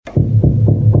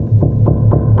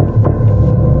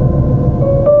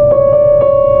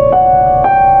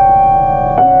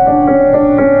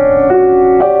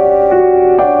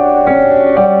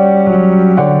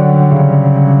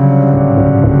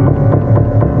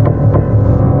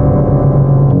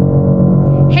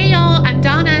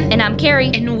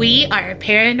Carrie. And we are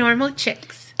Paranormal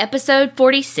Chicks. Episode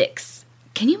 46.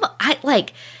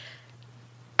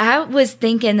 I was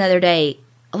thinking the other day,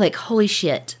 like, holy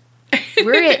shit.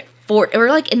 We're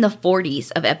like in the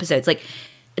 40s of episodes. Like,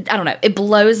 I don't know. It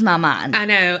blows my mind. I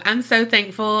know. I'm so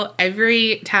thankful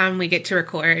every time we get to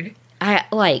record. I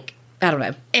don't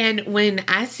know. And when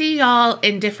I see y'all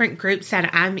in different groups that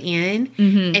I'm in,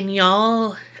 and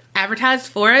y'all advertise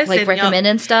for us, like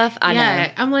recommending stuff. I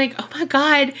know. I'm like, oh my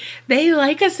God, they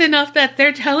like us enough that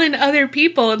they're telling other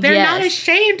people. They're not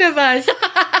ashamed of us.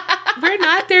 We're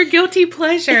not their guilty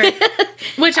pleasure.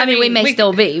 Which I mean, we may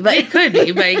still be, but it could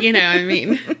be. But you know, I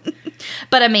mean,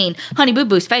 but I mean, Honey Boo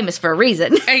Boo's famous for a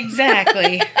reason.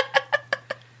 Exactly.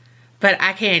 But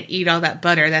I can't eat all that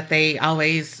butter that they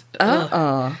always.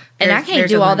 And I can't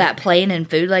do all that playing in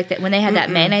food like that. When they had that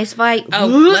mayonnaise fight. Oh,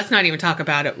 let's not even talk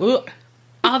about it.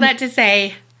 All that to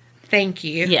say, thank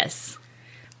you. Yes.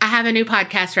 I have a new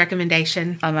podcast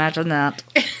recommendation. Imagine that.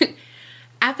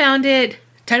 I found it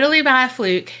totally by a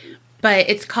fluke, but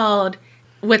it's called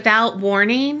Without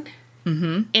Warning.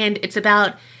 And it's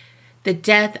about the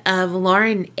death of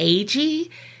Lauren Agee.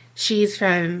 She's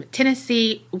from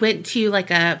Tennessee, went to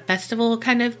like a festival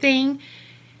kind of thing,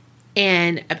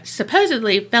 and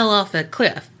supposedly fell off a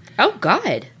cliff. Oh,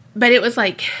 God. But it was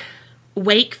like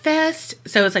Wake Fest,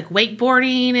 so it's like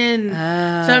wakeboarding, and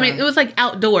so I mean, it was like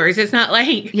outdoors. It's not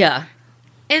like... Yeah.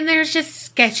 And there's just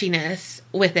sketchiness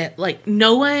with it. Like,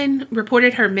 no one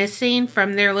reported her missing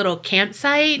from their little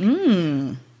campsite.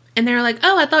 And they're like,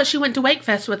 oh, I thought she went to Wake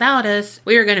Fest without us.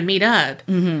 We were going to meet up.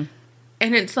 And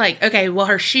it's like, okay, well,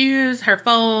 her shoes, her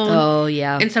phone. Oh,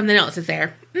 yeah. And something else is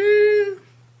there.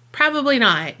 Probably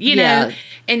not, you know?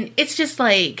 And it's just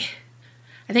like,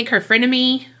 I think her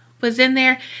frenemy was in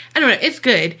there. I don't know. It's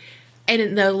good.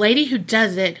 And the lady who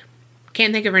does it,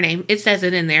 can't think of her name. It says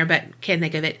it in there, but can't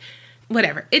think of it.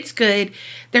 Whatever. It's good.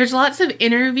 There's lots of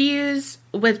interviews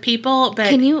with people, but...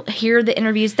 Can you hear the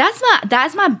interviews? That's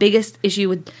my biggest issue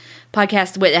with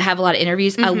podcasts that have a lot of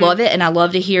interviews. I love it, and I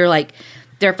love to hear, like,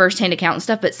 their first-hand account and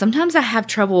stuff, but sometimes I have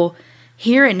trouble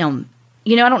hearing them.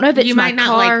 You know, I don't know if it's my car. You might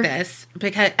not like this,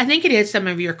 because I think it is some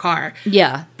of your car.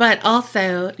 Yeah. But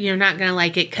also, you're not going to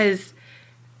like it, because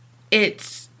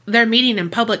they're meeting in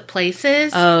public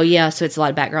places. Oh, yeah, so it's a lot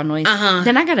of background noise.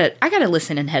 Then I gotta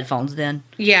listen in headphones then.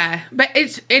 Yeah, but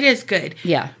it is good.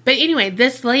 Yeah. But anyway,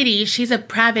 this lady, she's a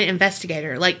private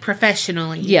investigator, like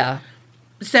professionally. Yeah.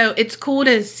 So it's cool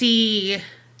to see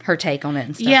her take on it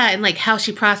and stuff. Yeah, and like how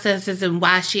she processes and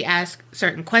why she asks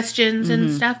certain questions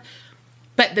and stuff.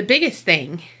 But the biggest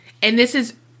thing, and this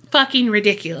is fucking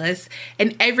ridiculous,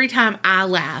 and every time I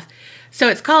laugh. So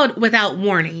it's called Without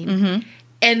Warning.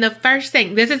 And the first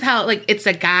thing, this is how, like, it's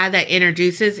a guy that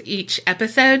introduces each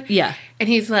episode. Yeah. And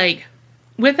he's like,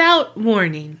 without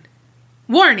warning,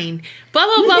 blah, blah,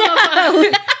 blah, blah, blah.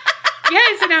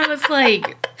 Yes, and I was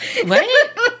like, what?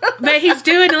 But he's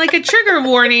doing, like, a trigger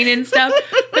warning and stuff.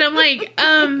 But I'm like,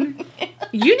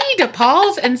 you need to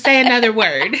pause and say another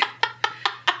word.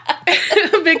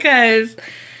 Because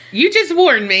you just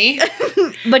warned me.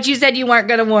 But you said you weren't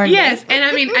going to warn me. Yes, and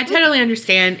I mean, I totally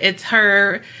understand. It's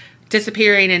her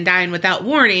disappearing and dying without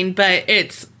warning, but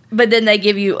then they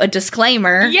give you a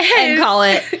disclaimer and call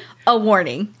it a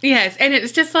warning. Yes, and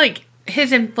it's just like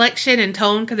his inflection and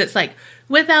tone, because it's like,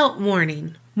 without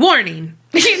warning,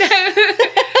 you know?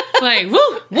 Like,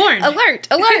 woo, warn. Alert.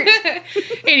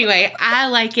 Anyway, I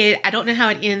like it. I don't know how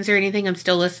it ends or anything. I'm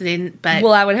still listening, but...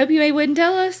 Well, I would hope you wouldn't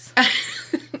tell us.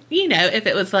 You know, if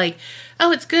it was like,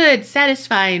 oh, it's good,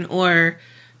 satisfying, or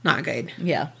not good.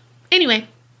 Yeah. Anyway,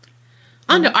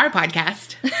 on to our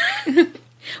podcast.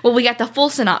 Well, we got the full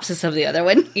synopsis of the other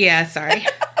one. Yeah, sorry.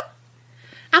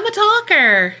 I'm a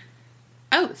talker.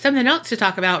 Oh, something else to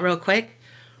talk about real quick.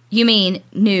 You mean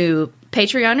new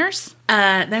Patreoners?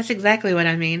 That's exactly what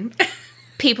I mean.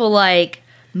 People like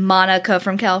Monica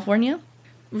from California.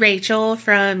 Rachel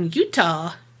from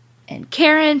Utah. And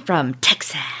Karen from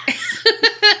Texas.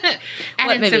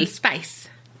 Adding some spice.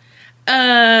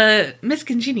 Miss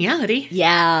Congeniality.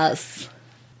 Yes.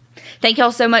 Thank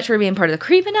y'all so much for being part of the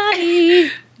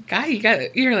Creepinati. God,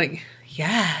 you're like,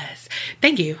 yes.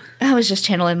 Thank you. I was just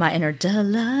channeling my inner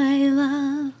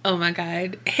Delilah. Oh my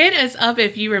God. Hit us up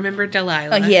if you remember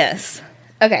Delilah. Yes.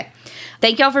 Okay.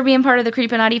 Thank y'all for being part of the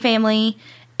Creepinati family.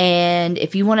 And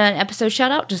if you want an episode shout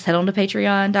out, just head on to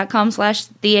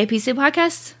patreon.com/theapc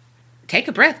podcast. Take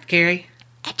a breath, Carrie.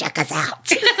 And check us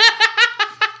out.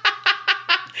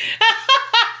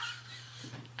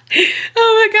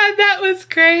 Oh my God, that was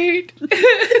great.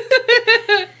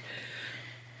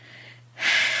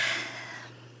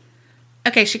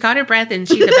 Okay, she caught her breath and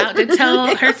she's about to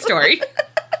tell her story.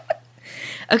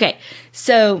 Okay,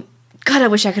 so, God, I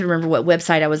wish I could remember what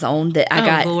website I was on that I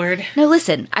got. Oh, Lord. No,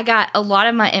 listen, I got a lot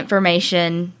of my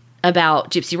information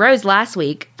about Gypsy Rose last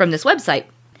week from this website.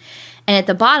 And at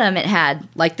the bottom, it had,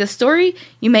 like, the story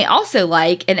you may also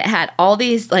like, and it had all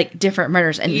these, like, different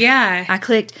murders. And yeah. I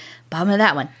clicked, bottom of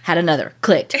that one, had another.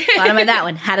 Clicked, bottom of that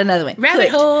one, had another one. Rabbit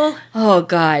clicked. hole. Oh,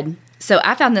 God. So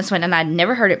I found this one, and I'd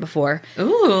never heard it before.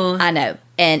 Ooh. I know.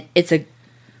 And it's a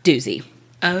doozy.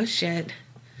 Oh, shit.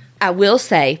 I will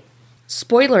say,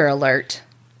 spoiler alert,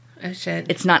 Oh, shit.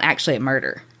 it's not actually a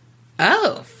murder.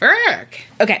 Oh, frick.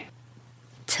 Okay.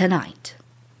 Tonight.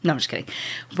 No, I'm just kidding.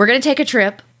 We're going to take a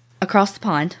trip across the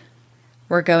pond.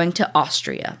 We're going to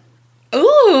Austria.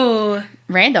 Ooh.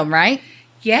 Random, right?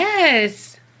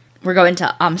 Yes. We're going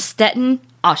to Amstetten,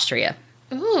 Austria.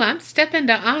 Ooh, I'm stepping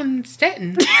to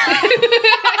Amstetten.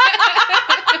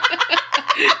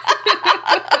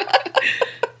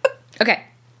 Okay.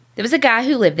 There was a guy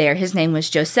who lived there. His name was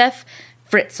Joseph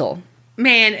Pretzel.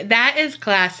 Man, that is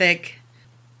classic.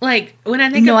 Like, when I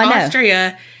think of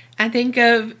Austria, I think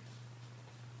of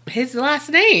his last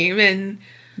name. And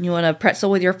you want a pretzel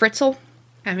with your Fritzel?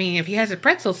 I mean, if he has a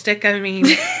pretzel stick, I mean...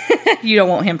 You don't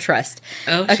want him trust.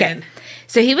 Oh, okay. shit.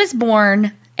 So he was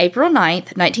born April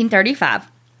 9th, 1935.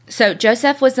 So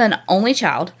Joseph was an only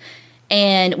child.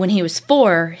 And when he was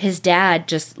 4, his dad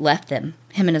just left him.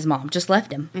 Him and his mom just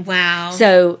left him. Wow.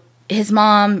 So his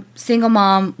mom, single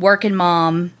mom, working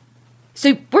mom.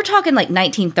 So we're talking like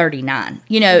 1939.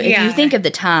 You know, if you think of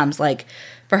the times, like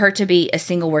for her to be a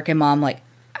single working mom, like,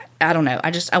 I don't know.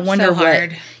 I wonder so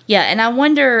hard. what. Yeah. And I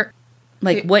wonder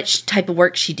like what type of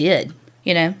work she did,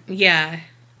 you know? Yeah.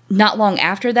 Not long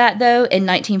after that, though, in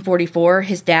 1944,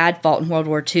 his dad fought in World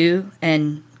War II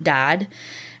and died.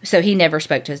 So he never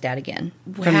spoke to his dad again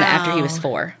after he was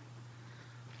 4.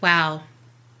 Wow.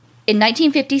 In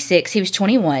 1956, he was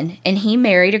 21, and he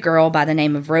married a girl by the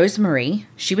name of Rosemary.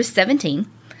 She was 17,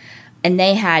 and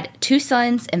they had 2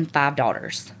 sons and 5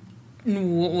 daughters.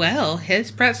 Well,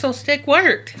 his pretzel stick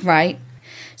worked. Right.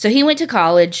 So he went to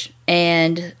college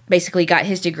and basically got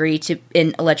his degree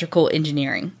in electrical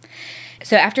engineering.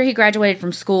 So after he graduated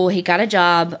from school, he got a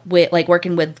job with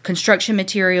working with construction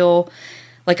material,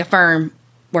 like a firm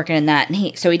working in that. And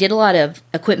he did a lot of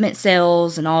equipment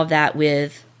sales and all of that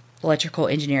with electrical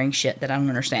engineering shit that I don't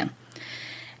understand.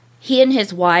 He and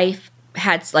his wife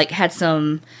had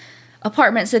some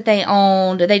apartments that they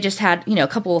owned. They just had, a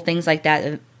couple of things like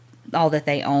that, all that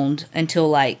they owned until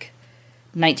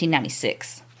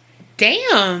 1996.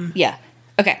 Damn. Yeah.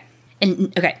 Okay.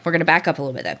 And we're going to back up a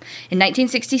little bit, though. In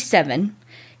 1967,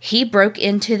 he broke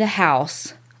into the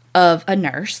house of a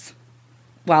nurse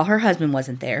while her husband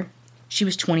wasn't there. She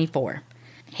was 24.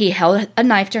 He held a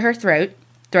knife to her throat,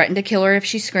 threatened to kill her if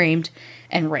she screamed,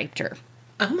 and raped her.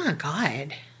 Oh, my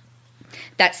God.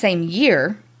 That same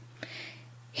year,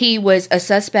 he was a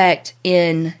suspect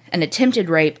in an attempted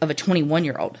rape of a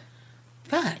 21-year-old.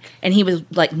 Fuck. And he was,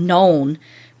 known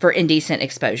for indecent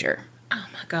exposure. Oh,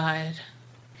 my God.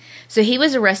 So he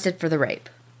was arrested for the rape.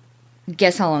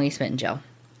 Guess how long he spent in jail?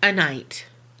 A night.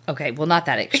 Okay, well, not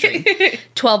that extreme.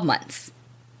 12 months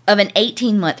of an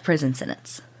 18-month prison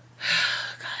sentence.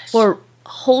 Gosh. For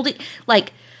holding,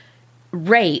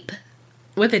 rape.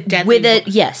 With a deadly weapon.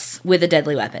 With a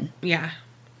deadly weapon. Yeah.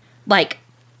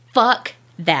 Fuck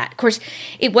that. Of course,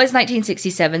 it was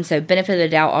 1967, so benefit of the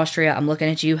doubt, Austria, I'm looking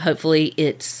at you. Hopefully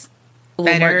it's a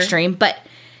little more extreme. But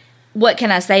what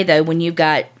can I say, though, when you've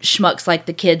got schmucks like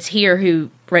the kids here who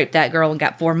raped that girl and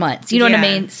got 4 months? You know what I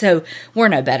mean? So we're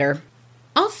no better.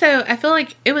 Also, I feel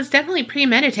like it was definitely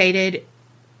premeditated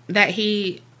that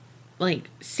he,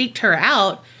 seeked her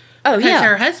out because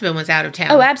her husband was out of town.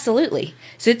 Oh, absolutely.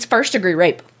 So it's first-degree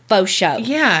rape, faux show.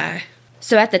 Yeah.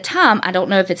 So at the time, I don't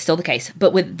know if it's still the case,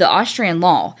 but with the Austrian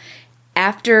law,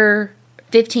 after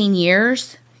 15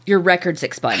 years, your record's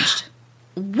expunged.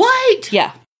 What?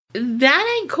 Yeah.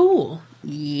 That ain't cool.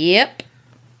 Yep.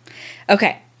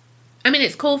 Okay. I mean,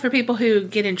 it's cool for people who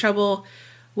get in trouble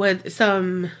with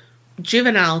some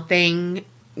juvenile thing,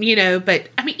 but,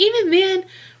 I mean, even then,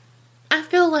 I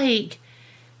feel like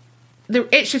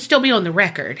it should still be on the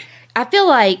record. I feel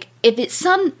like if it's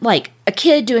a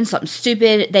kid doing something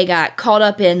stupid, they got caught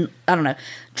up in, I don't know,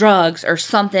 drugs or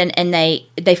something, and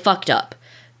they fucked up.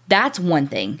 That's one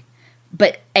thing.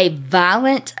 But a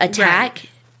violent attack,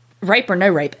 rape or no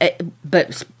rape,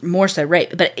 but more so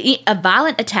rape, but a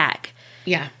violent attack.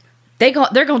 Yeah. They're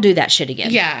going to do that shit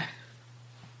again. Yeah.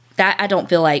 That I don't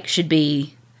feel like should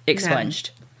be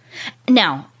expunged. No.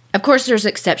 Now, of course, there's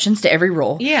exceptions to every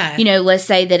rule. Yeah. Let's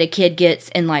say that a kid gets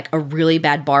in a really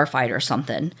bad bar fight or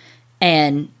something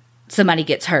and somebody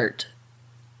gets hurt.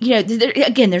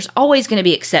 again, there's always going to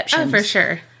be exceptions. Oh, for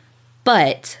sure.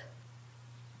 But,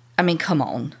 I mean, come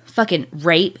on. Fucking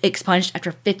rape expunged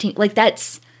after 15, like,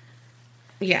 that's...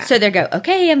 Yeah. So they go,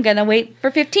 okay, I'm going to wait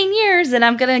for 15 years and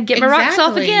I'm going to get my rocks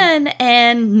off again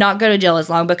and not go to jail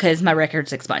as long because my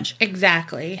record's expunged.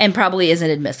 Exactly. And probably isn't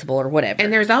admissible or whatever.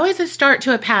 And there's always a start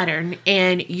to a pattern,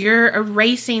 and you're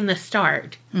erasing the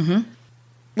start. Mm-hmm.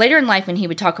 Later in life, when he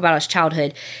would talk about his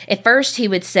childhood, at first he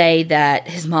would say that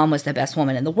his mom was the best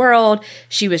woman in the world.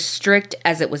 She was strict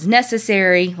as it was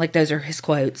necessary. Like, those are his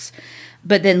quotes.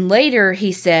 But then later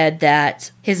he said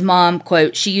that his mom,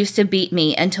 quote, she used to beat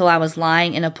me until I was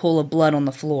lying in a pool of blood on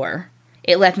the floor.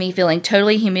 It left me feeling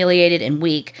totally humiliated and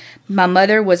weak. My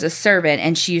mother was a servant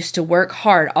and she used to work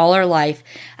hard all her life.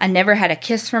 I never had a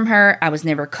kiss from her. I was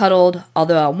never cuddled.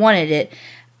 Although I wanted it,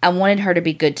 I wanted her to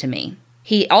be good to me.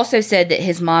 He also said that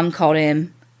his mom called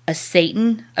him a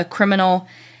Satan, a criminal,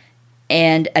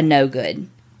 and a no good.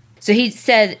 So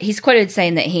he's quoted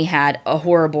saying that he had a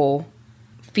horrible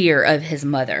fear of his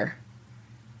mother.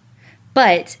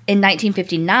 But in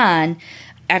 1959,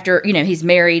 after, he's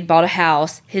married, bought a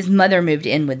house, his mother moved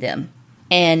in with them.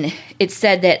 And it's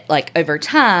said that, like, over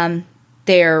time,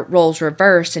 their roles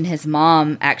reversed and his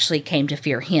mom actually came to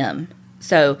fear him.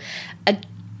 So I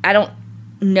don't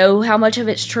know how much of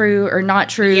it's true or not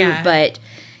true, but,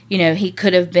 he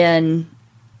could have been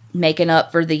making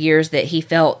up for the years that he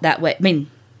felt that way. I mean,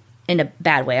 in a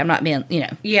bad way. I'm not being,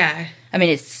 Yeah. I mean,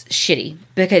 it's shitty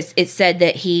because it said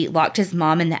that he locked his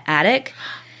mom in the attic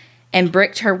and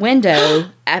bricked her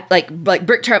window,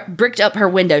 bricked up her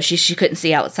window. She couldn't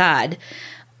see outside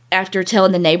after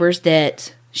telling the neighbors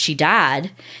that she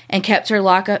died and kept her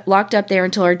locked up there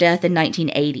until her death in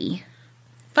 1980.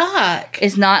 Fuck.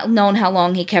 It's not known how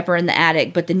long he kept her in the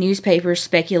attic, but the newspapers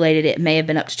speculated it may have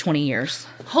been up to 20 years.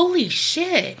 Holy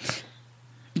shit.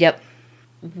 Yep.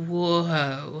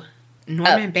 Whoa.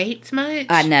 Norman Bates much?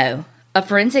 I know. A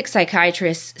forensic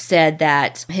psychiatrist said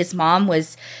that his mom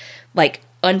was, like,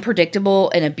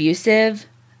 unpredictable and abusive.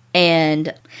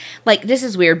 And, like, this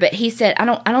is weird, but he said, I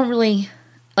don't really,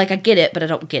 like, I get it, but I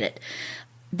don't get it.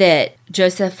 That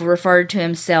Joseph referred to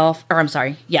himself,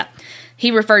 he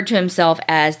referred to himself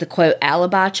as the, quote,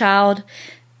 alibi child,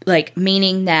 like,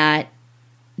 meaning that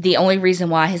the only reason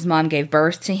why his mom gave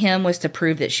birth to him was to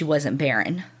prove that she wasn't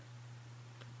barren.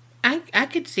 I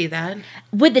could see that.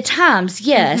 With the times,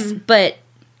 yes, but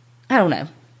I don't know.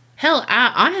 Hell,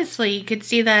 I honestly could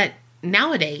see that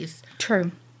nowadays.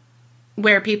 True.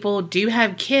 Where people do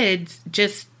have kids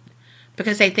just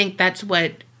because they think that's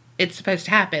what it's supposed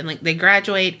to happen. Like, they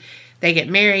graduate, they get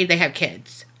married, they have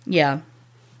kids. Yeah.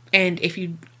 And if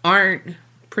you aren't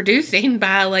producing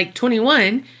by, like,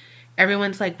 21,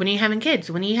 everyone's like, when are you having kids?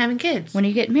 When are you having kids? When are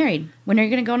you getting married? When are you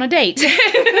going to go on a date?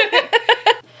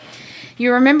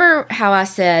 You remember how I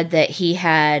said that he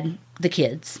had the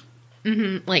kids?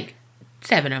 Mm-hmm. Like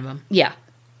 7 of them. Yeah.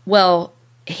 Well,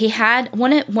 he had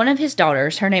one of his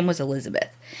daughters. Her name was Elizabeth.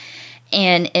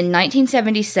 And in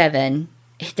 1977,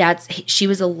 she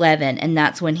was 11, and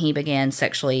that's when he began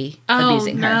sexually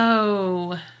abusing her. Oh,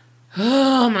 no.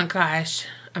 Oh, my gosh.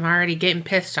 I'm already getting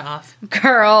pissed off.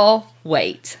 Girl,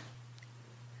 wait.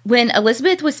 When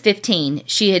Elizabeth was 15,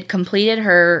 she had completed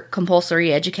her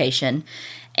compulsory education,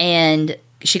 and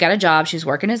she got a job. She was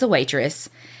working as a waitress,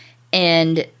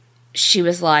 and she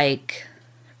was like,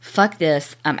 fuck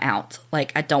this, I'm out.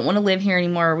 Like, I don't want to live here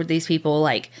anymore with these people.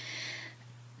 Like,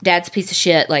 Dad's a piece of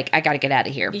shit. Like, I got to get out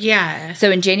of here. Yeah.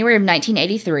 So in January of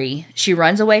 1983, she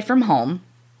runs away from home,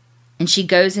 and she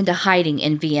goes into hiding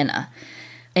in Vienna,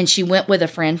 and she went with a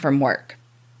friend from work.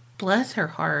 Bless her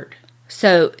heart.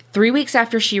 So 3 weeks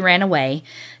after she ran away,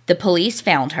 the police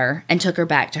found her and took her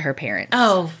back to her parents.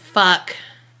 Oh, fuck.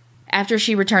 After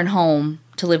she returned home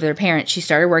to live with her parents, she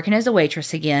started working as a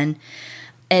waitress again,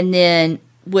 and then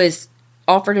was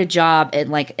offered a job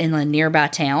in a nearby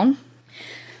town.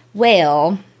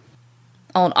 Well,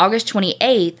 on August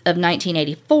 28th of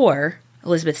 1984,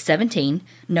 Elizabeth's 17.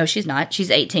 No, she's not.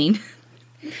 She's 18.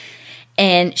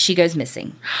 And she goes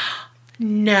missing.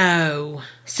 No.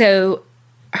 So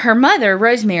her mother,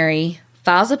 Rosemary,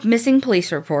 files a missing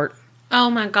police report. Oh,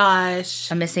 my gosh.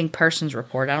 A missing persons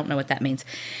report. I don't know what that means.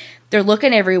 They're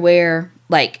looking everywhere.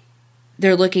 Like,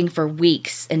 they're looking for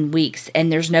weeks and weeks,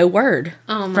 and there's no word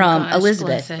from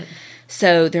Elizabeth.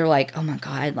 So they're like, oh, my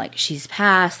God, like, she's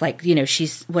passed. Like,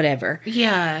 she's whatever.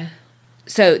 Yeah.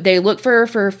 So they look for her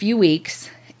for a few weeks,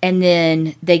 and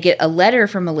then they get a letter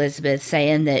from Elizabeth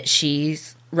saying that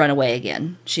she's run away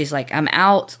again. She's like, I'm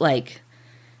out. Like,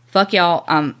 fuck y'all.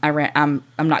 I'm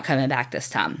not coming back this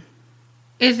time.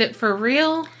 Is it for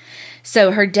real?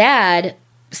 So her dad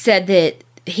said that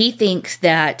he thinks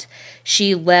that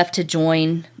she left to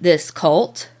join this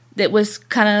cult that was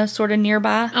kind of sort of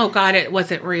nearby. Oh, God, it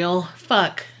wasn't real.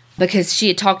 Fuck. Because she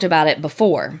had talked about it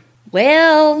before.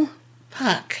 Well...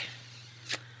 Fuck.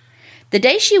 The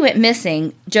day she went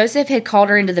missing, Joseph had called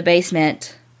her into the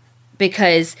basement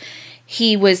because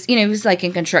he was, he was like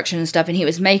in construction and stuff, and he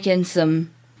was doing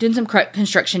some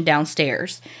construction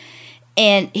downstairs.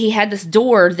 And he had this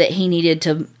door that he needed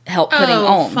to help putting on.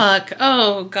 Oh, fuck.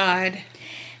 Oh, God.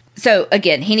 So,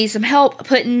 again, he needs some help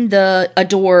putting a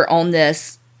door on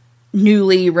this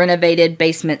newly renovated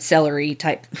basement cellar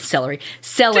type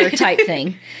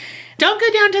thing. Don't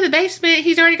go down to the basement.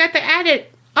 He's already got the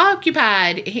attic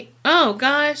occupied. Oh,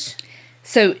 gosh.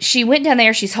 So, she went down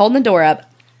there. She's holding the door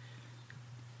up.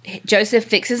 Joseph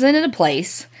fixes it into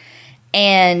place.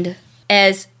 And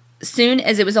as soon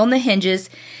as it was on the hinges,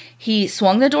 he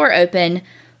swung the door open,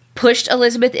 pushed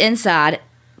Elizabeth inside,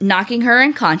 knocking her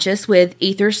unconscious with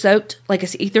ether-soaked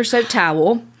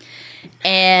towel,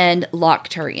 and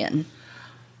locked her in.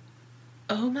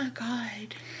 Oh, my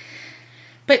God.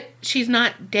 But she's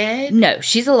not dead? No,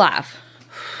 she's alive.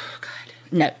 God.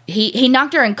 No, he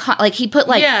knocked her he put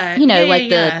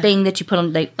the thing that you put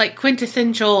on like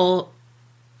quintessential.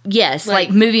 Yes,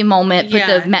 like movie moment.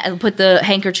 Put the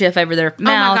handkerchief over their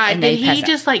mouth. Oh my God! And did he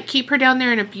just keep her down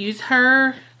there and abuse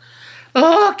her?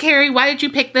 Oh, Carrie, why did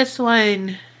you pick this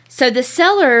one? So the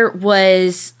cellar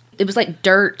was like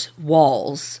dirt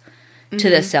walls to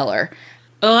the cellar.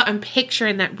 Oh, I'm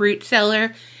picturing that root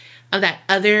cellar of that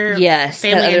other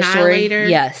Family Annihilator. Story.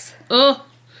 Yes. Oh,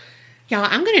 y'all,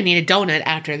 I'm gonna need a donut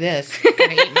after this.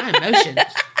 Gotta eat my emotions.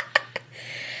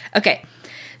 Okay,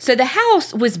 so the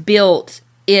house was built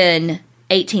in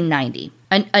 1890.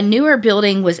 A newer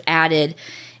building was added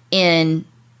in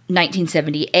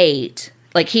 1978.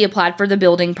 Like, he applied for the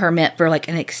building permit for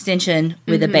an extension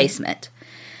with a basement.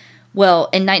 Well,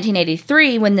 in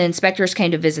 1983, when the inspectors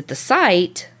came to visit the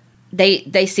site,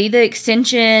 they see the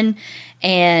extension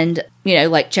and,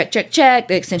 check,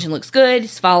 the extension looks good,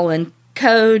 it's following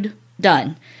code,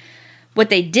 done. What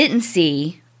they didn't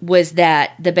see was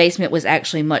that the basement was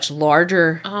actually much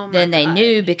larger than they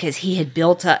knew, because he had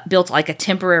built a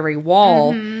temporary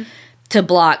wall to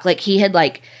block. He had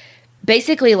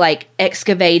basically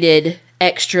excavated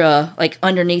extra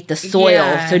underneath the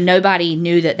soil, so nobody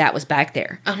knew that was back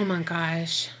there. Oh my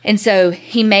gosh. And so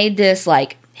he made this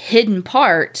hidden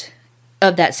part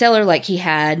of that cellar. He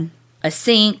had a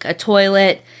sink, a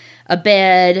toilet, a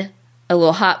bed, a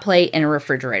little hot plate, and a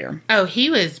refrigerator. Oh, he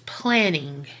was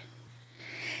planning.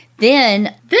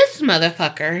 Then this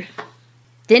motherfucker.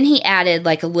 Then he added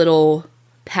a little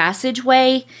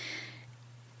passageway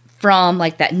from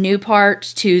that new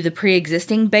part to the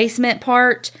pre-existing basement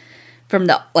part from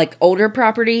the older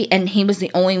property, and he was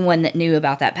the only one that knew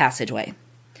about that passageway.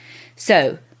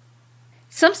 So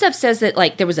some stuff says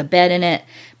that there was a bed in it,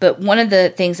 but one of the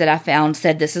things that I found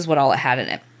said this is what all it had in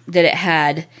it. That it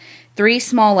had 3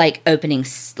 small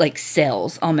openings,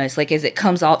 cells almost, as it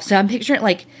comes off. So I'm picturing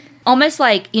it almost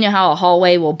how a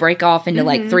hallway will break off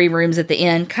into 3 rooms at the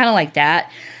end, kind of like that.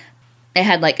 It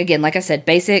had again, like I said,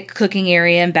 basic cooking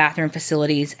area and bathroom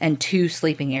facilities, and 2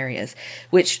 sleeping areas,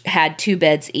 which had 2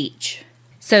 beds each.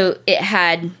 So it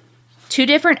had 2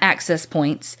 different access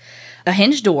points, a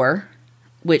hinged door,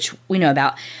 which we know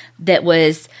about, that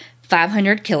was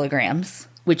 500 kilograms,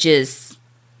 which is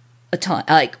a ton,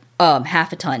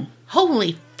 half a ton.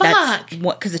 Holy fuck! That's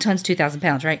what, because a ton's 2,000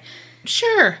 pounds, right?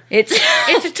 Sure. It's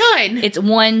a ton. It's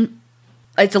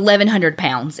 1,100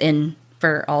 pounds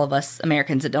for all of us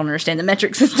Americans that don't understand the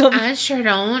metric system. I sure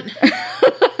don't.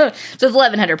 So it's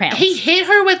 1,100 pounds. He hit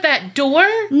her with that door?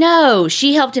 No,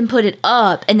 she helped him put it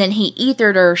up, and then he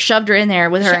ethered her, shoved her in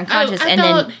there with her unconscious,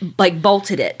 then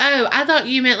bolted it. Oh, I thought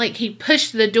you meant he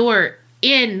pushed the door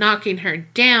in, knocking her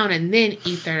down, and then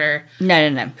ethered her.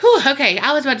 No. Whew, okay,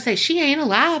 I was about to say, she ain't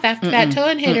alive after that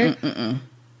ton hit her.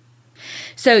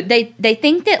 So they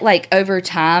think that over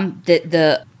time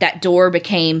that door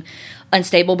became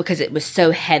unstable because it was so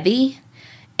heavy,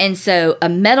 and so a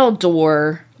metal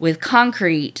door with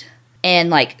concrete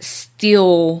and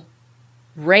steel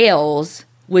rails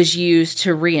was used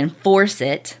to reinforce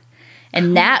it,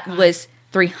 and that was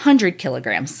 300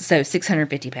 kilograms, so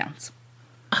 650 pounds.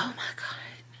 Oh my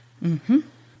God.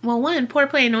 Well, one, poor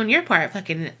playing on your part,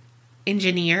 fucking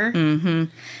engineer.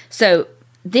 So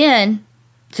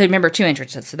remember, 2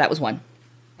 entrances, so that was one.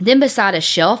 Then beside a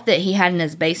shelf that he had in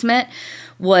his basement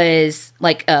was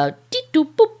a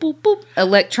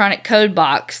electronic code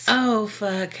box. Oh,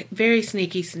 fuck. Very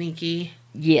sneaky.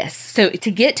 Yes. So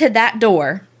to get to that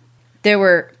door, there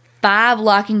were 5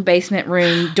 locking basement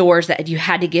room doors that you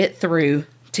had to get through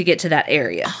to get to that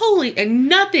area. Holy, and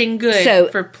nothing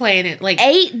good for playing it. Like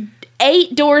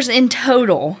eight doors in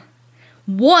total.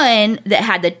 One that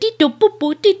had the deep doop boop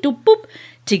boop deep doop boop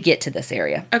to get to this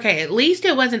area. Okay, at least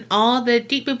it wasn't all the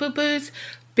deep boop boop boos,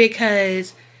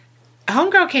 because a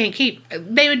homegirl can't keep.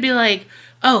 They would be like,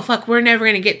 "Oh fuck, we're never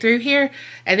gonna get through here,"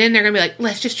 and then they're gonna be like,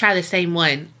 "Let's just try the same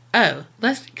one." Oh,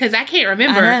 because I can't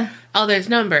remember all those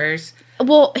numbers.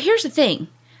 Well, here's the thing.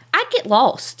 I'd get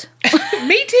lost.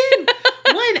 Me too.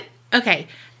 Okay,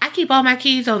 I keep all my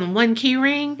keys on one key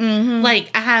ring. Mm-hmm. Like,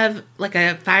 I have, like,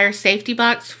 a fire safety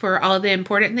box for all the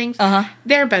important things. Uh-huh.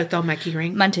 They're both on my key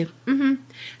ring. Mine too. Mm-hmm.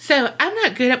 So, I'm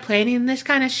not good at planning this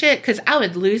kind of shit, because I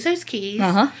would lose those keys.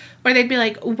 Uh-huh. Or they'd be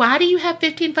like, why do you have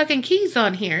 15 fucking keys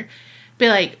on here? Be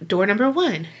like, door number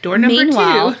 1, door number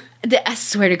 2. I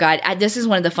swear to God, this is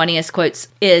one of the funniest quotes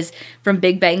is from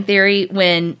Big Bang Theory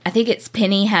when I think it's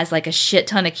Penny has like a shit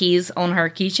ton of keys on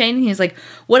her keychain. He's like,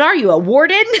 what are you, a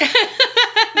warden?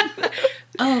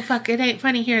 Oh, fuck. It ain't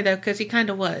funny here, though, because he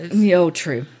kind of was. Yo,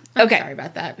 true. Okay. Sorry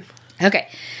about that. Okay.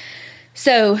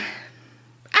 So.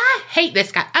 I hate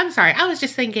this guy. I'm sorry. I was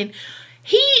just thinking,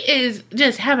 he is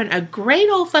just having a great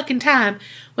old fucking time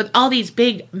with all these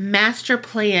big master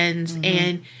plans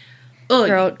and...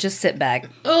 Girl, just sit back.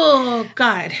 Oh,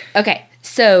 God. Okay,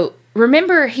 so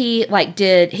remember he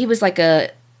was like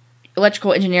a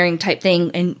electrical engineering type thing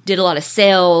and did a lot of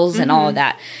sales and all of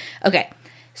that. Okay,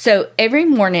 so every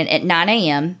morning at 9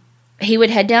 a.m., he would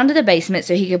head down to the basement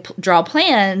so he could draw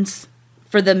plans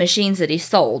for the machines that he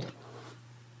sold.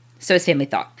 So his family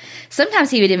thought.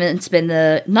 Sometimes he would even spend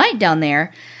the night down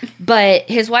there, but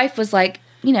his wife was like,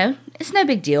 it's no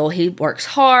big deal. He works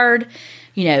hard.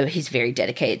 He's very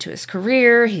dedicated to his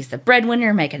career. He's the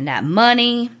breadwinner, making that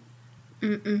money.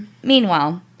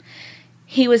 Meanwhile,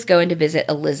 he was going to visit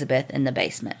Elizabeth in the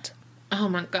basement. Oh,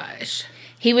 my gosh.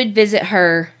 He would visit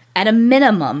her at a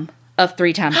minimum of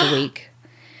 3 times a week,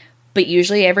 but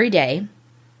usually every day.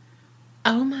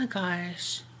 Oh, my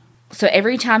gosh. So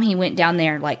every time he went down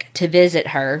there, to visit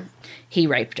her, he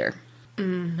raped her.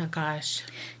 My gosh.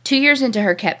 2 years into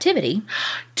her captivity.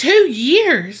 2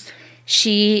 years?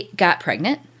 She got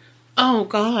pregnant. Oh,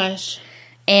 gosh.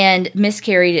 And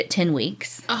miscarried at 10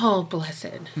 weeks. Oh,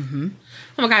 blessed. Mm-hmm.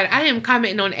 Oh, my God. I am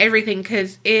commenting on everything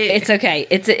because It's okay.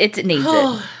 It needs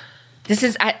it. This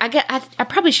is... I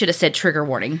probably should have said trigger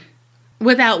warning.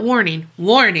 Without warning.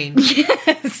 Warning.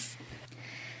 Yes.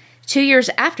 2 years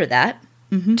after that...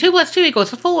 Mm-hmm. 2 plus 2 equals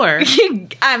 4.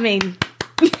 I mean...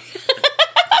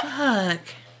 Fuck.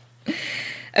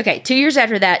 Okay, 2 years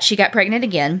after that, she got pregnant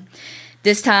again.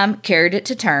 This time, carried it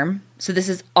to term. So this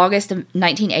is August of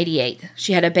 1988.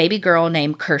 She had a baby girl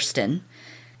named Kirsten.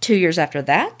 2 years after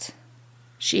that,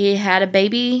 she had a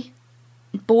baby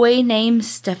boy named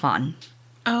Stefan.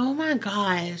 Oh my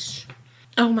gosh.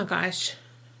 Oh my gosh.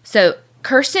 So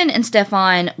Kirsten and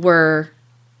Stefan were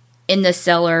in the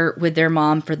cellar with their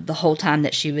mom for the whole time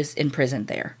that she was in prison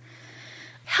there.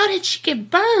 How did she give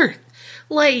birth?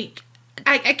 I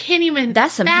can't even...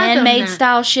 That's some handmade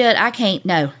style shit. I can't...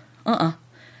 No.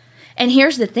 And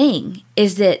here's the thing,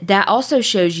 is that also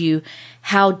shows you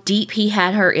how deep he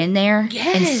had her in there.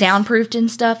 Yes. And soundproofed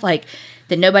and stuff, that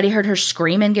nobody heard her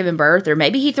screaming giving birth, or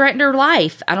maybe he threatened her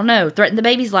life. I don't know, threatened the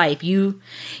baby's life.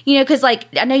 Because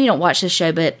I know you don't watch this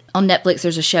show, but on Netflix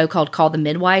there's a show called Call the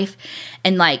Midwife,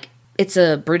 and it's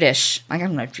a British, I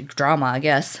don't know, drama, I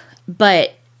guess,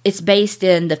 but it's based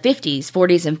in the 50s,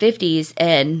 40s and 50s,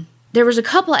 and there was a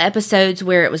couple of episodes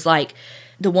where it was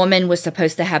the woman was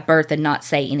supposed to have birth and not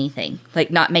say anything,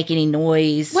 not make any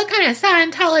noise. What kind of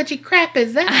Scientology crap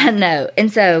is that? I know.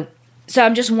 And so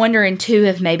I'm just wondering, too,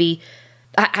 if maybe,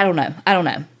 I don't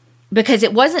know. Because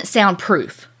it wasn't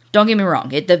soundproof. Don't get me wrong.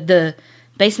 The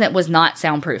basement was not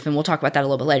soundproof, and we'll talk about that a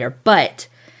little bit later. But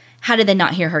how did they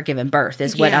not hear her giving birth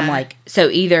is what I'm like. So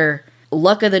either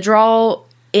luck of the draw,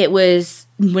 it was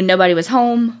when nobody was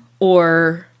home,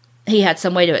 or he had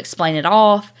some way to explain it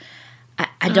off.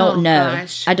 I don't know.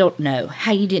 Gosh. I don't know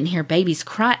how you didn't hear babies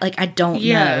cry. I don't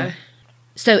know.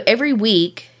 So every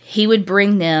week he would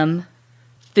bring them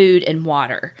food and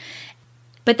water,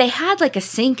 but they had a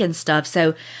sink and stuff.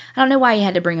 So I don't know why he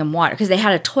had to bring them water, because they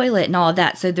had a toilet and all of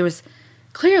that. So there was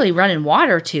clearly running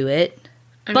water to it.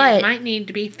 But it might need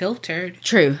to be filtered.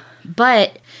 True.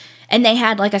 And they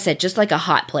had, like I said, just a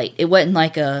hot plate. It wasn't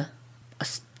a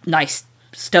nice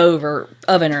stove or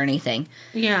oven or anything.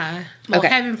 Yeah. Well,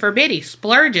 heaven forbid he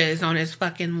splurges on his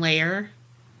fucking lair.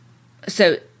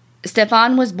 So,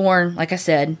 Stefan was born, like I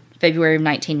said, February of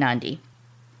 1990.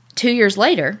 2 years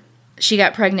later, she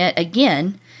got pregnant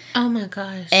again. Oh my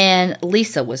gosh. And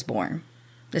Lisa was born.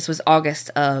 This was August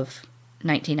of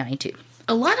 1992.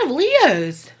 A lot of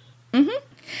Leos. Mm-hmm.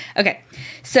 Okay.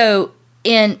 So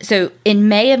in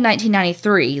May of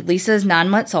 1993, Lisa is 9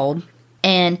 months old,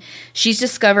 and she's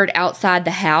discovered outside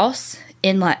the house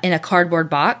in a cardboard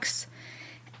box.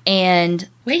 And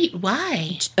wait,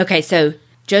 why? Okay, so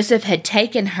Joseph had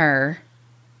taken her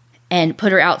and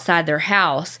put her outside their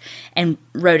house and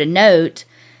wrote a note,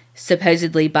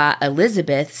 supposedly by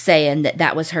Elizabeth, saying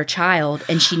that was her child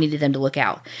and she needed them to look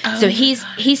out. Oh, so he's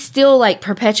still like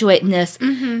perpetuating this.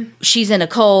 Mm-hmm. She's in a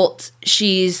cult.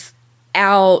 She's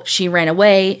out. She ran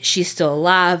away. She's still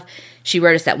alive. She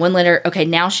wrote us that one letter. Okay,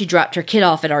 now she dropped her kid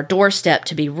off at our doorstep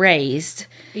to be raised.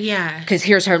 Yeah. Because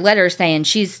here's her letter saying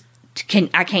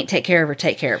I can't take care of her.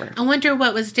 Take care of her. I wonder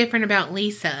what was different about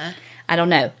Lisa. I don't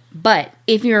know. But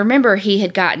if you remember, he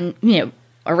had gotten,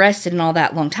 arrested and all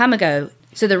that long time ago.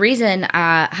 So the reason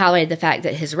I highlighted the fact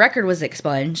that his record was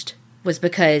expunged was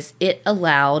because it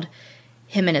allowed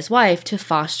him and his wife to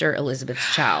foster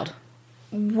Elizabeth's child.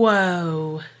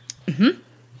 Whoa. Mm-hmm.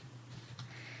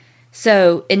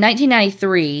 So in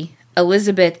 1993,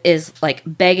 Elizabeth is like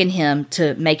begging him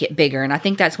to make it bigger. And I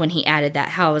think that's when he added that.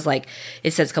 How I was like,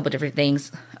 it says a couple different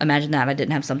things. Imagine that I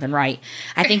didn't have something right.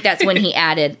 I think that's when he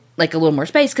added like a little more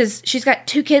space because she's got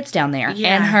 2 kids down there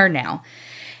and her now.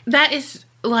 That is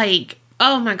like,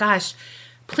 oh my gosh,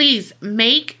 please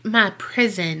make my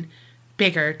prison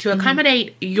bigger to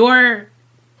accommodate your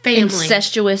family.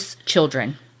 Incestuous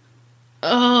children.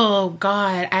 Oh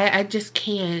God, I just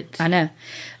can't. I know.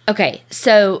 Okay,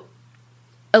 so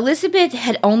Elizabeth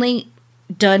had only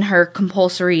done her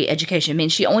compulsory education. I mean,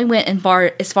 she only went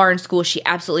as far in school as she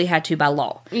absolutely had to by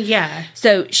law. Yeah.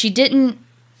 So she didn't,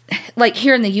 like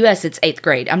here in the U.S., it's 8th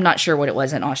grade. I'm not sure what it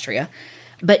was in Austria.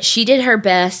 But she did her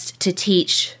best to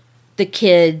teach the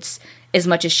kids as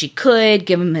much as she could,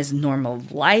 give them as normal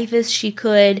life as she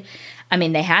could. I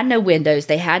mean, they had no windows.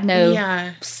 They had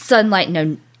no sunlight,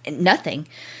 no nothing.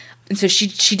 And so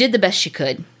she did the best she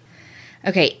could.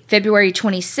 Okay, February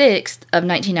 26th of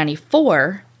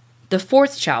 1994, the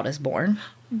 4th child is born.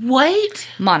 What?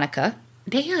 Monica.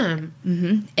 Damn.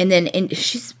 Mm-hmm. And then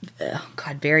she's,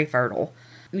 very fertile.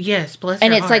 Yes, bless her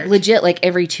And it's heart. like legit like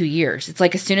every 2 years. It's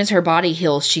like as soon as her body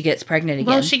heals, she gets pregnant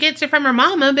again. Well, she gets it from her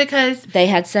mama because... They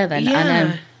had 7, yeah. I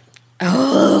know.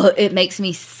 Oh, it makes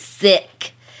me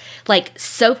sick. Like,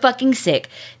 so fucking sick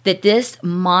that this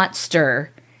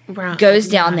monster goes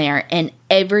down there and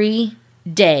every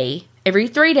day, every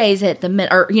 3 days at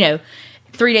the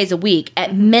 3 days a week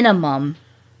at minimum,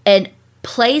 and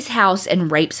plays house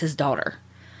and rapes his daughter.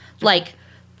 Like,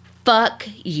 fuck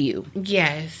you.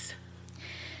 Yes.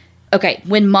 Okay,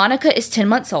 when Monica is 10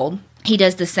 months old, he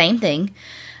does the same thing.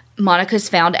 Monica's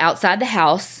found outside the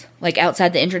house, like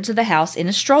outside the entrance of the house, in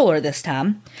a stroller this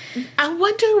time. I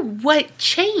wonder what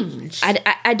changed.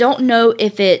 I don't know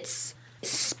if it's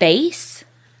space.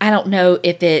 I don't know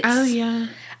if it's... Oh, yeah.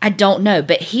 I don't know,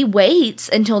 but he waits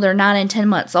until they're 9 and 10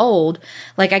 months old.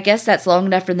 Like, I guess that's long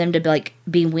enough for them to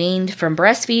be weaned from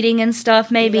breastfeeding and stuff,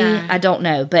 maybe. Yeah. I don't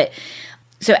know. But,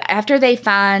 so after they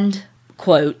find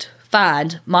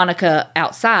Monica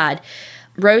outside,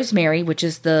 Rosemary,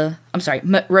 Rosemarie,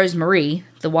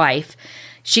 the wife,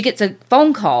 she gets a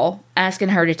phone call asking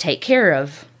her to take care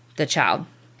of the child.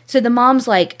 So the mom's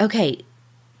like, okay,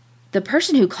 the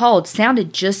person who called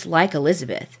sounded just like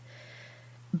Elizabeth.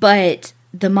 But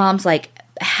the mom's like,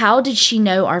 how did she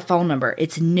know our phone number?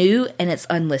 It's new and it's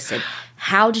unlisted.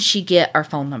 How did she get our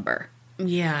phone number?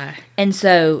 Yeah. And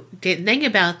so... Didn't think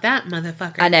about that,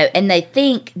 motherfucker. I know. And they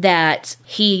think that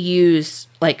he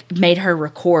made her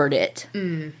record it.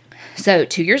 Mm. So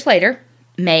 2 years later,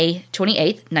 May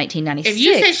 28th, 1996. If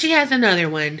you say she has another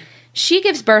one. She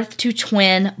gives birth to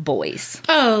twin boys.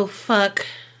 Oh, fuck.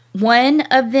 One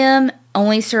of them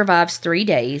only survives 3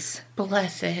 days.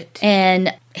 Bless it.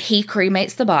 And he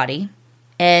cremates the body.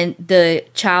 And the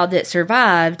child that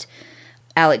survived,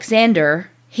 Alexander...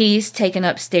 He's taken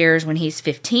upstairs when he's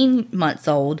 15 months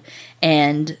old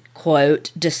and,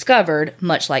 quote, discovered,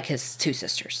 much like his 2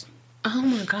 sisters. Oh,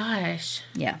 my gosh.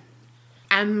 Yeah.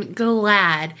 I'm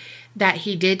glad that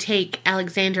he did take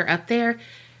Alexander up there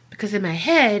because in my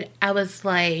head, I was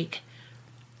like,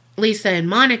 Lisa and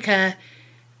Monica,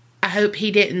 I hope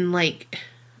he didn't,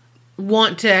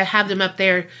 want to have them up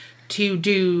there to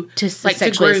groom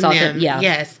them. Yeah.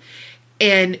 Yes.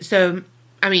 And so...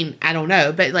 I mean, I don't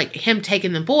know, but him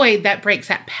taking the boy, that breaks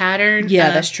that pattern.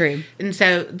 Yeah, that's true. And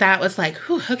so that was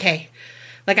whew, okay.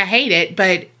 I hate it,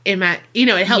 but in my,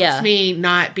 it helps me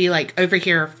not be over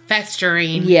here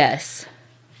festering. Yes.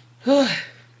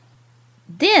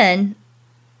 Then,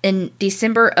 in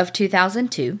December of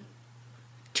 2002.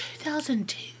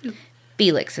 2002?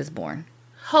 Felix is born.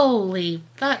 Holy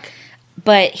fuck.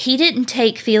 But he didn't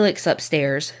take Felix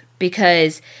upstairs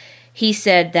because he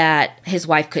said that his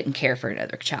wife couldn't care for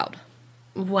another child.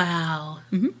 Wow.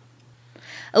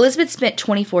 Elizabeth spent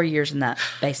 24 years in that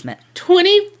basement.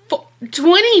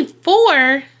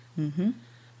 24?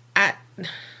 I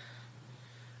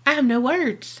have no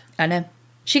words. I know.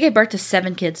 She gave birth to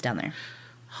 7 kids down there.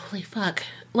 Holy fuck.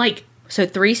 Like... So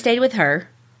 3 stayed with her,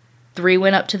 3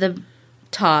 went up to the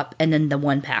top, and then the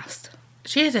 1 passed.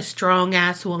 She is a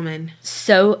strong-ass woman.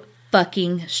 So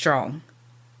fucking strong.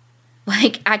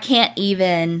 Like, I can't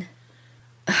even.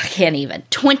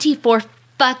 24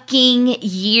 fucking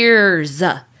years.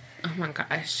 Oh my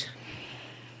gosh.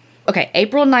 Okay,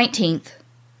 April 19th,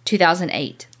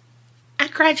 2008. I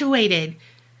graduated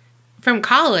from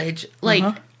college,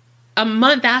 like, a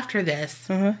month after this.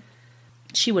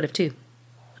 She would have too.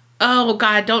 Oh,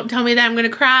 God, don't tell me that I'm going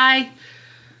to cry.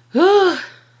 You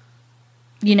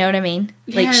know what I mean?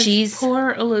 Like, yes, she's...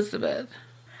 poor Elizabeth.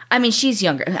 I mean, she's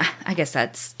younger. I guess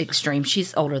that's extreme.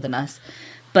 She's older than us.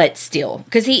 But still.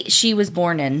 Because she was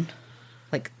born in,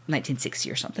 like,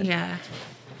 1960 or something. Yeah.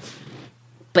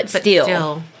 But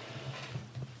still.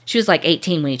 She was, like,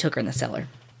 18 when he took her in the cellar.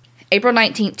 April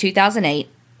 19th, 2008.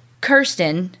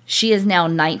 Kirsten, she is now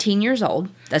 19 years old.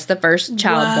 That's the first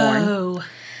child born.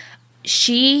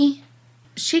 She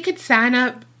could sign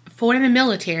up for the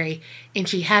military, and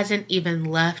she hasn't even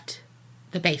left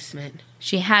the basement.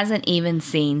 She hasn't even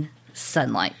seen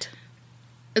sunlight.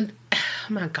 Oh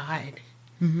my God.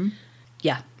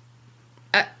 Yeah.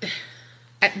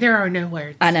 There are no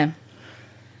words. I know.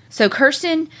 So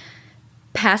Kirsten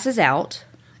passes out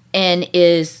and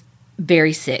is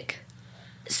very sick.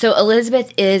 So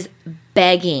Elizabeth is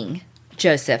begging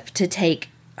Joseph to take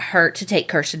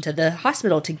Kirsten to the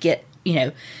hospital to get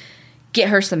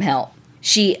her some help.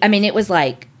 It was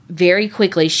like very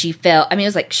quickly she fell. It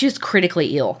was like she was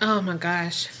critically ill. Oh my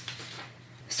gosh.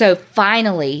 So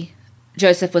finally,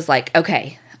 Joseph was like,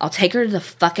 okay, I'll take her to the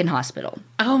fucking hospital.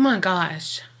 Oh my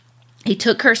gosh. He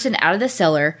took Kirsten out of the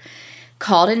cellar,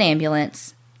 called an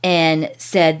ambulance, and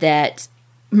said that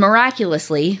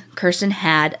miraculously, Kirsten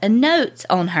had a note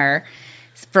on her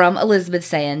from Elizabeth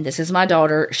saying, this is my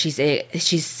daughter. She's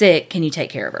sick. Can you take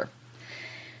care of her?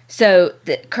 So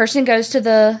Kirsten goes to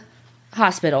the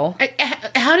hospital.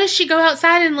 How does she go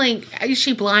outside and, like, is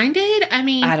she blinded?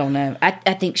 I don't know.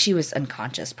 I think she was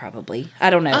unconscious, probably. I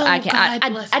don't know. Oh,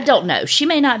 I don't know. She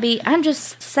may not be. I'm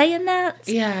just saying that.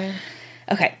 Yeah.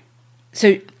 Okay.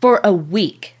 So for a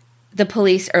week, the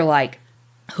police are like,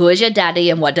 who is your daddy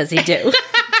and what does he do?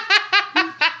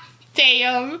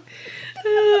 Damn.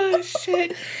 Oh,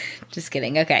 shit. Just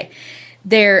kidding. Okay.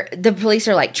 The police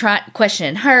are like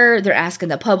questioning her. They're asking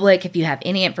the public if you have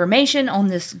any information on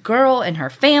this girl and her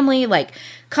family, like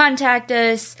contact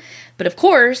us. But of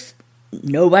course,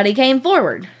 nobody came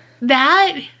forward.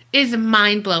 That is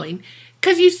mind blowing.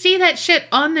 Because you see that shit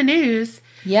on the news.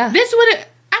 Yeah.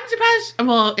 I'm surprised.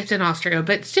 Well, it's in Austria,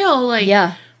 but still, like,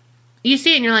 yeah. You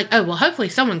see it and you're like, oh, well, hopefully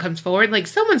someone comes forward. Like,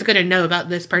 someone's going to know about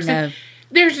this person.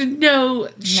 No.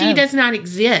 She does not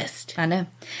exist. I know.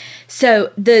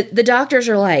 So the doctors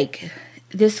are like,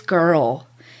 this girl,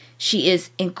 she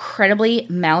is incredibly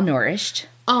malnourished.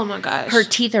 Oh my gosh. Her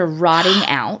teeth are rotting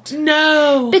out.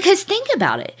 No. Because think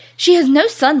about it. She has no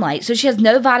sunlight, so she has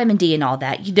no vitamin D and all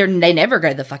that. They never go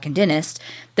to the fucking dentist.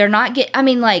 They're not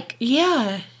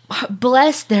yeah.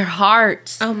 Bless their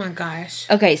hearts. Oh my gosh.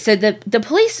 Okay, so the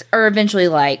police are eventually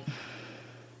like,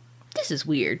 this is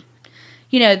weird.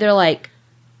 They're like,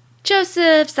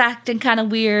 Joseph's acting kind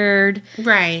of weird.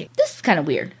 Right. This is kind of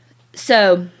weird.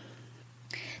 So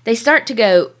they start to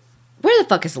go, where the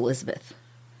fuck is Elizabeth?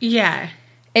 Yeah.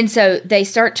 And so they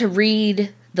start to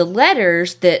read the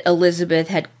letters that Elizabeth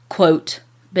had, quote,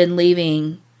 been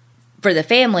leaving for the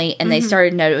family. And they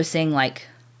started noticing, like,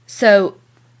 so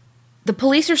the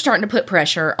police are starting to put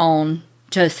pressure on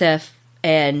Joseph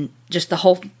and just the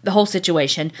whole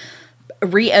situation.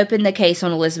 Reopen the case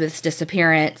on Elizabeth's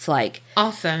disappearance, like,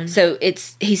 awesome. So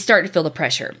he's starting to feel the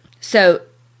pressure. So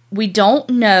we don't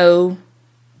know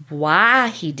why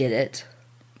he did it,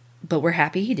 but we're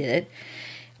happy he did it.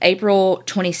 April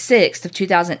 26th of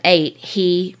 2008,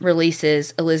 he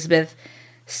releases Elizabeth,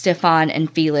 Stefan,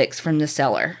 and Felix from the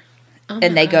cellar.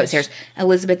 And they go upstairs.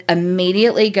 Elizabeth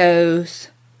immediately goes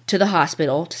to the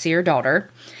hospital to see her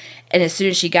daughter. And as soon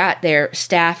as she got there,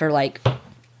 staff are like,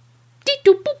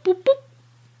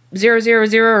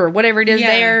 000 or whatever it is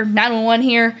there, 911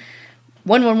 here,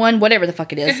 111, whatever the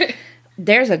fuck it is.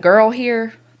 There's a girl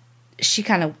here. She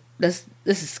kind of, this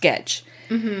is sketch.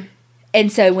 Mm-hmm. And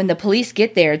so when the police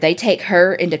get there, they take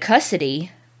her into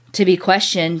custody to be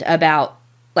questioned about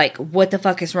like, what the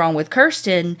fuck is wrong with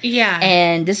Kirsten? Yeah.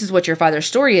 And this is what your father's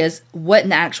story is. What in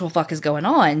the actual fuck is going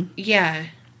on? Yeah.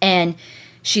 And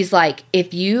she's like,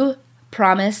 if you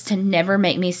promise to never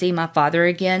make me see my father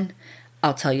again,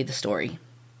 I'll tell you the story.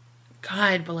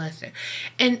 God bless her.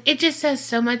 And it just says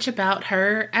so much about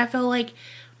her. I feel like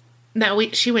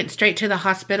that she went straight to the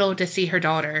hospital to see her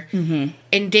daughter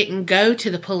and didn't go to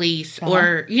the police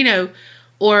or,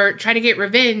 or try to get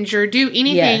revenge or do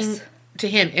anything to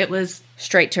him. It was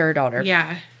straight to her daughter.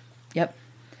 Yeah. Yep.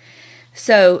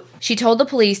 So she told the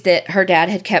police that her dad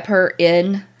had kept her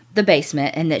in the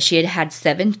basement and that she had had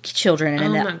 7 children. And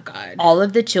oh, that my God. all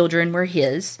of the children were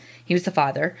his. He was the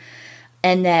father.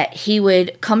 And that he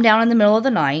would come down in the middle of the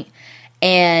night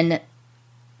and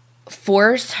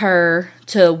force her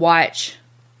to watch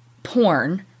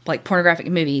porn, like pornographic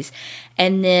movies,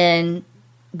 and then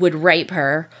would rape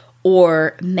her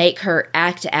or make her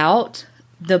act out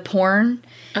the porn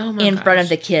in front of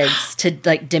the kids to,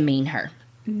 like, demean her.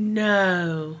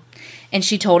 No. And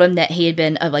she told him that he had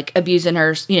been, like, abusing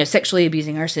her, sexually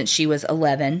abusing her since she was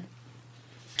 11.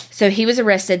 So he was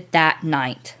arrested that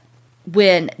night.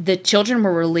 When the children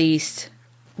were released,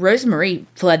 Rosemarie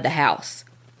fled the house.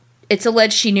 It's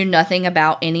alleged she knew nothing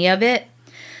about any of it.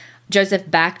 Joseph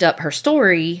backed up her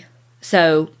story,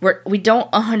 so we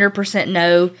don't 100%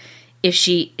 know if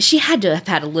she had to have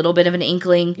had a little bit of an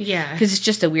inkling. Yeah. Because it's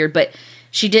just so weird, but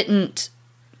she didn't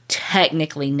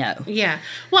technically know. Yeah.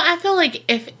 Well, I feel like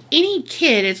if any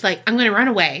kid is like, I'm going to run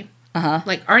away.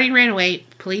 Like, already ran away.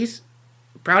 Police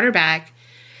brought her back.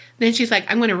 Then she's like,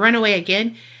 I'm going to run away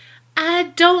again.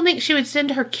 I don't think she would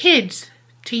send her kids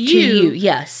to you.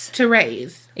 Yes. To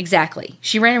raise. Exactly.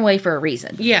 She ran away for a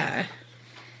reason. Yeah.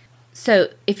 So,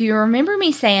 if you remember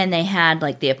me saying they had,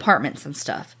 like, the apartments and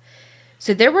stuff.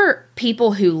 So, there were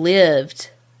people who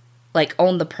lived, like,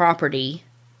 on the property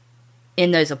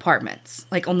in those apartments.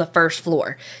 Like, on the first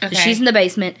floor. Okay. So she's in the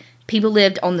basement. People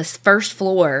lived on this first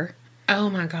floor. Oh,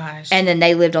 my gosh. And then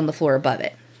they lived on the floor above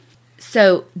it.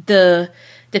 So, the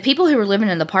people who were living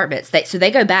in the apartments,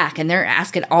 they go back and they're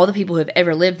asking all the people who have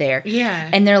ever lived there. Yeah.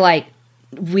 And they're like,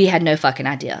 we had no fucking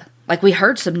idea. Like, we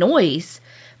heard some noise,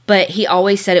 but he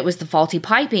always said it was the faulty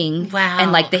piping. Wow.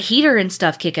 And, like, the heater and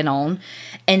stuff kicking on.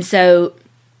 And so,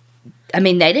 I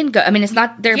mean, they didn't go. I mean, it's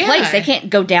not their place. They can't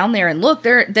go down there and look.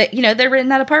 They're renting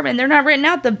that apartment. They're not renting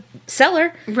out the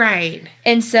cellar. Right.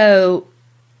 And so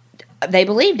they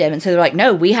believed him. And so they're like,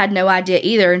 no, we had no idea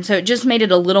either. And so it just made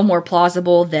it a little more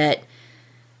plausible that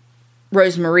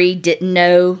Rosemarie didn't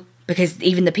know, because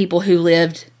even the people who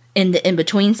lived in the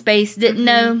in-between space didn't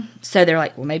know. So they're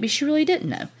like, well, maybe she really didn't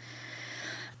know.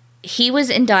 He was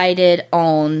indicted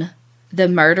on the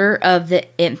murder of the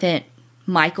infant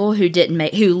Michael,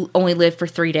 who only lived for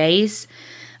 3 days,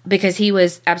 because he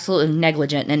was absolutely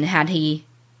negligent, and had he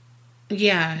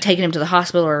taken him to the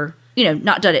hospital or,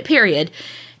 not done it, period,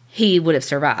 he would have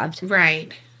survived.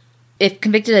 Right. If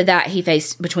convicted of that, he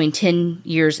faced between 10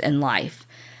 years and life.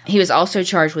 He was also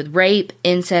charged with rape,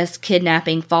 incest,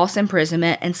 kidnapping, false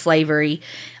imprisonment, and slavery,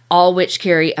 all which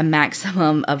carry a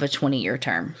maximum of a 20-year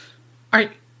term.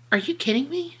 Are you kidding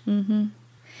me? Mm-hmm.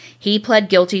 He pled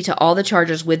guilty to all the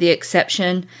charges with the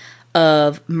exception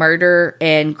of murder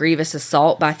and grievous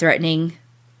assault by threatening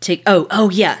to...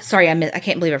 Oh, yeah. Sorry, I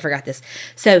can't believe I forgot this.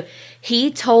 So, he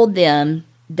told them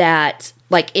that,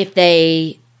 like, if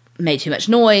they made too much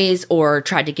noise or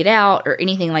tried to get out or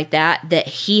anything like that, that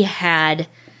he had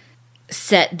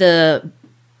set the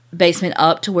basement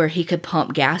up to where he could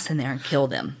pump gas in there and kill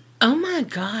them. Oh, my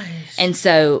gosh. And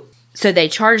so they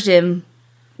charged him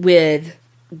with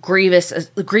grievous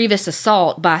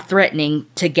assault by threatening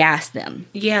to gas them.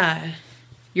 Yeah.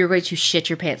 You're going to shit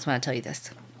your pants when I tell you this.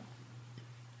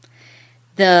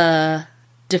 The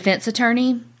defense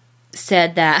attorney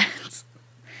said that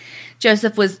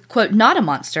Joseph was, quote, not a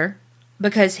monster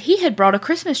because he had brought a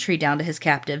Christmas tree down to his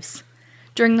captives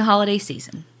during the holiday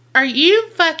season. Are you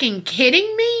fucking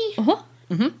kidding me? Uh-huh.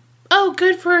 Mm-hmm. Oh,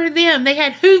 good for them. They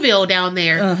had Whoville down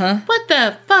there. Uh-huh. What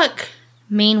the fuck?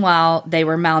 Meanwhile, they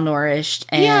were malnourished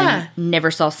and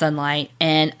never saw sunlight.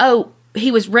 And, he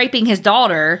was raping his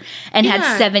daughter and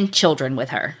had 7 children with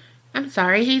her. I'm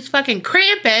sorry, he's fucking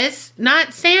Krampus,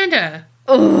 not Santa.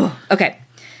 Oh, okay.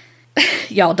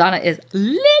 Y'all, Donna is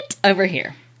lit over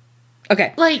here.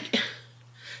 Okay. Like,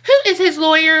 who is his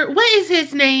lawyer? What is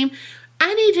his name?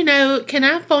 I need to know, can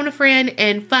I phone a friend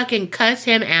and fucking cuss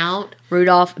him out?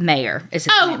 Rudolph Mayer is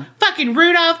his name. Fucking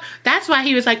Rudolph. That's why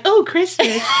he was like, oh,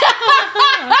 Christmas.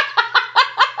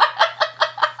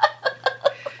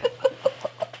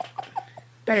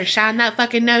 Better shine that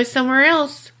fucking nose somewhere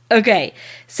else. Okay.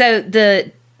 So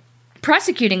the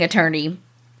prosecuting attorney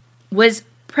was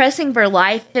pressing for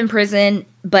life in prison,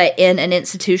 but in an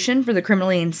institution for the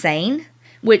criminally insane,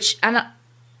 which I don't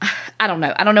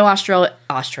know. I don't know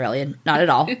Australian, not at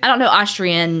all. I don't know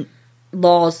Austrian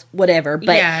laws, whatever.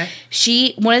 But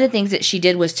one of the things that she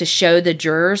did was to show the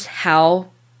jurors how,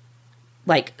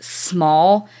 like,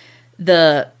 small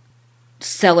the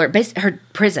cellar, her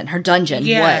prison, her dungeon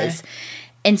was.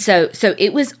 And so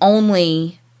it was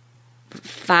only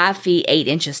 5 feet 8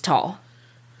 inches tall.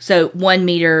 So 1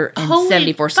 meter and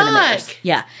 74 centimeters.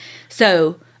 Yeah.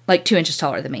 So like 2 inches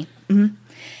taller than me. Mm-hmm.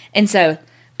 And so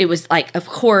it was like, of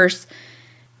course,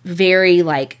 very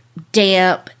like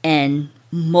damp and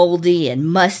moldy and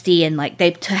musty. And like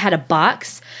they had a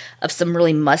box of some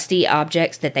really musty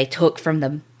objects that they took from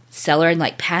the cellar and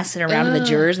like passed it around to the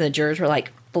jurors. And the jurors were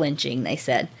like flinching, they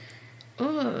said.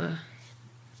 Ugh.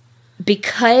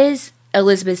 Because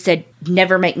Elizabeth said,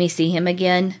 never make me see him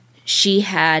again, she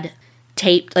had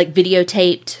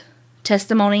videotaped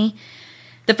testimony.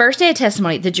 The first day of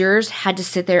testimony, the jurors had to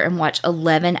sit there and watch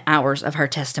 11 hours of her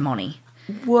testimony.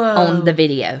 Whoa. On the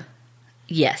video.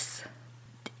 Yes.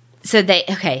 So they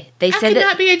said I could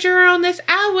not be a juror on this.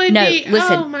 I would be.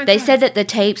 Listen, oh my they God. said that the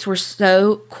tapes were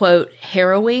so, quote,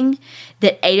 harrowing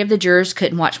that 8 of the jurors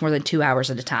couldn't watch more than 2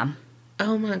 hours at a time.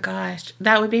 Oh my gosh.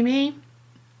 That would be me?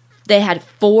 They had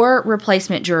 4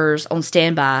 replacement jurors on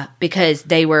standby because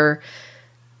they were,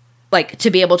 like,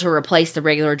 to be able to replace the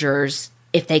regular jurors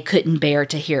if they couldn't bear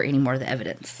to hear any more of the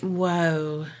evidence.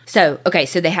 Whoa. So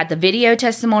they had the video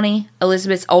testimony.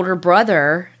 Elizabeth's older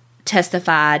brother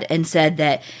testified and said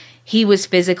that he was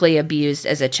physically abused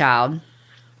as a child.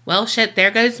 Well, shit, there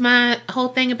goes my whole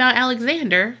thing about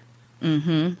Alexander.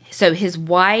 Mm-hmm. So his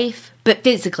wife, but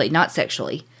physically, not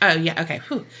sexually. Oh, yeah, okay.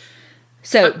 Whew.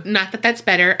 So, not that that's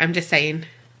better, I'm just saying.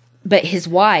 But his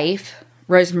wife,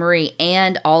 Rosemarie,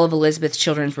 and all of Elizabeth's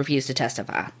children refused to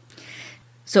testify.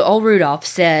 So old Rudolph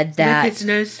said that... Look, his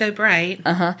nose so bright.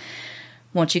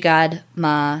 Won't you guide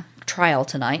my trial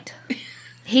tonight?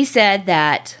 He said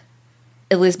that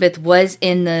Elizabeth was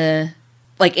in the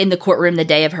courtroom the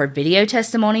day of her video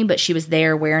testimony, but she was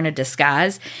there wearing a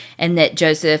disguise, and that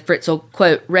Joseph Fritzl,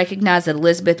 quote, recognized that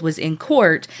Elizabeth was in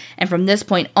court, and from this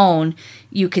point on,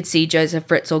 you could see Joseph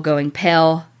Fritzl going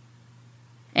pale,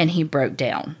 and he broke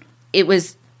down. It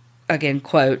was, again,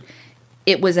 quote,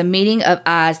 it was a meeting of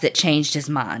eyes that changed his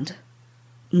mind.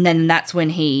 And then that's when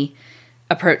he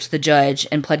approached the judge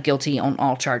and pled guilty on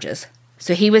all charges.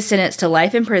 So he was sentenced to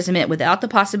life imprisonment without the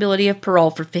possibility of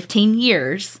parole for 15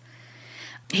 years.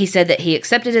 He said that he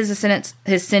accepted his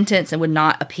sentence and would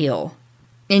not appeal.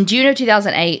 In June of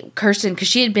 2008, Kirsten, because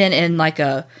she had been in like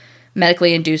a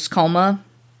medically induced coma,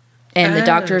 and the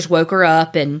doctors woke her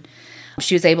up, and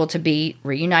she was able to be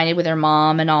reunited with her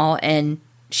mom and all, and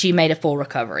she made a full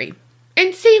recovery.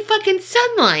 And see fucking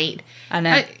sunlight. I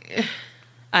know.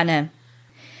 I know.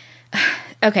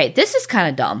 Okay, this is kind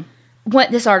of dumb.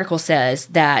 What this article says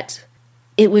that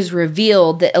it was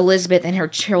revealed that Elizabeth and her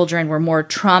children were more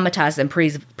traumatized than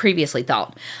previously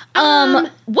thought.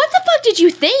 What the fuck did you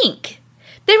think?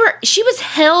 She was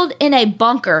held in a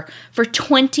bunker for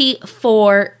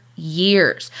 24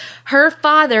 years. Her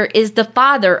father is the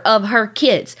father of her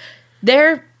kids.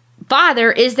 Their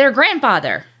father is their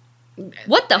grandfather.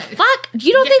 What the fuck?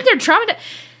 You don't think they're traumatized?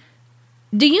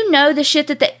 Do you know the shit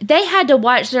that they had to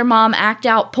watch their mom act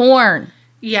out porn?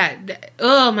 Yeah.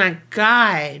 Oh my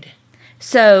God.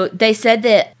 So they said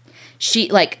that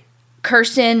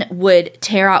Kirsten would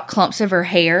tear out clumps of her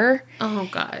hair. Oh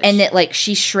gosh. And that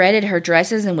she shredded her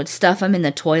dresses and would stuff them in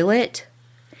the toilet.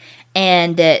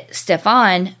 And that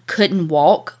Stefan couldn't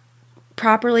walk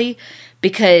properly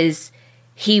because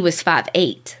he was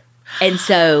 5'8". And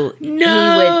so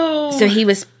he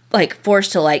was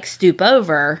forced to forced to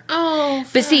over. Oh,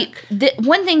 fuck. But see,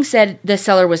 one thing said the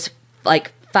cellar was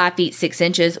 5 feet 6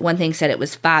 inches. One thing said it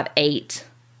was 5'8"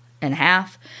 and a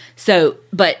half. So,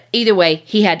 but either way,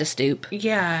 he had to stoop.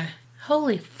 Yeah.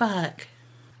 Holy fuck.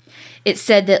 It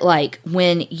said that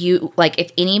when you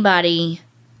if anybody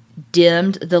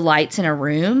dimmed the lights in a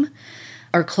room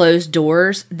or closed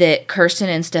doors, that Kirsten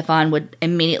and Stefan would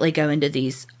immediately go into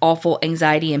these awful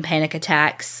anxiety and panic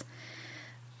attacks.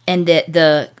 And that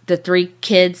the 3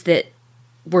 kids that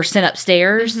were sent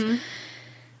upstairs,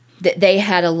 that they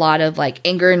had a lot of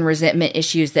anger and resentment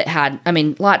issues that had,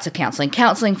 lots of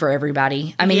counseling for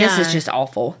everybody. This is just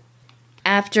awful.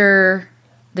 After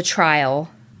the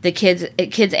trial, the kids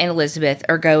and Elizabeth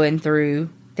are going through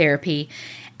therapy.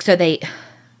 So they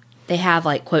have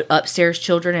quote, upstairs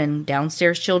children and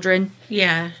downstairs children.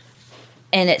 Yeah.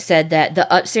 And it said that the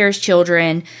upstairs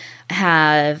children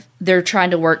they're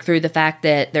trying to work through the fact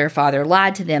that their father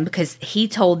lied to them because he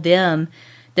told them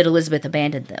that Elizabeth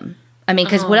abandoned them. I mean,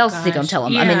 because what else is he going to tell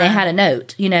them? I mean, they had a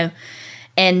note, you know,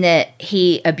 and that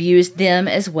he abused them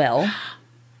as well.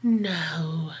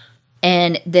 No.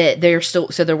 And that they're still,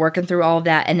 so they're working through all of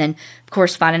that. And then, of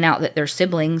course, finding out that their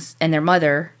siblings and their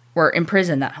mother were in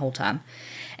prison that whole time.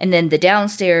 And then the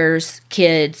downstairs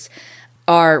kids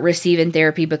are receiving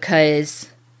therapy because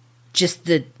just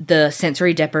the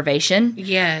sensory deprivation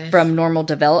from normal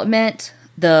development,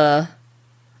 the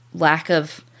lack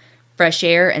of fresh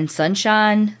air and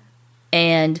sunshine,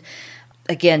 and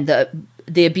again,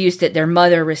 the abuse that their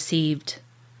mother received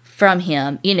from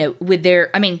him, you know, with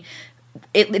their, I mean,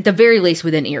 at the very least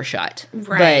within earshot.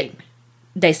 Right. But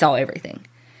they saw everything.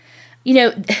 You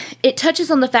know, it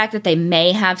touches on the fact that they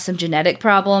may have some genetic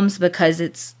problems because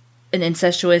it's an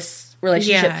incestuous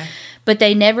relationship. Yeah. But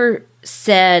they never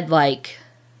said, like,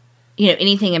 you know,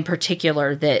 anything in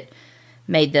particular that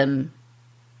made them,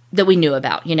 that we knew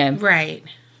about, you know. Right.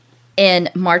 In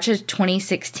March of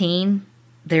 2016,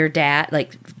 their dad,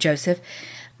 like Joseph,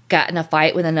 got in a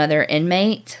fight with another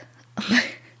inmate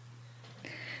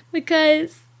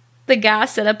because the guy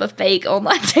set up a fake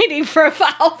online dating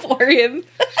profile for him.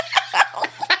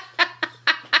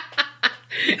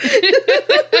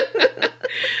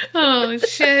 Oh,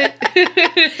 shit.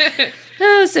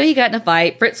 So he got in a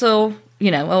fight. Pretzel, you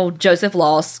know, old Joseph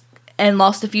lost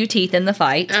a few teeth in the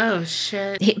fight. Oh,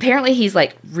 shit. Apparently he's,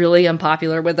 like, really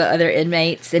unpopular with the other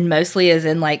inmates and mostly is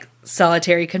in, like,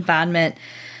 solitary confinement.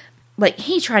 Like,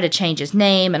 he tried to change his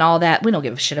name and all that. We don't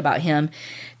give a shit about him.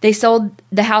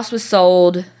 The house was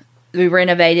sold. We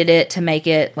renovated it to make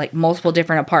it, like, multiple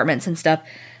different apartments and stuff.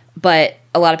 But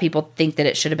a lot of people think that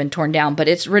it should have been torn down. But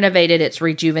it's renovated. It's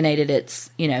rejuvenated. It's,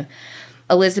 you know.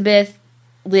 Elizabeth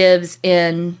lives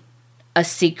in a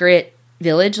secret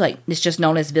village. Like, it's just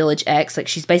known as Village X. Like,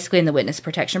 she's basically in the witness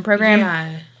protection program.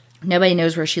 Yeah. Nobody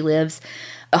knows where she lives.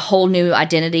 A whole new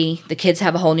identity. The kids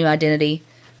have a whole new identity.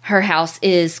 Her house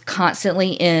is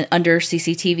constantly under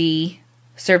CCTV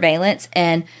surveillance.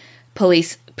 And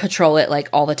police patrol it, like,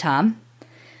 all the time.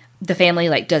 The family,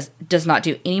 like, does not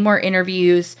do any more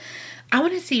interviews. I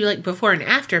want to see, like, before and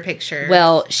after pictures.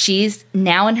 Well, she's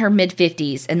now in her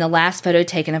mid-50s, and the last photo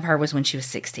taken of her was when she was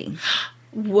 16.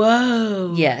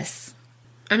 Whoa. Yes.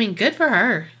 I mean, good for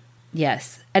her.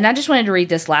 Yes. And I just wanted to read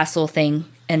this last little thing,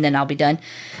 and then I'll be done.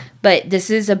 But this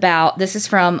is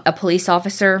from a police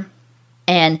officer,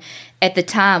 and at the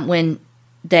time when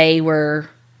they were,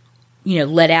 you know,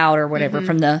 let out or whatever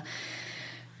from the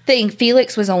thing,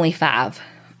 Felix was only 5.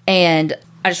 And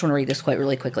I just want to read this quote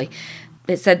really quickly.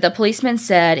 It said, the policeman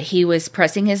said he was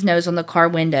pressing his nose on the car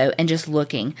window and just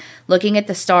looking at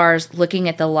the stars, looking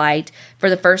at the light. For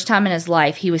the first time in his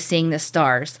life, he was seeing the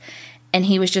stars. And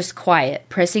he was just quiet,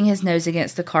 pressing his nose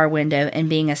against the car window and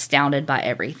being astounded by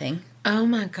everything. Oh,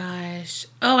 my gosh.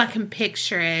 Oh, I can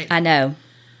picture it. I know.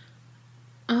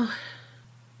 Oh.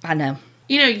 I know.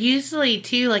 You know, usually,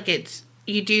 too, like,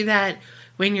 you do that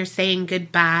when you're saying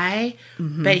goodbye,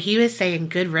 but he was saying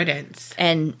good riddance.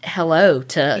 And hello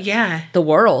to the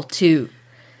world, to,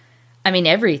 I mean,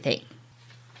 everything.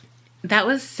 That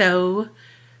was so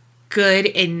good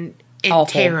and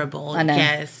terrible. I know.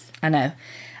 Yes. I know.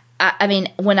 I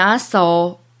mean, when I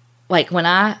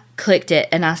clicked it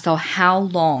and I saw how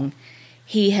long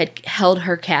he had held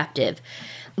her captive,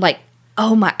 like,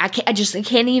 oh my, I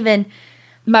can't even,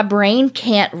 my brain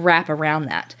can't wrap around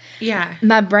that. Yeah.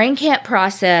 My brain can't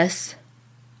process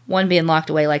one being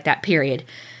locked away like that, period.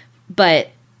 But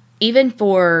even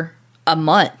for a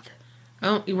month.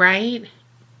 Oh, right?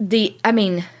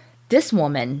 This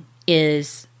woman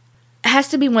has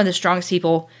to be one of the strongest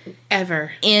people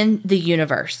ever in the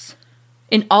universe.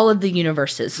 In all of the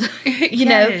universes. You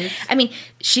know? I mean,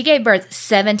 she gave birth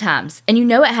 7 times. And you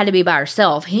know it had to be by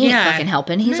herself. He ain't fucking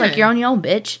helping. He's like, you're on your own,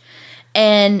 bitch.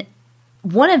 And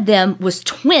one of them was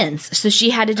twins, so she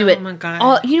had to do it. Oh my God.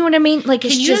 All, you know what I mean? Like,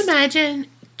 can you imagine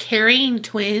carrying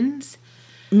twins?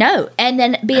 No, and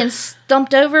then being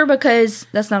slumped over because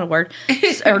that's not a word,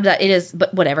 or that it is,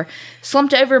 but whatever.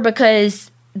 Slumped over because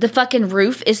the fucking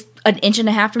roof is 1.5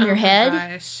 inches from your head,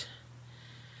 gosh.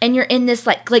 And you're in this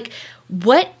like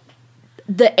what?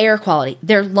 The air quality,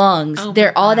 their lungs,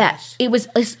 all that. It was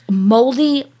this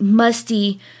moldy,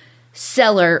 musty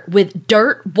cellar with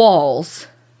dirt walls.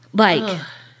 Like,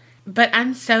 but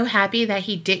I'm so happy that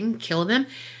he didn't kill them.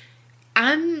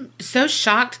 I'm so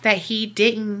shocked that he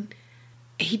didn't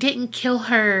kill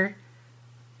her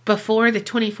before the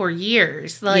 24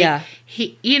 years. Like,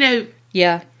 he, you know,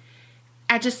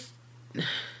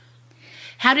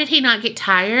 how did he not get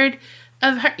tired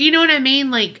of her? You know what I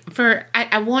mean? Like,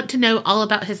 I want to know all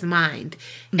about his mind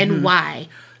and why,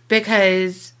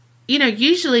 because, you know,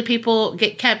 usually people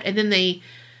get kept and then they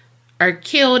are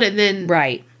killed and then,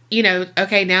 right. you know,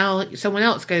 okay, now someone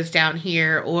else goes down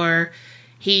here, or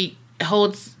he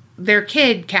holds their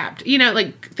kid capped. You know,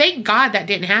 like, thank God that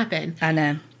didn't happen. I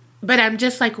know. But I'm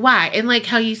just like, why? And like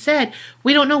how you said,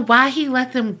 we don't know why he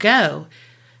let them go.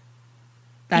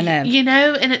 I know. You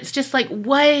know, and it's just like,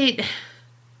 what?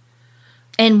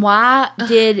 And why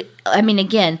did, I mean,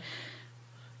 again,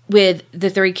 with the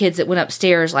 3 kids that went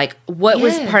upstairs, like, what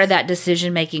was part of that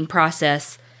decision-making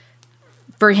process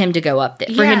for him to go up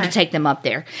there, for him to take them up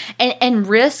there and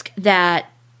risk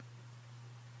that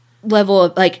level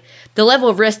of, like, the level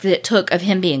of risk that it took of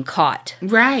him being caught.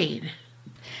 Right.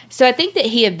 So I think that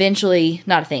he eventually,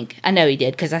 I know he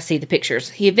did because I see the pictures.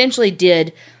 He eventually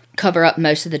did cover up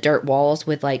most of the dirt walls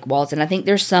with, like, walls. And I think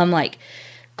there's some, like,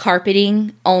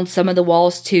 carpeting on some of the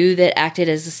walls, too, that acted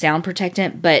as a sound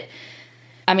protectant. But,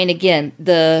 I mean, again,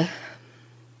 the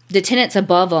tenants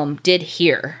above them did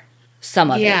hear some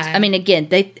of it. I mean, again,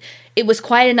 it was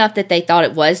quiet enough that they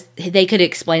thought they could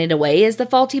explain it away as the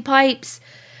faulty pipes.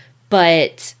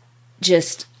 But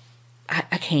just,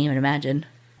 I can't even imagine.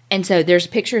 And so there's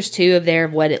pictures, too,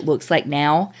 of what it looks like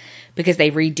now because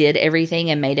they redid everything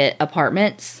and made it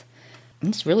apartments.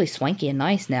 It's really swanky and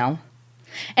nice now.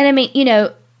 And, I mean, you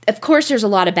know, of course there's a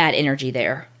lot of bad energy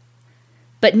there.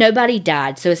 But nobody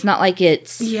died, so it's not like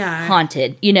it's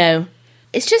haunted, you know.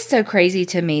 It's just so crazy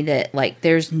to me that, like,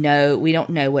 we don't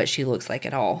know what she looks like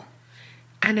at all.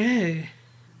 I know.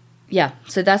 Yeah,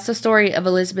 so that's the story of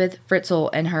Elizabeth Fritzl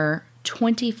and her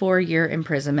 24-year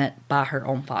imprisonment by her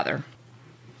own father.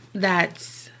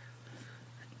 That's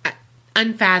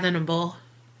unfathomable.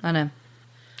 I know.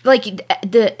 Like,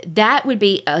 that would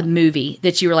be a movie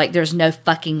that you were like, there's no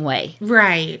fucking way.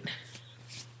 Right.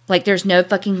 Like, there's no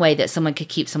fucking way that someone could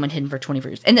keep someone hidden for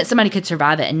 24 years. And that somebody could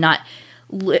survive it and not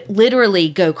literally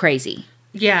go crazy.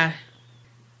 Yeah.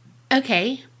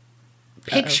 Okay.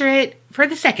 Picture it for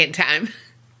the second time.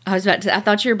 I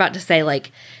thought you were about to say,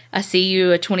 like, I see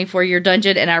you a 24-year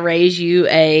dungeon and I raise you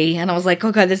and I was like,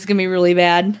 oh God, this is going to be really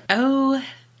bad. Oh,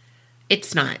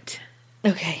 it's not.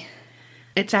 Okay.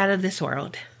 It's out of this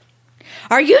world.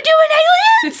 Are you doing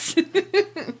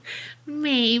aliens?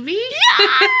 Maybe.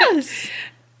 Yes!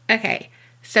 Okay,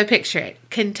 so picture it.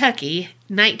 Kentucky,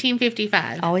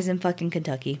 1955. Always in fucking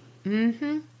Kentucky.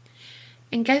 Mm-hmm.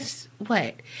 And guess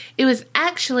what? It was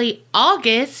actually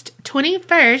August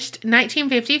 21st,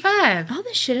 1955. All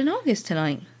this shit in August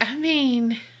tonight. I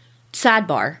mean...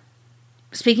 Sidebar.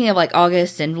 Speaking of, like,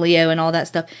 August and Leo and all that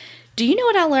stuff, do you know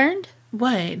what I learned?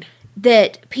 What?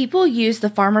 That people use the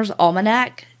Farmer's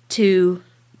Almanac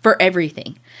for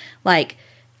everything. Like,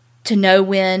 to know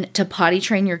when to potty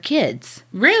train your kids.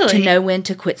 Really? To know when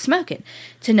to quit smoking.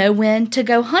 To know when to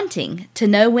go hunting. To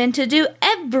know when to do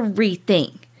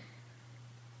everything.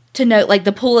 To know, like,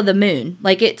 the pull of the moon.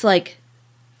 Like, it's like,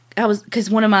 because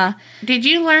one of my... Did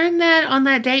you learn that on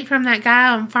that date from that guy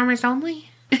on Farmers Only?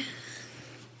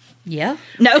 Yeah.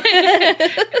 No.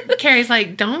 Carrie's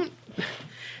like, don't...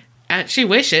 she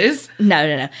wishes.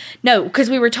 No, because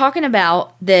we were talking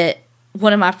about that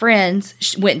one of my friends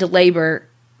went into labor,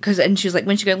 and she was like,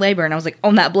 when she go to labor? And I was like,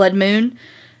 on that blood moon,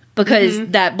 because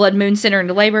that blood moon sent her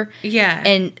into labor. Yeah.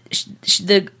 And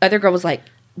the other girl was like,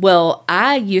 well,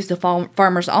 I used the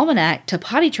Farmer's Almanac to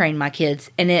potty train my kids,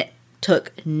 and it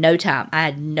took no time. I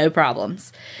had no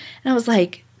problems. And I was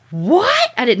like,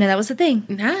 what? I didn't know that was a thing.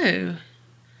 No.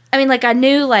 I mean, like, I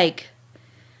knew, like,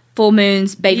 full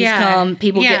moons, babies come,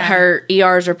 people get hurt,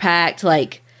 ERs are packed,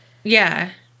 like, you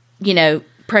know,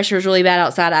 pressure is really bad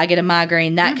outside, I get a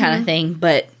migraine, that kind of thing,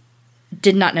 but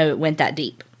did not know it went that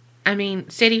deep. I mean,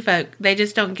 city folk, they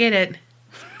just don't get it.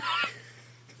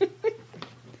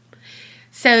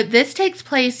 So this takes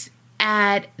place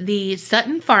at the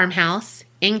Sutton Farmhouse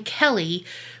in Kelly,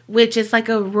 which is like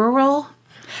a rural...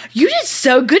 You did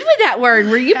so good with that word.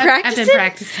 Were you practicing? I've been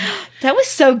practicing. That was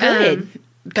so good.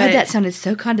 God, that sounded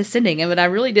so condescending, but I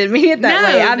really didn't mean it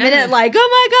that way. I meant it like,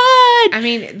 oh my God. I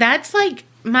mean, that's like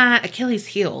my Achilles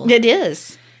heel. It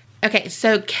is. Okay,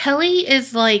 so Kelly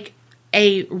is like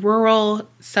a rural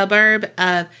suburb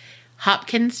of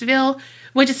Hopkinsville,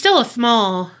 which is still a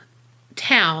small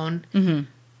town. Mm-hmm.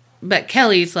 But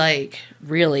Kelly's like...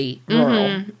 really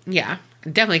rural. Yeah,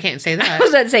 definitely can't say that. I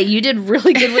was about to say, you did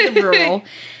really good with the rural.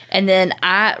 And then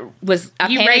I raised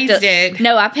it.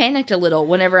 No, I panicked a little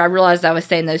whenever I realized I was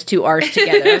saying those two R's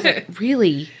together. I was like,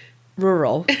 really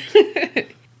rural.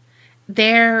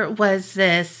 There was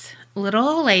this little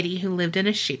old lady who lived in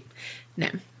a shoe. No,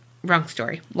 wrong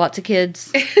story. Lots of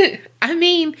kids. I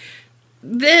mean,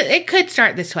 it could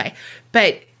start this way.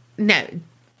 But no,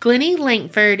 Glennie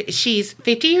Langford, she's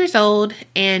 50 years old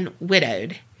and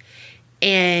widowed.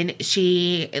 And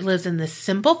she lives in this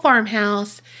simple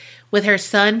farmhouse with her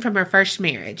son from her first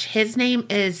marriage. His name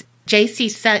is J.C.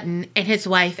 Sutton and his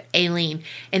wife, Aileen.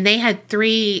 And they had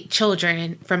 3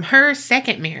 children from her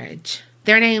second marriage.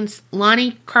 Their names,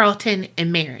 Lonnie, Carlton,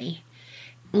 and Mary.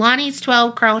 Lonnie's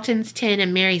 12, Carlton's 10,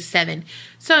 and Mary's 7.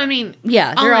 So, I mean...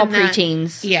 Yeah, they're all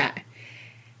preteens. Yeah.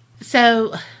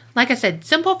 So, like I said,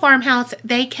 simple farmhouse.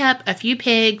 They kept a few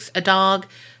pigs, a dog,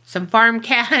 some farm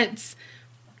cats.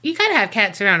 You gotta have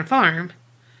cats around a farm.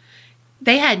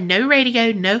 They had no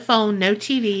radio, no phone, no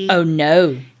TV. Oh,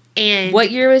 no. And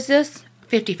what year was this?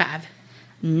 55.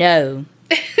 No.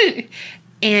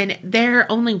 And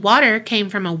their only water came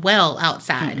from a well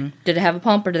outside. Mm-mm. Did it have a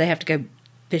pump, or did they have to go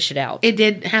fish it out? It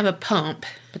did have a pump.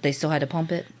 But they still had to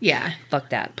pump it? Yeah. Fuck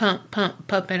that.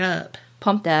 Pump it up.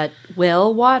 Pump that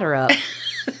well water up.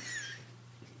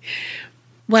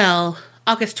 Well,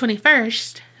 August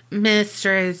 21st,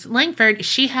 Mrs. Langford,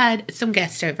 she had some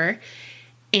guests over.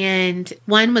 And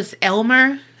one was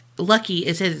Elmer. Lucky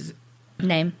is his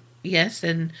name. Yes,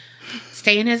 and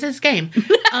staying is his game.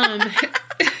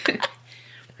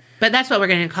 But that's what we're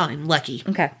going to call him, Lucky.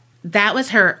 Okay. That was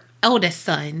her eldest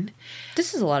son.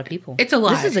 This is a lot of people. It's a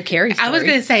lot. This is a Carrie story. I was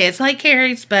going to say, it's like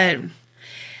Carrie's, but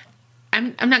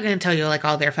I'm not going to tell you, like,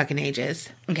 all their fucking ages.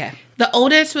 Okay. The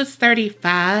oldest was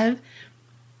 35,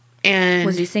 and...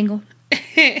 Was he single?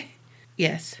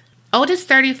 Yes. Oldest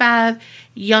 35,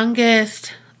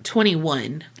 youngest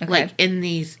 21. Okay. Like, in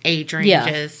these age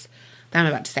ranges that I'm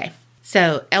about to say.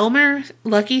 So, Elmer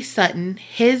Lucky Sutton,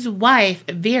 his wife,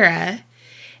 Vera,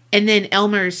 and then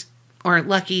Elmer's, or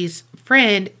Lucky's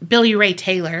friend, Billy Ray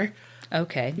Taylor.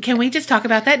 Okay. Can we just talk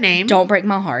about that name? Don't break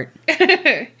my heart.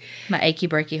 My achy,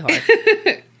 breaky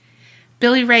heart.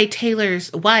 Billy Ray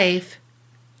Taylor's wife,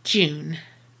 June.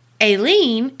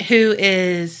 Aileen, who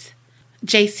is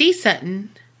J.C.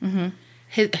 Sutton,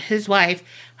 his wife,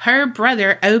 her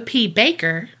brother, O.P.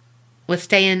 Baker, was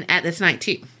staying at this night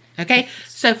too. Okay?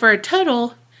 So for a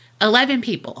total, 11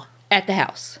 people. At the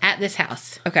house. At this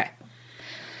house. Okay.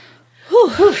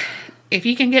 Whew. If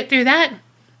you can get through that.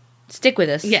 Stick with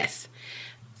us. Yes.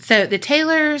 So the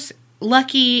Taylors,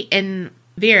 Lucky, and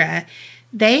Vera,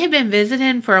 they have been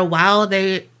visiting for a while.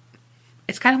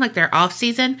 It's kind of like their off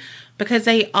season because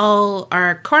they all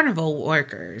are carnival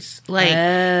workers. Like,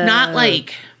 not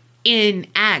like in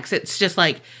acts. It's just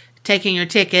like taking your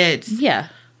tickets. Yeah.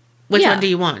 Which one do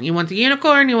you want? You want the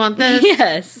unicorn? You want this?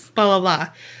 Yes. Blah, blah, blah.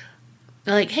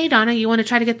 They're like, hey, Donna, you want to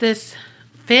try to get this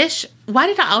fish? Why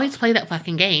did I always play that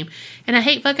fucking game? And I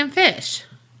hate fucking fish.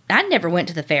 I never went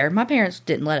to the fair. My parents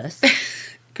didn't let us.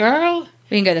 Girl.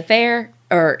 We didn't go to the fair,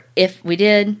 or if we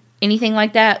did anything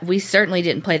like that, we certainly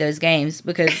didn't play those games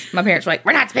because my parents were like,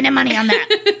 we're not spending money on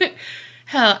that.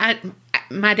 Hell,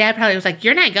 my dad probably was like,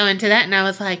 you're not going to that. And I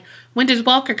was like, when does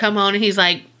Walker come on? And he's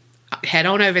like, head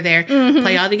on over there. Mm-hmm.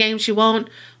 Play all the games you want.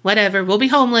 Whatever. We'll be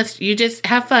homeless. You just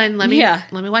have fun. Let me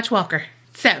watch Walker.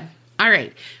 So, all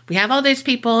right. We have all those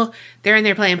people. They're in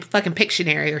there playing fucking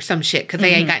Pictionary or some shit because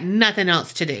they ain't got nothing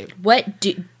else to do.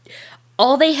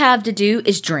 All they have to do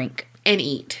is drink. And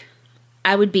eat.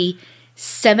 I would be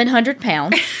 700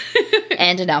 pounds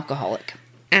and an alcoholic.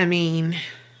 I mean,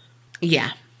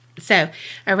 yeah. So,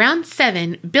 around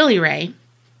 7, Billy Ray,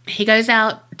 he goes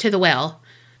out to the well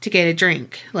to get a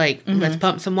drink. Like, let's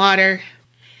pump some water.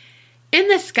 In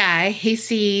the sky, he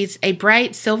sees a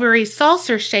bright, silvery,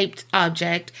 saucer-shaped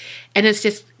object, and it's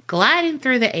just gliding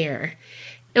through the air.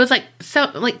 It was like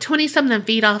 20-something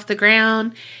feet off the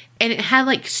ground, and it had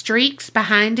like streaks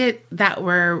behind it that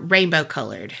were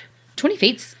rainbow-colored. 20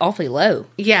 feet's awfully low.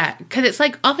 Yeah, because it's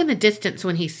like off in the distance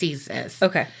when he sees this.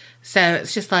 Okay. So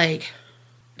it's just like,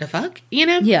 the fuck? You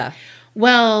know? Yeah.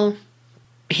 Well,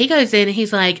 he goes in and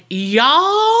he's like,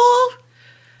 y'all?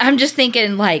 I'm just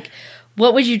thinking, like,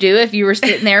 what would you do if you were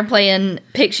sitting there playing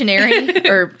Pictionary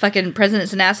or fucking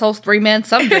Presidents and Assholes 3 Men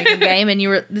some drinking game,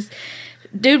 and this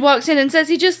dude walks in and says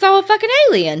he just saw a fucking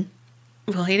alien?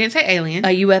 Well, he didn't say alien.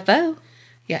 A UFO.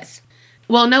 Yes.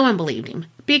 Well, no one believed him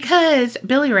because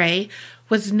Billy Ray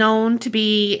was known to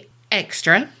be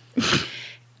extra.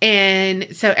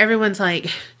 And so everyone's like,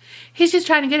 he's just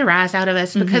trying to get a rise out of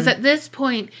us because at this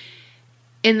point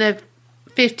in the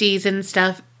 50s and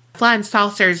stuff, flying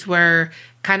saucers were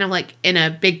kind of like in a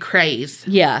big craze.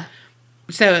 Yeah.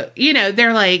 So,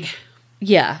 they're like...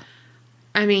 Yeah.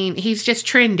 I mean, he's just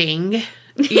trending,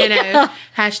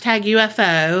 hashtag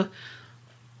UFO,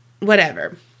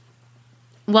 whatever.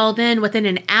 Well, then within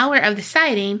an hour of the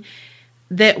sighting,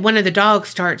 one of the dogs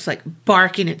starts like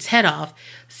barking its head off.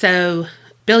 So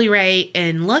Billy Ray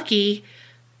and Lucky,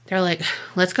 they're like,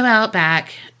 let's go out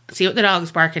back, see what the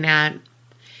dog's barking at.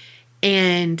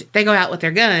 And they go out with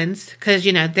their guns because,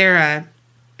 they're a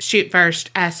shoot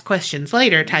first, ask questions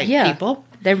later type people.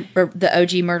 They're the OG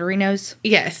murderinos.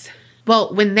 Yes.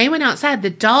 Well, when they went outside,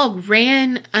 the dog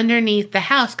ran underneath the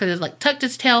house because it tucked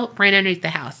his tail, ran underneath the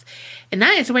house. And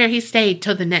that is where he stayed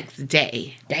till the next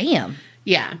day. Damn.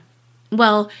 Yeah.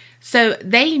 Well, so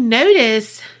they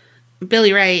noticed,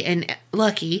 Billy Ray and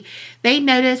Lucky, they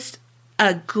noticed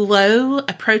a glow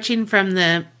approaching from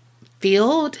the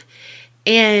field.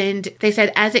 And they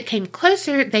said as it came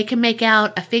closer, they could make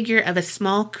out a figure of a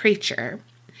small creature.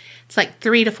 It's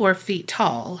 3 to 4 feet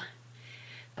tall,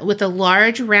 with a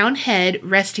large round head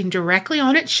resting directly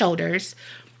on its shoulders,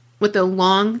 with a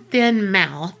long, thin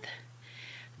mouth,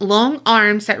 long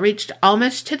arms that reached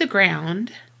almost to the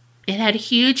ground. It had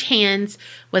huge hands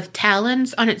with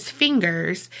talons on its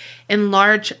fingers and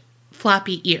large,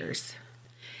 floppy ears.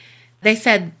 They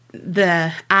said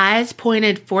the eyes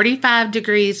pointed 45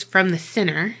 degrees from the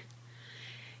center,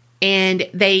 and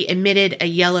they emitted a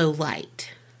yellow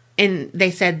light. And they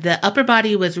said the upper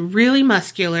body was really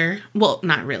muscular. Well,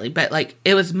 not really, but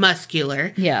it was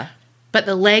muscular. Yeah. But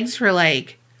the legs were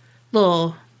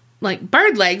little,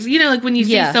 bird legs. When you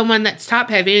see someone that's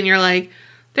top heavy and you're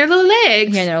they're little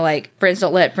legs. Yeah, they're friends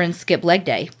don't let friends skip leg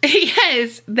day.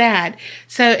 Yes, that.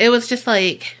 So it was just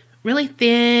really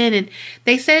thin, and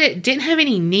they said it didn't have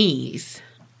any knees.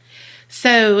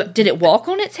 So did it walk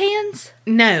on its hands?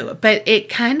 No, but they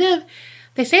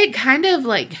say it kind of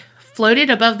floated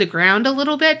above the ground a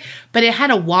little bit, but it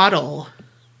had a waddle.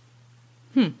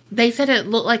 They said it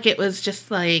looked like it was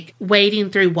just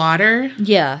wading through water.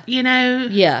 Yeah.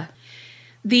 Yeah.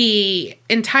 The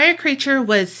entire creature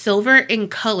was silver in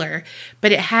color,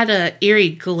 but it had a eerie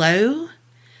glow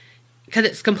because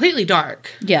it's completely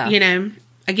dark. Yeah.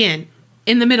 Again,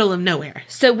 in the middle of nowhere.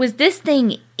 So was this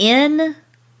thing in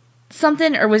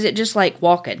something, or was it just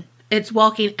walking? It's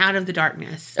walking out of the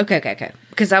darkness. Okay.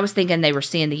 Because I was thinking they were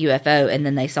seeing the UFO and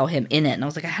then they saw him in it. And I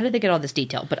was how did they get all this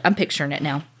detail? But I'm picturing it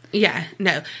now. Yeah,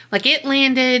 no. It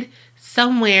landed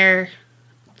somewhere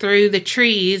through the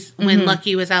trees when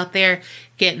Lucky was out there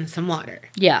getting some water.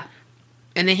 Yeah.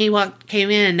 And then he came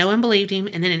in and no one believed him.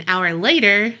 And then an hour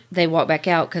later, they walk back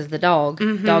out because the dog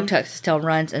tucks his tail and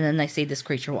runs, and then they see this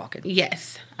creature walking.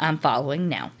 Yes. I'm following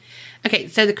now. Okay,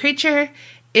 so the creature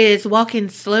is walking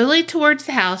slowly towards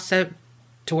the house, so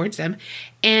towards them,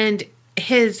 and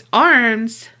his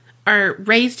arms are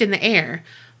raised in the air.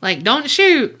 Don't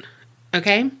shoot.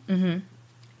 Okay? Mm-hmm.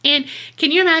 And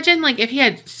can you imagine, if he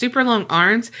had super long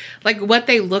arms, what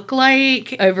they look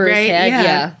like? Over his head,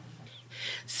 yeah.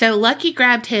 So Lucky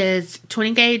grabbed his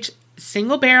 20-gauge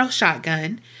single-barrel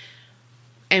shotgun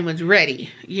and was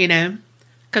ready,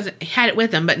 because he had it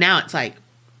with him. But now it's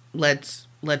let's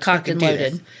cocked and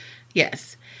loaded. This.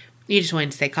 Yes, you just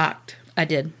wanted to say cocked. I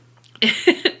did,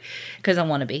 because I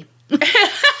want to be.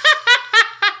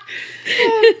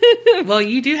 Well,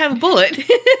 you do have a bullet.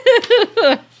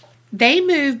 They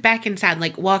moved back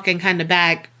inside, walking kind of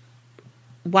back,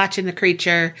 watching the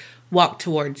creature walk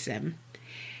towards them.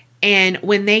 And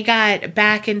when they got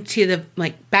back into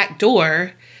the back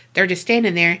door, they're just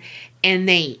standing there and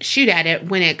they shoot at it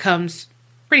when it comes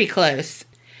pretty close.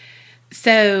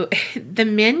 So the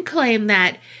men claim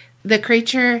that the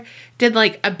creature did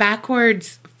a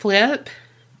backwards flip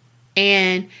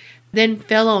and then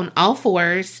fell on all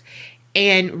fours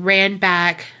and ran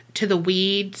back to the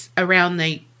weeds around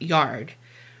the yard.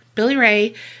 Billy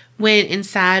Ray went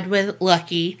inside with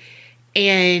Lucky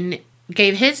and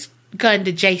gave his gun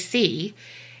to JC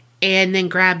and then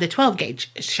grabbed the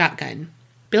 12-gauge shotgun.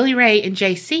 Billy Ray and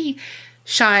JC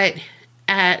shot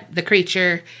at the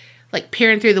creature,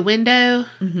 peering through the window,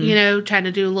 trying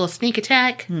to do a little sneak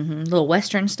attack. A little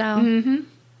Western style.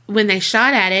 When they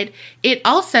shot at it, it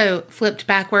also flipped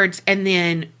backwards and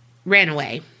then ran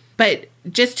away. But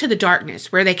just to the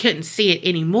darkness where they couldn't see it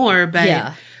anymore,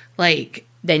 but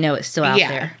they know it's still out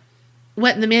there.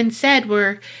 What the men said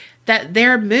were that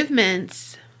their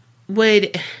movements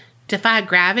would defy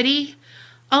gravity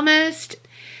almost.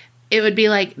 It would be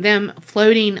like them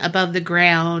floating above the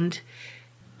ground.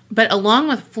 But along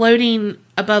with floating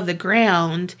above the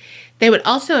ground, they would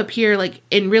also appear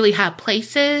in really high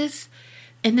places.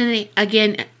 And then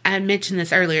again, I mentioned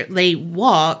this earlier, they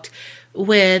walked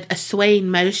with a swaying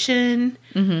motion.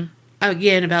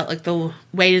 Again, about the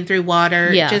wading through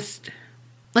water. Yeah. Just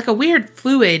a weird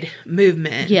fluid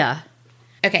movement. Yeah.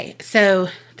 Okay, so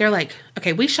they're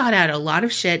okay, we shot out a lot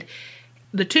of shit.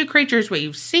 The two creatures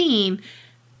we've seen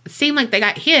seem like they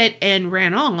got hit and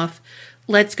ran off.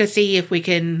 Let's go see if we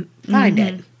can find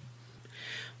it.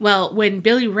 Well, when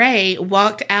Billy Ray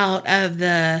walked out of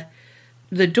the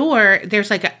door, there's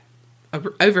a a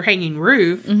overhanging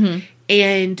roof,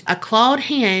 and a clawed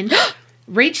hand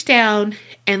reached down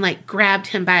and like grabbed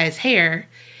him by his hair,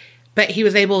 but he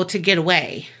was able to get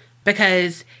away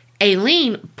because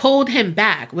Aileen pulled him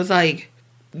back, was like,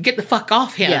 get the fuck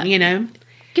off him, you know?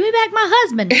 Give me back my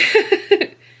husband.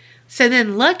 So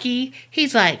then Lucky,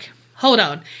 he's like, hold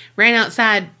on, ran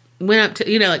outside, went up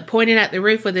to, you know, like pointed at the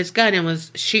roof with his gun and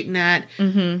was shooting at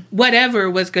whatever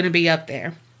was going to be up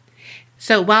there.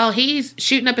 So while he's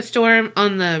shooting up a storm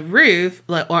on the roof,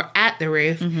 or at the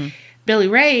roof, Billy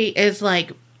Ray is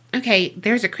like, okay,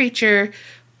 there's a creature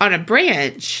on a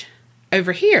branch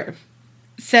over here.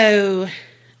 So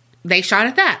they shot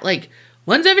at that. Like,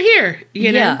 one's over here,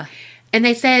 you know? Yeah. And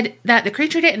they said that the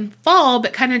creature didn't fall,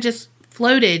 but kind of just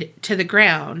floated to the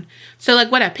ground. So,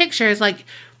 like, what I picture is, like,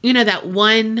 you know, that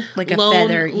one like a lone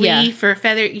feather, leaf or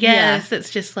feather. Yes, it's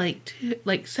just like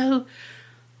so.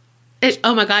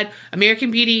 Oh my God, American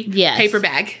Beauty paper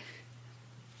bag.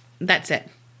 That's it.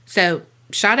 So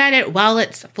shot at it while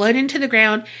it's floating to the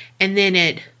ground, and then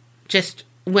it just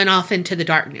went off into the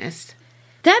darkness.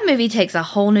 That movie takes a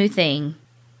whole new thing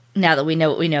now that we know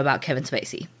what we know about Kevin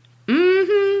Spacey.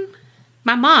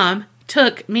 My mom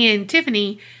took me and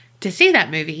Tiffany to see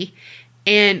that movie,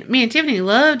 and me and Tiffany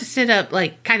love to sit up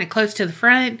like kind of close to the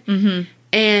front.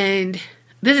 And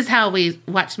this is how we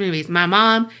watch movies. My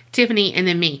mom, Tiffany, and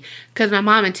then me. Because my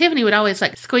mom and Tiffany would always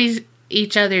like squeeze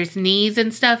each other's knees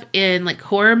and stuff in like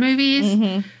horror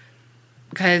movies.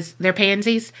 Because they're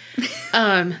pansies.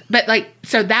 But like,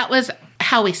 so that was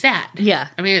how we sat. Yeah.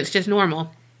 I mean, it's just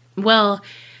normal. Well,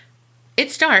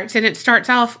 it starts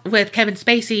off with Kevin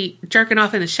Spacey jerking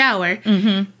off in the shower.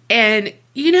 And,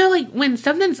 you know, like when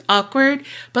something's awkward,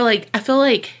 but like, I feel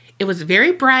like it was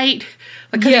very bright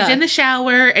because he's in the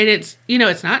shower and it's, you know,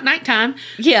 it's not nighttime.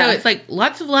 So it's like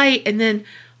lots of light, and then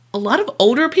a lot of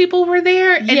older people were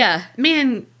there. And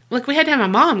man, like we had to have my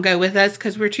mom go with us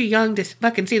because we're too young to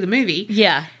fucking see the movie.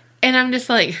 And I'm just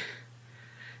like,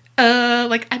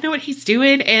 like I know what he's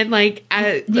doing, and like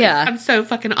I'm so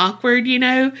fucking awkward, you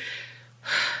know.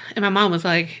 And my mom was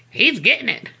like, he's getting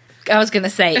it. I was going to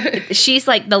say, she's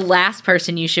like the last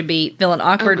person you should be feeling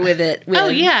awkward with it. Oh,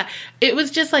 yeah. It was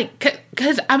just like,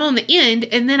 because I'm on the end,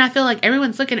 and then I feel like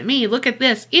everyone's looking at me, look at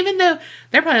this, even though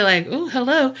they're probably like, oh,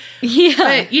 hello. Yeah.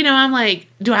 But, you know, I'm like,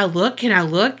 do I look? Can I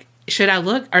look? Should I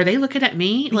look? Are they looking at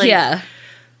me? Like,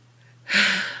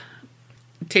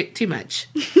 Too much.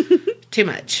 Too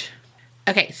much.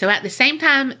 Okay, so at the same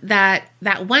time that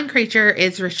one creature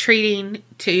is retreating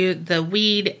to the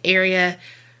weed area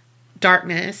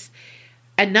darkness,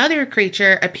 another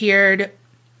creature appeared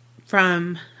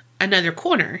from another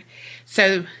corner.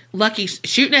 So Lucky's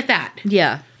shooting at that.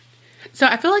 Yeah. So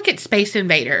I feel like it's Space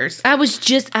Invaders. I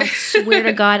swear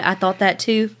to God, I thought that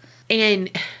too.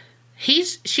 And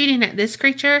he's shooting at this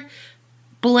creature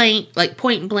like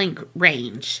point blank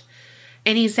range.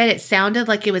 And he said it sounded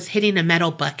like it was hitting a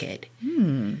metal bucket.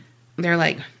 They're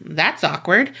like, that's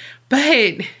awkward.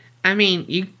 But, I mean,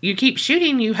 you keep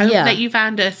shooting. You hope that you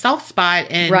find a soft spot.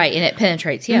 And it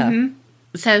penetrates,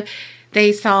 So,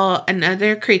 they saw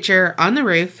another creature on the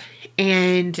roof.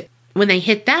 And when they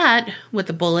hit that with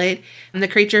the bullet, the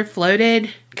creature floated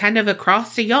kind of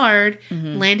across the yard,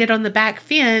 landed on the back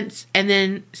fence, and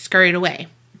then scurried away.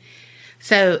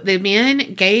 So, the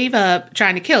men gave up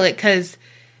trying to kill it because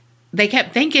they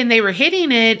kept thinking they were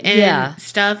hitting it and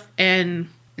stuff, and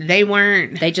they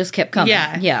weren't. They just kept coming.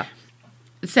 Yeah.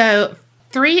 So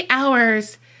 3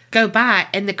 hours go by,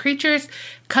 and the creatures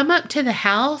come up to the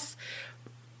house.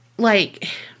 Like,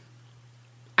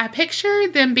 I picture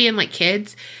them being like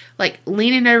kids, like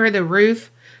leaning over the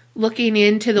roof, looking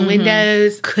into the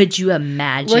windows. Could you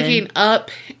imagine? Looking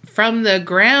up from the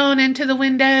ground into the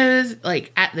windows,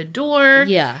 like at the door.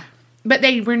 Yeah. But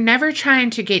they were never trying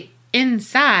to get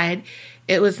inside.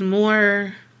 It was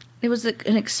more... It was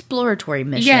an exploratory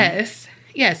mission.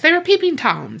 Yes, they were peeping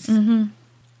Toms.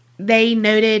 They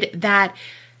noted that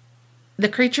the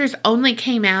creatures only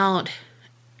came out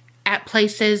at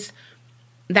places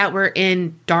that were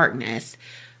in darkness,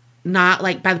 not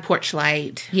like by the porch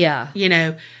light. Yeah. You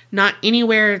know, not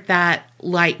anywhere that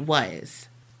light was.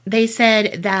 They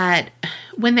said that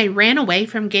when they ran away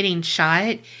from getting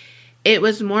shot, it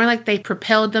was more like they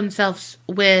propelled themselves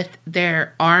with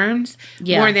their arms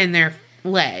more than their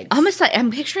legs. Almost like,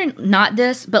 I'm picturing not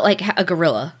this, but like a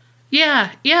gorilla.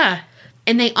 Yeah.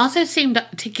 And they also seemed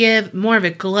to give more of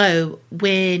a glow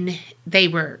when they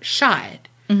were shot,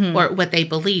 or what they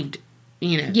believed,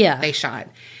 they shot.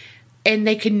 And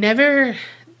they could never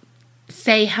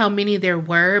say how many there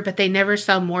were, but they never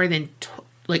saw more than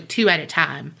like 2 at a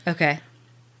time. Okay.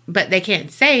 But they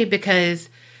can't say because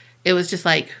it was just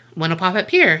like, one will pop up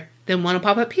here, then one will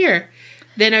pop up here,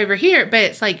 then over here. But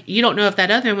it's like, you don't know if that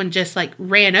other one just like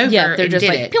ran over they're and just did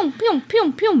like, it. pew, pew,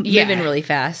 pew, pew, moving really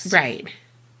fast. Right.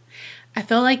 I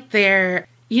feel like they're,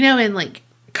 in like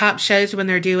cop shows when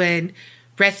they're doing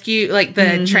rescue, like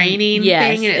the training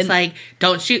thing, and it's like,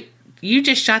 don't shoot, you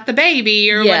just shot the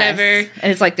baby or whatever.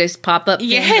 And it's like those pop-up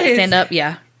things that stand up.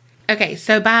 Yeah. Okay,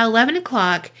 so by 11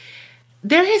 o'clock,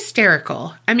 they're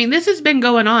hysterical. I mean, this has been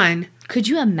going on. Could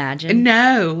you imagine?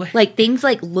 No. Like things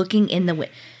like looking in the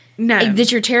window. No.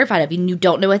 That you're terrified of and you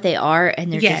don't know what they are,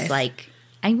 and they're just like,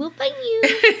 I will find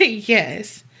you.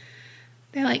 Yes.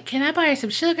 They're like, can I buy some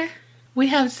sugar? We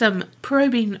have some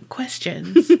probing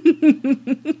questions.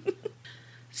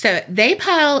 So they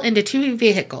pile into 2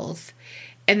 vehicles,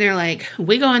 and they're like,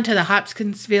 we go into the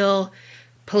Hopkinsville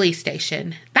police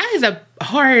station. That is a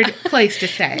hard place to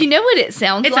say. You know what it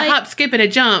sounds like? It's a hop, skip, and a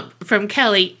jump from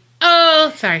Kelly.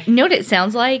 Oh, sorry. You know what it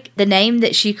sounds like? The name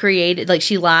that she created, like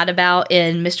she lied about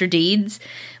in Mr. Deeds,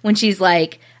 when she's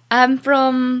like, I'm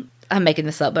making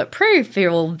this up, but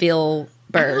Prairieville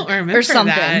Bird or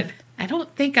something. That. I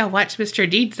don't think I watched Mr.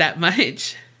 Deeds that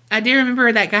much. I do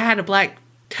remember that guy had a black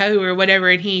toe or whatever,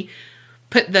 and he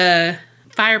put the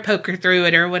fire poker through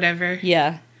it or whatever.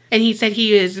 Yeah. And he said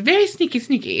he is very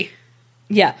sneaky.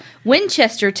 Yeah.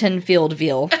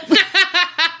 Winchestertonfieldville.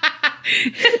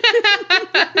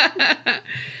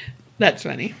 That's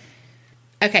funny.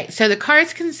 Okay, so the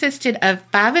cars consisted of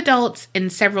 5 adults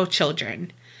and several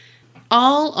children,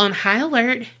 all on high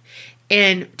alert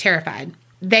and terrified.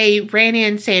 They ran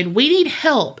in saying, we need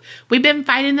help. We've been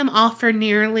fighting them off for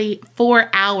nearly 4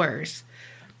 hours.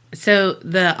 So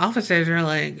the officers are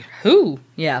like, who?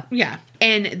 Yeah. Yeah.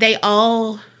 And they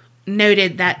all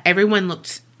noted that everyone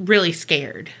looked really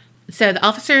scared. So the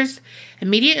officers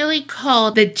immediately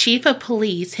called the chief of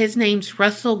police. His name's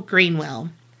Russell Greenwell.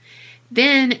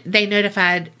 Then they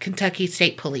notified Kentucky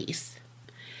State Police.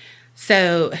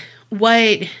 So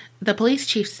what the police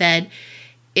chief said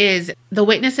is the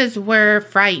witnesses were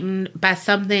frightened by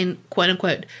something, quote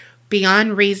unquote,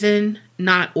 beyond reason,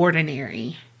 not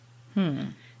ordinary.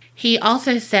 He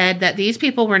also said that these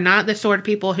people were not the sort of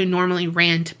people who normally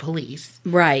ran to police.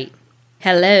 Right.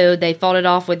 Hello, they fought it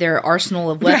off with their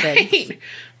arsenal of weapons.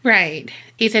 Right.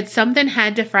 He said something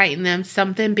had to frighten them,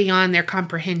 something beyond their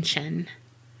comprehension.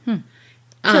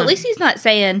 So at least he's not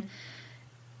saying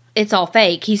it's all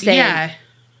fake. He's saying,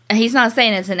 he's not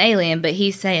saying it's an alien, but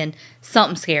he's saying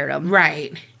something scared him.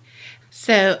 Right.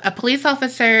 So a police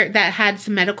officer that had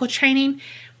some medical training,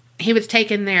 he was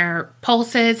taking their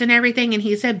pulses and everything, and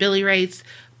he said Billy Ray's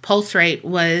pulse rate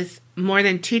was more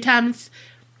than 2 times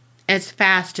as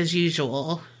fast as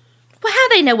usual. Well, how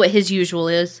do they know what his usual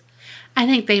is? I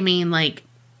think they mean, like,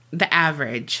 the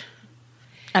average.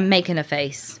 I'm making a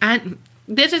face.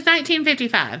 This is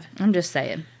 1955. I'm just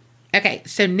saying. Okay,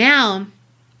 so now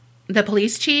the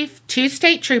police chief, 2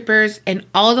 state troopers, and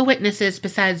all the witnesses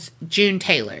besides June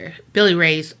Taylor, Billy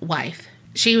Ray's wife.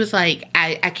 She was like,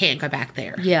 I can't go back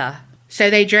there. Yeah. So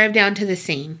they drove down to the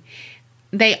scene.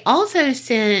 They also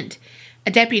sent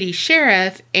a deputy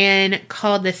sheriff and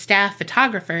called the staff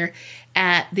photographer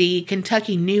at the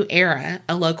Kentucky New Era,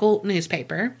 a local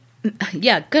newspaper.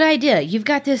 Yeah, good idea. You've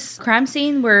got this crime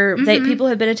scene where people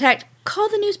have been attacked. Call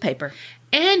the newspaper.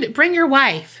 And bring your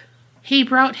wife. He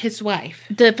brought his wife.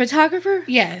 The photographer?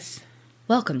 Yes.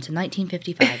 Welcome to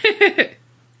 1955.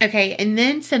 Okay, and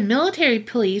then some military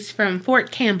police from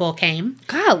Fort Campbell came.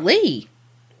 Golly.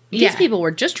 These people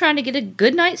were just trying to get a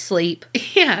good night's sleep.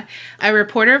 Yeah. A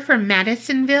reporter from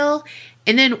Madisonville,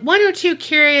 and then 1 or 2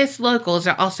 curious locals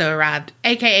are also arrived,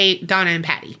 a.k.a. Donna and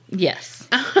Patty. Yes.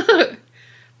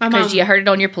 Because you heard it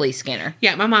on your police scanner.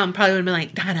 Yeah, my mom probably would have been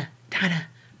like, Donna.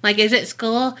 Like, is it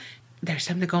school? There's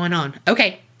something going on.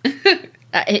 Okay.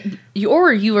 You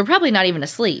were probably not even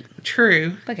asleep.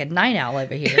 True. Like a night owl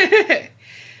over here.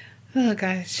 Oh,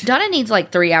 gosh. Donna needs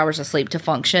like 3 hours of sleep to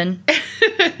function.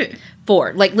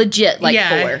 4. Like, legit, like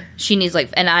 4. She needs like,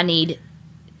 and I need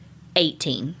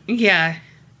 18. Yeah.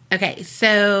 Okay,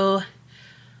 so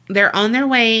they're on their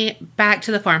way back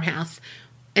to the farmhouse.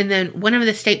 And then one of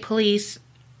the state police,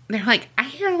 they're like, I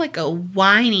hear like a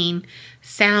whining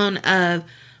sound of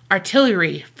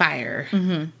artillery fire.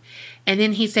 Mm-hmm. And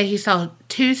then he said he saw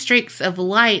 2 streaks of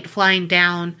light flying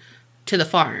down to the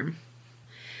farm.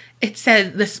 It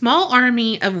said the small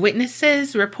army of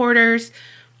witnesses, reporters,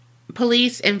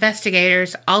 police,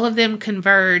 investigators, all of them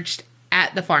converged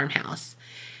at the farmhouse.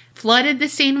 Flooded the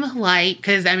scene with light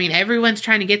because, I mean, everyone's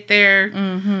trying to get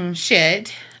their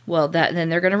shit. Well, then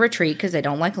they're going to retreat because they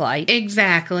don't like light.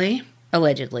 Exactly.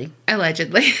 Allegedly.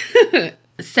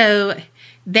 So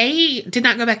they did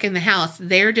not go back in the house.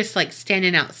 They're just like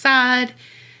standing outside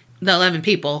the 11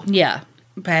 people. Yeah.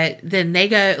 But then they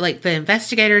go, like, the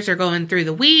investigators are going through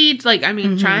the weeds, like, I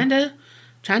mean, trying to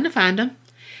find them.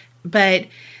 But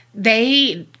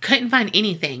they couldn't find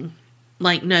anything.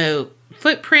 Like, no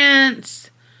footprints,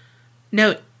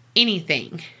 no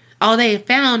anything. All they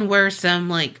found were some,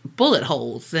 like, bullet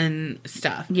holes and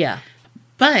stuff. Yeah.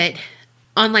 But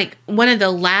on, like, one of the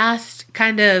last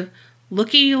kind of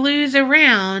looky-loos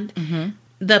around,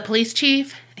 the police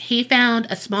chief, he found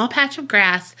a small patch of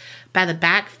grass by the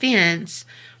back fence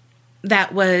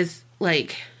that was,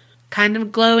 like, kind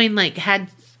of glowing, like, had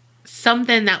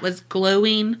something that was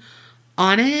glowing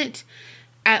on it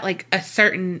at, like, a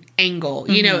certain angle.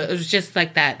 You know, it was just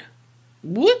like that,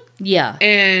 whoop. Yeah.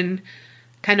 And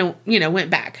kind of, you know, went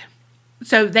back.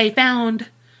 So they found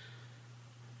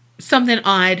something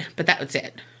odd, but that was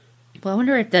it. Well, I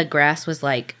wonder if the grass was,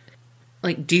 like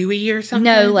dewy or something?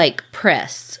 No, like,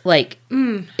 pressed. Like,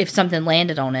 if something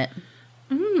landed on it.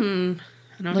 I don't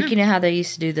know. You know how they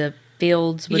used to do the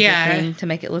fields with the thing to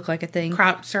make it look like a thing?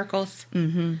 Crop circles.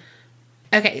 Mm-hmm.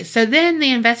 Okay, so then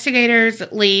the investigators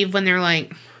leave when they're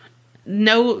like,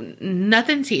 no,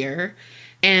 nothing's here.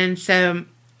 And so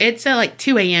it's at like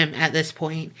 2 a.m. at this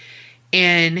point.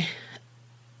 And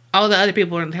all the other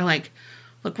people, they're like,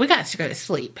 look, we got to go to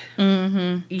sleep.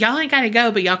 Mm-hmm. Y'all ain't got to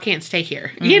go, but y'all can't stay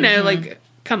here. Mm-hmm. You know, like,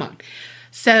 come on.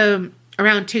 So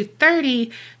around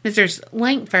 2:30, Mrs.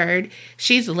 Langford,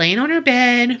 she's laying on her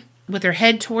bed with her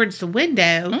head towards the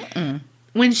window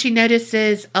when she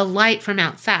notices a light from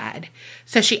outside.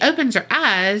 So she opens her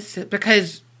eyes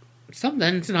because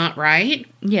something's not right.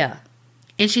 Yeah.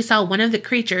 And she saw one of the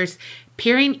creatures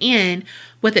peering in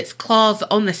with its claws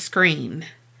on the screen.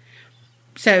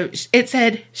 So it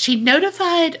said she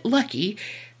notified Lucky.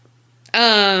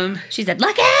 She said,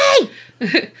 Lucky!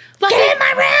 Lucky! Get in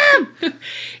my room!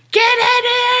 Get in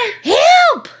here!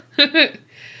 Help!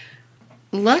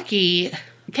 Lucky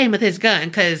came with his gun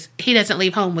because he doesn't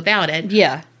leave home without it.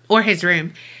 Yeah. Or his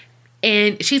room.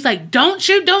 And she's like, don't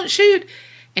shoot, don't shoot.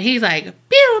 And he's like,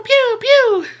 pew, pew,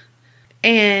 pew.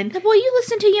 And... Boy, you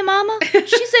listen to your mama.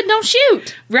 She said don't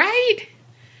shoot. Right?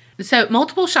 So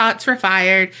multiple shots were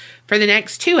fired for the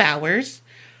next 2 hours.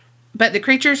 But the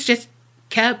creatures just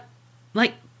kept,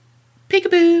 like,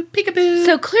 peekaboo, peekaboo.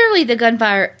 So clearly the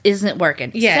gunfire isn't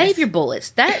working. Yes. Save your bullets.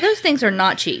 Those things are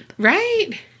not cheap.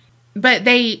 Right? But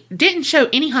they didn't show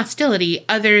any hostility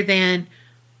other than...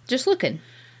 Just looking.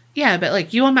 Yeah, but,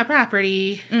 like, you on my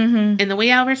property in the wee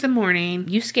hours of the morning.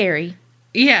 You scary.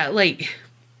 Yeah, like...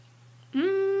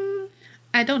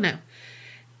 I don't know.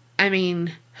 I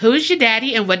mean, who's your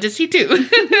daddy and what does he do?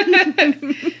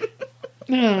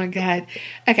 Oh, my God.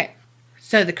 Okay.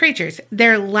 So the creatures,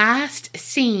 they're last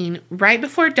seen right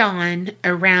before dawn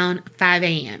around 5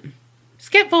 a.m.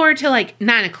 Skip forward to like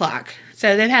 9 o'clock.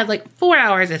 So they've had like 4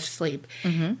 hours of sleep.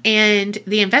 And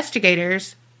the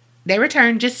investigators, they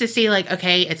return just to see like,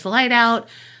 okay, it's light out.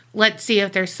 Let's see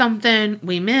if there's something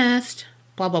we missed.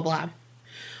 Blah, blah, blah.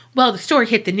 Well, the story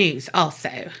hit the news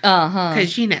also.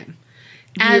 Because, you know,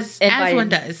 as one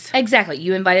does. Exactly.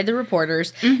 You invited the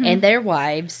reporters and their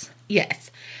wives.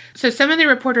 Yes. So some of the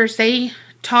reporters, they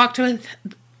talked with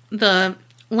the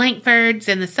Langfords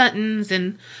and the Suttons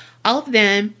and all of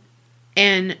them,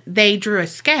 and they drew a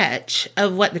sketch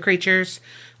of what the creatures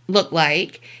looked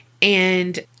like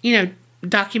and, you know,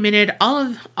 documented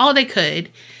all they could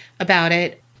about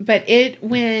it. But it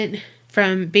went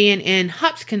from being in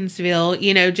Hopkinsville,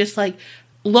 you know, just like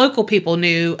local people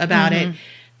knew about it,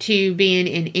 to being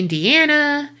in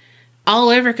Indiana, all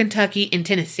over Kentucky and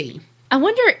Tennessee. I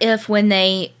wonder if when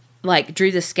they, like,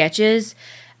 drew the sketches,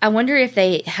 I wonder if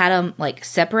they had them, like,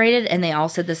 separated and they all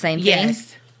said the same thing.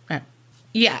 Yes.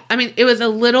 Yeah. I mean, it was a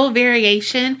little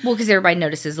variation. Well, because everybody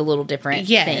notices a little different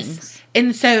things.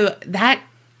 And so that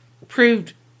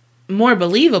proved more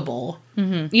believable,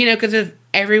 you know, because if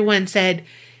everyone said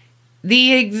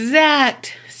the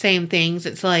exact same things,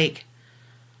 it's like,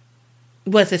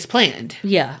 was this planned?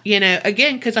 Yeah. You know,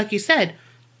 again, because like you said,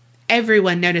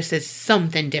 everyone notices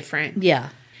something different. Yeah.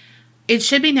 It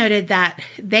should be noted that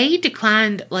they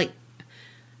declined, like,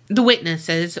 the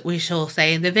witnesses, we shall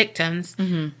say, the victims,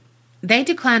 they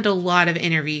declined a lot of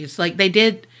interviews. Like, they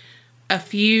did a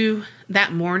few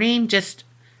that morning just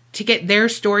to get their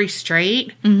story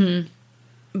straight.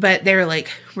 But they were like,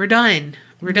 we're done.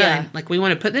 We're done. Yeah. Like, we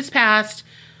want to put this past.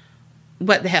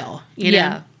 What the hell? You know?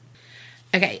 Yeah.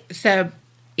 Okay, so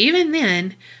even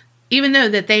then, even though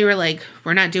that they were like,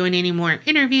 we're not doing any more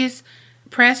interviews,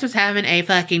 press was having a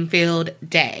fucking field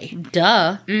day.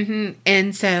 Duh.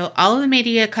 And so all of the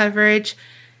media coverage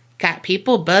got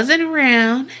people buzzing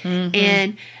around.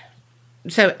 And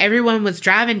so everyone was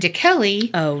driving to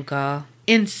Kelly. Oh, God.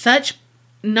 In such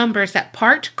numbers that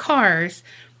parked cars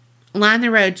line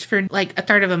the roads for like a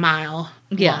third of a mile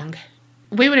long.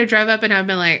 We would have drove up and I'd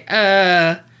been like,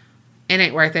 it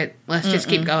ain't worth it. Let's just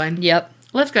keep going. Yep.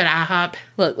 Let's go to IHOP.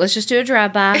 Look, let's just do a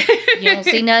drive-by. You don't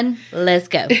see nothing? Let's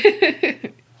go.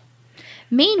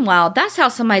 Meanwhile, that's how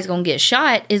somebody's going to get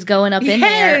shot, is going up in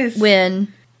there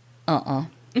when...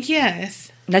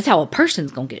 Yes. That's how a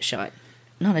person's going to get shot.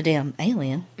 Not a damn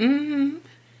alien.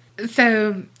 Mm-hmm.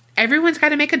 So, everyone's got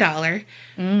to make $1.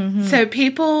 Mm-hmm. So,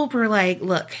 people were like,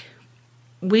 look,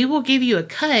 we will give you a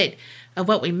cut of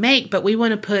what we make, but we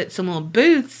want to put some little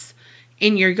booths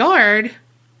in your yard.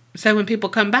 So, when people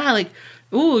come by, like,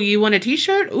 ooh, you want a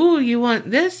t-shirt? Ooh, you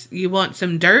want this? You want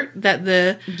some dirt that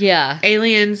the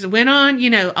aliens went on? You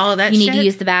know, all that shit. You need to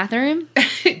use the bathroom?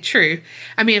 True.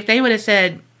 I mean, if they would have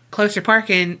said closer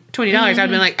parking, $20, I'd have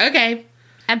been like, okay.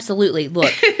 Absolutely.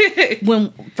 Look,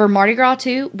 for Mardi Gras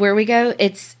too, where we go,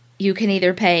 it's you can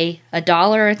either pay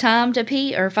 $1 a time to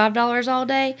pee or $5 all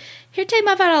day. Here, take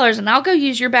my $5 and I'll go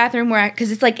use your bathroom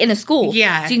because it's like in a school.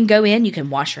 Yeah. So you can go in, you can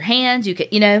wash your hands, you can,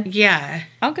 you know. Yeah.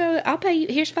 I'll pay you,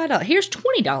 here's $5. Here's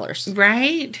 $20.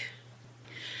 Right.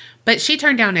 But she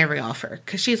turned down every offer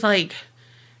because she's like,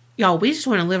 y'all, we just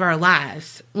want to live our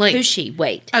lives. Like, who's she?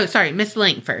 Wait. Oh, sorry, Miss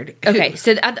Langford. Okay,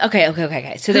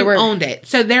 okay. So they owned it.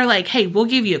 So they're like, hey, we'll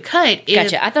give you a cut.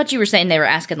 Gotcha. I thought you were saying they were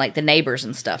asking like the neighbors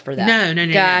and stuff for that.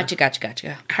 No.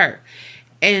 Gotcha. Her.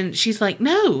 And she's like,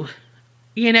 no.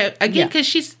 You know, again, because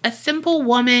she's a simple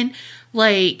woman.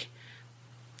 Like,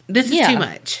 this is too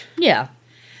much. Yeah.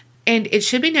 And it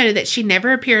should be noted that she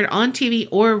never appeared on TV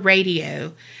or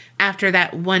radio after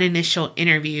that one initial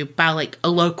interview by like a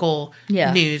local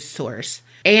news source.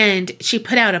 And she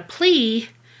put out a plea,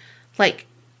 like,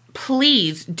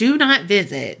 please do not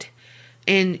visit.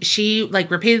 And she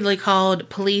like repeatedly called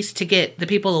police to get the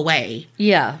people away.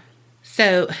 Yeah.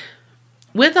 So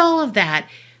with all of that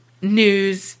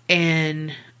news,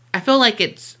 and I feel like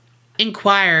it's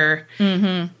Inquirer.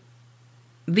 Mm-hmm.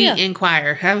 The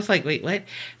Inquirer. I was like, wait, what?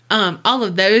 All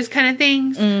of those kind of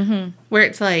things where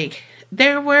it's like,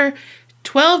 there were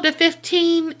 12 to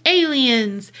 15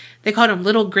 aliens. They called them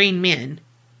little green men,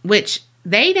 which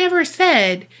they never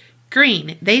said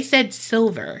green. They said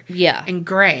silver and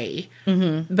gray.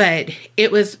 Mm-hmm. But it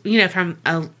was, you know, from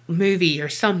a movie or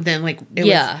something. Like, it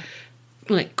was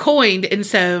like coined. And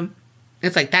so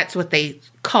it's like, that's what they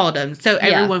called them. So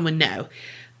everyone would know.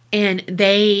 And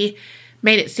they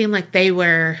made it seem like they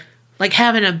were like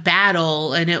having a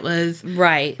battle, and it was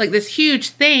like this huge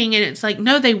thing. And it's like,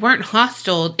 no, they weren't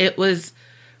hostile. It was,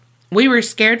 we were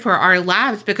scared for our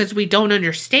lives because we don't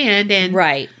understand.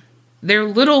 And they're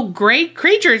little gray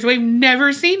creatures we've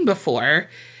never seen before.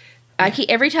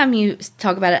 Every time you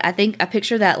talk about it, I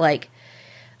picture that like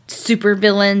super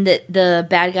villain that the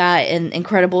bad guy in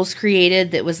Incredibles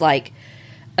created, that was like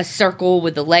a circle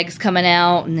with the legs coming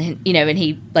out, and then, you know, and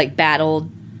he like battled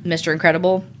Mr.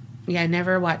 Incredible. Yeah, I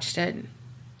never watched it.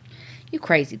 You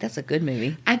crazy. That's a good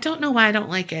movie. I don't know why I don't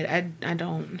like it. I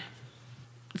don't.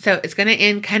 So it's going to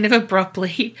end kind of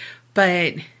abruptly,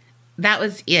 but that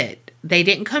was it. They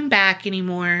didn't come back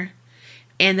anymore,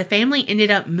 and the family ended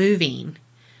up moving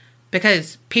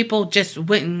because people just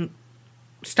wouldn't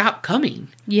stop coming.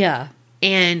 Yeah.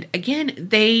 And again,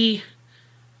 they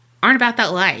aren't about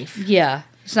that life. Yeah.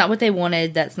 It's not what they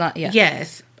wanted. That's not,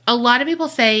 Yes. A lot of people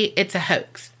say it's a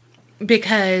hoax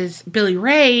because Billy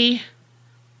Ray,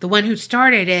 the one who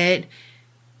started it,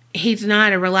 he's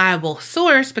not a reliable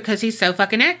source because he's so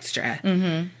fucking extra.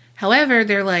 Mm-hmm. However,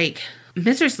 they're like,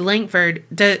 Mrs. Langford,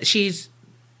 she's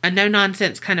a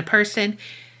no-nonsense kind of person.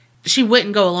 She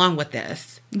wouldn't go along with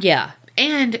this. Yeah.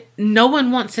 And no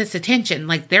one wants this attention.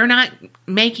 Like, they're not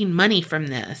making money from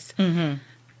this. Mm-hmm.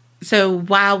 So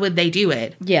why would they do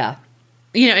it? Yeah.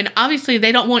 You know, and obviously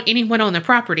they don't want anyone on the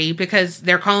property because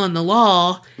they're calling the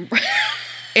law.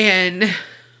 And,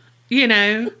 you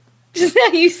know. Just now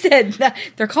you said that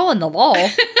they're calling the law.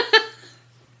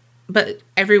 But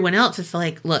everyone else is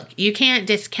like, look, you can't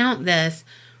discount this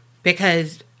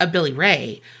because of Billy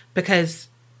Ray. Because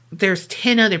there's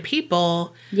 10 other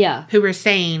people who were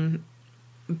saying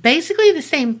basically the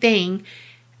same thing.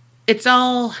 It's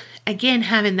all, again,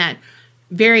 having that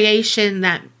variation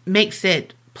that makes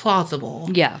it plausible.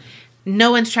 Yeah.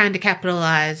 No one's trying to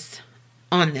capitalize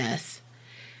on this.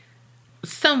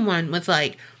 Someone was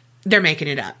like, they're making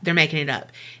it up. They're making it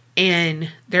up. And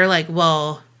they're like,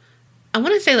 well, I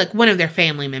want to say like one of their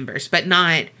family members, but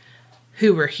not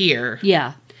who were here.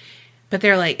 Yeah. But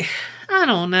they're like, I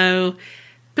don't know.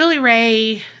 Billy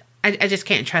Ray, I just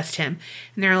can't trust him.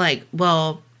 And they're like,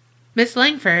 well, Miss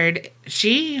Langford,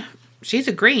 she's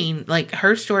agreeing. Like,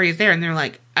 her story is there. And they're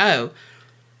like, oh,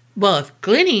 well, if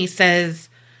Glennie says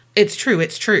it's true.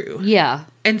 It's true. Yeah.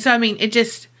 And so, I mean,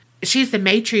 she's the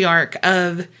matriarch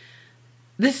of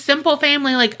this simple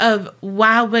family. Like, of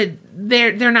why would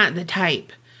they're not the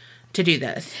type to do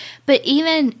this. But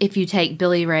even if you take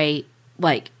Billy Ray,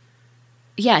 like,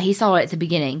 yeah, he saw it at the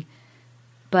beginning,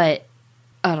 but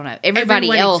I don't know. Everybody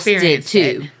Everyone else did experienced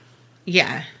too. it.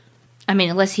 Yeah. I mean,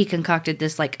 unless he concocted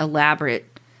this like elaborate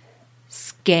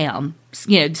scheme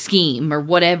or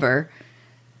whatever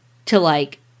to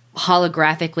like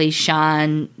holographically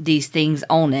shine these things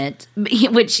on it,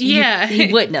 which he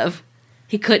wouldn't have.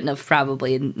 He couldn't have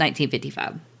probably in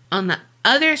 1955. On the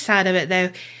other side of it, though,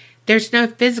 there's no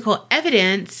physical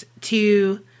evidence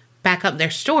to back up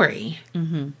their story.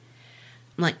 Mm-hmm.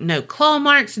 Like, no claw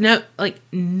marks,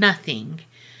 nothing.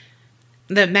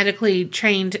 The medically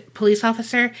trained police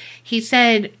officer, he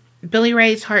said Billy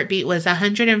Ray's heartbeat was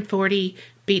 140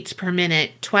 beats per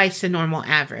minute, twice the normal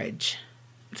average.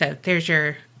 So there's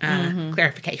your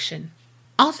clarification.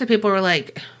 Also, people were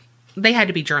like, they had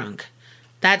to be drunk.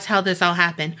 That's how this all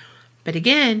happened. But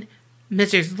again,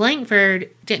 Mrs. Langford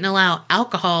didn't allow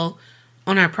alcohol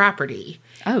on our property.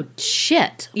 Oh,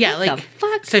 shit. Yeah, what the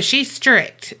fuck? So she's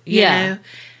strict. You know?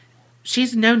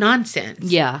 She's no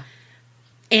nonsense. Yeah.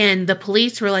 And the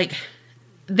police were like,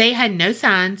 they had no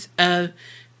signs of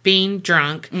being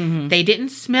drunk. Mm-hmm. They didn't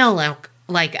smell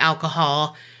like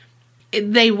alcohol.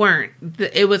 They weren't.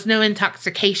 It was no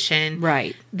intoxication.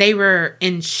 Right. They were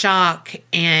in shock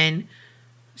and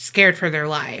scared for their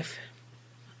life.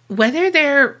 Whether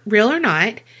they're real or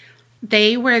not,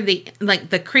 they were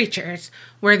the creatures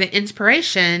were the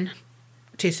inspiration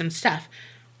to some stuff.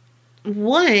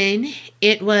 One,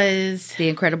 it was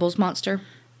The Incredibles monster.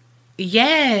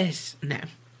 Yes. No.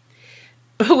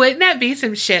 Wouldn't that be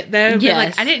some shit, though?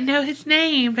 Yes. Like, I didn't know his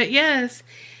name, but yes.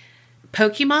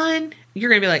 Pokemon? You're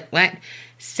going to be like, what?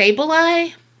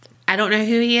 Sableye? I don't know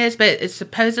who he is, but it's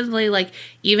supposedly, like,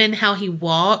 even how he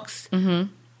walks,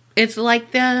 it's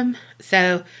like them.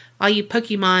 So, all you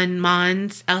Pokemon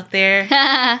mons out there,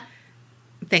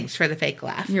 thanks for the fake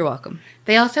laugh. You're welcome.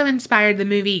 They also inspired the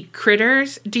movie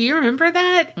Critters. Do you remember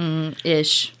that?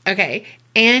 Ish. Okay.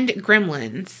 And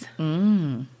Gremlins.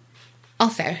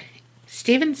 Also,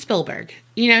 Steven Spielberg.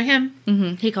 You know him?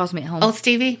 Mm-hmm. He calls me at home. Old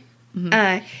Stevie?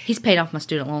 He's paid off my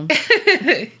student loan.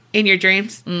 In your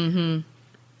dreams? Mm-hmm.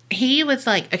 He was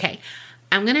like, okay,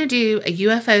 I'm going to do a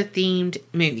UFO-themed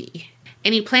movie.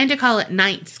 And he planned to call it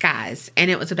Night Skies. And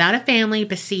it was about a family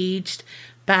besieged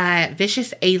by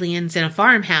vicious aliens in a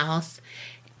farmhouse,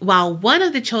 while one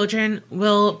of the children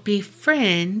will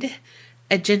befriend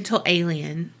a gentle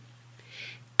alien.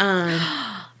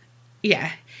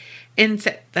 Yeah. And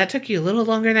so that took you a little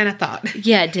longer than I thought.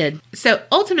 Yeah, it did. So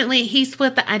ultimately, he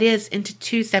split the ideas into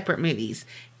two separate movies.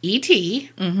 E.T.,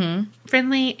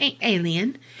 Friendly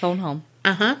Alien. Phone home.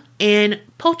 And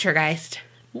Poltergeist.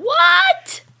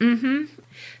 What?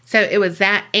 So it was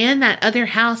that and that other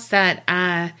house that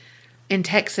in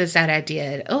Texas that I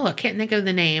did. Oh, I can't think of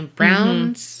the name.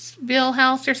 Brownsville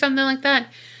House or something like that.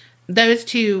 Those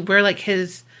two were like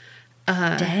his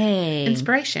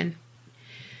inspiration.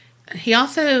 He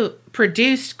also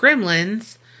produced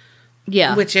Gremlins.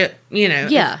 Yeah. Which,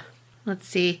 Yeah. Let's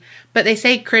see. But they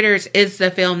say Critters is the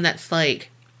film that's like,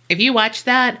 if you watch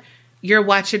that, you're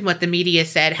watching what the media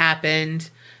said happened.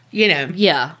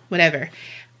 Yeah. Whatever.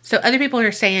 So other people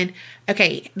are saying,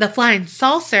 okay, the flying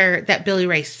saucer that Billy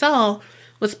Ray saw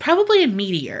was probably a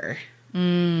meteor.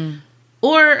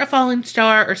 Or a falling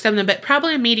star or something, but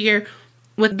probably a meteor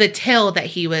with the tail that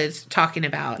he was talking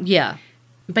about. Yeah.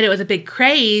 But it was a big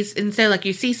craze, and so, like,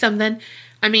 you see something.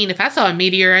 I mean, if I saw a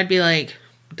meteor, I'd be like,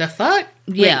 the fuck?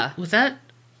 Yeah. Wait, was that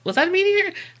a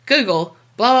meteor? Google,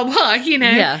 blah, blah, blah,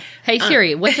 Yeah. Hey,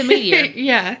 Siri, what's a meteor?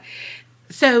 Yeah.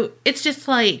 So, it's just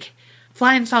like,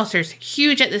 flying saucers,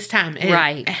 huge at this time.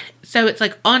 Right. So, it's,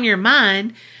 like, on your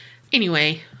mind.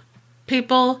 Anyway,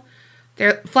 people,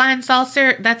 they're flying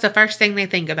saucer, that's the first thing they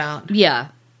think about. Yeah.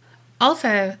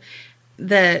 Also,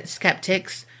 the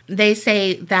skeptics, they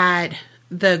say that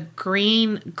the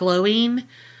green glowing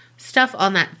stuff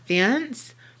on that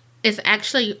fence is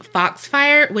actually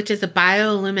foxfire, which is a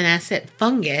bioluminescent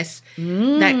fungus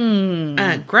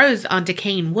that grows on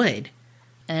decaying wood.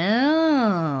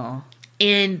 Oh.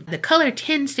 And the color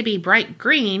tends to be bright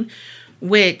green,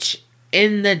 which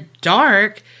in the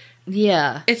dark,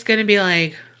 it's going to be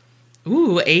like,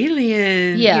 ooh,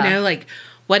 alien, like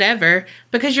whatever,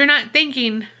 because you're not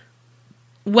thinking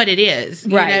what it is,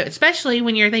 right? Especially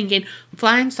when you're thinking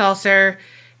flying saucer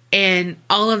and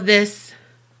all of this,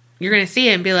 you're going to see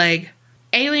it and be like,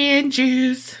 alien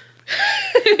juice.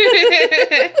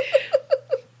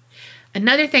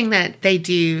 Another thing that they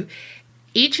do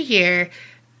each year,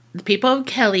 the people of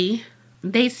Kelly,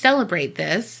 they celebrate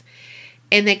this,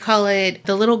 and they call it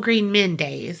the Little Green Men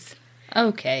Days.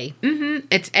 Okay.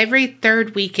 It's every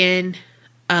third weekend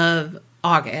of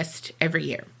August every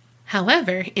year.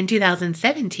 However, in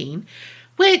 2017,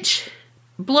 which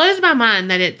blows my mind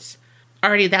that it's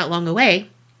already that long away,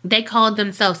 they called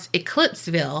themselves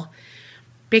Eclipseville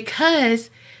because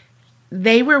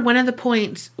they were one of the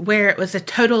points where it was a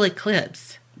total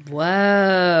eclipse.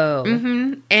 Whoa.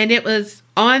 And it was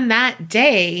on that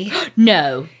day.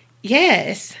 No.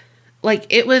 Yes. Like,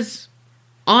 it was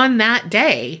on that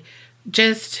day.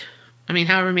 Just, I mean,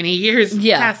 however many years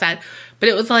past that. But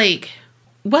it was like,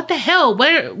 what the hell?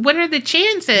 What are the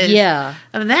chances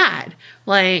of that?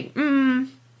 Like,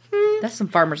 That's some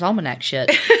Farmer's Almanac shit.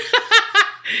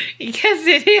 Yes,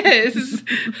 it is.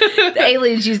 The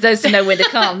aliens use those to know when to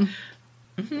come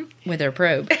with their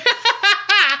probe.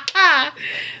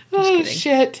 Oh,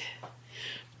 shit.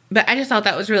 But I just thought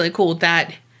that was really cool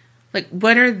that, like,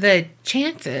 what are the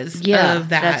chances of that?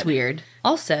 That's weird.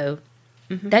 Also,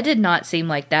 that did not seem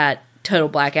like that total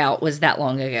blackout was that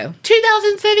long ago.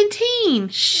 2017.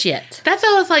 Shit. That's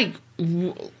all I was like,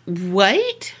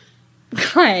 what?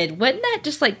 God, wasn't that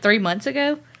just like 3 months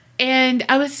ago? And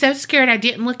I was so scared I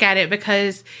didn't look at it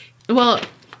because, well,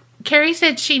 Carrie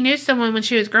said she knew someone when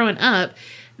she was growing up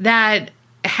that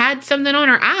had something on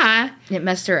her eye. It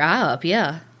messed her eye up,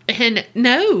 yeah. And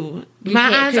no, my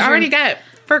eyes already got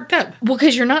furked up. Well,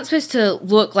 because you're not supposed to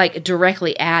look like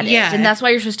directly at it. Yeah. And that's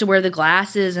why you're supposed to wear the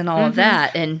glasses and all of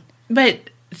that. But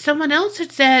someone else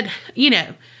had said, you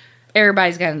know.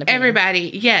 Everybody's got an opinion.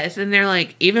 Everybody, yes. And they're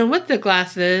like, even with the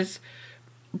glasses,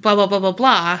 blah, blah, blah, blah,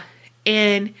 blah.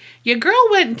 And your girl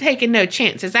wasn't taking no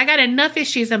chances. I got enough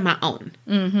issues of my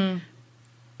own.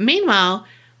 Meanwhile,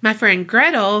 my friend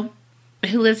Gretel,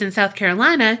 who lives in South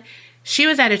Carolina, she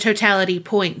was at a totality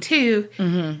point too.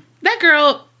 That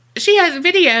girl, she has a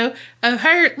video of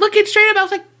her looking straight up. I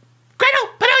was like, Gretel,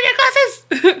 put on your glasses.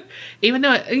 Even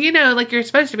though, you know, like you're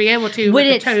supposed to be able to when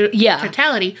with the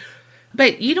totality.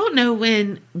 But you don't know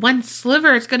when one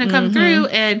sliver is going to come through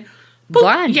and boop,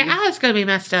 blind your you. eye's going to be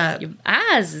messed up. Your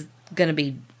eyes is going to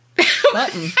be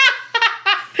something.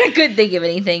 I couldn't think of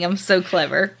anything. I'm so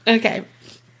clever. Okay.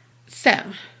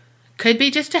 So, could be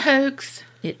just a hoax.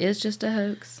 It is just a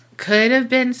hoax. Could have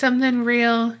been something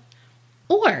real.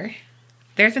 Or,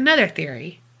 there's another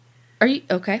theory. Are you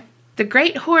okay? The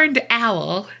great horned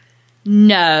owl.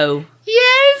 No.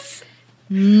 Yes!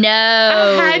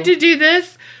 No. I had to do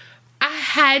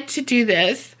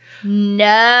this. No.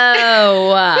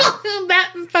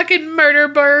 That fucking murder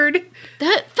bird.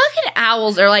 That fucking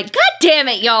owls are like, God damn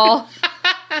it, y'all.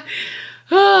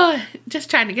 Oh, just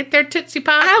trying to get their Tootsie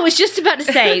Pop. I was just about to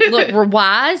say, look, we're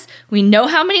wise. We know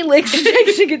how many licks it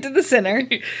takes to get to the center.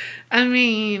 I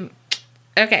mean,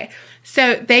 okay.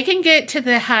 So they can get to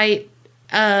the height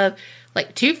of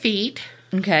like 2 feet.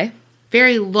 Okay.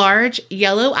 Very large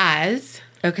yellow eyes.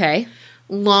 Okay.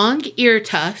 Long ear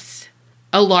tufts.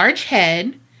 A large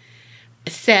head.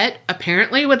 Set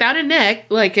apparently without a neck.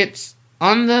 Like it's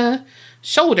on the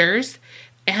shoulders.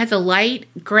 It has a light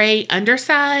gray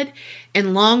underside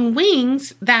and long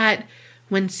wings that,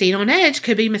 when seen on edge,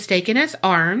 could be mistaken as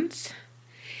arms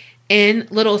and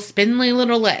little spindly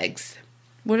little legs.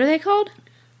 What are they called?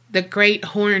 The great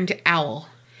horned owl.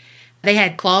 They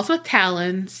had claws with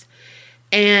talons,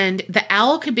 and the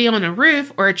owl could be on a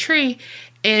roof or a tree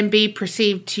and be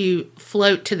perceived to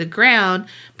float to the ground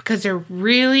because they're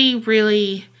really,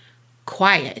 really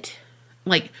quiet.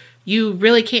 Like, you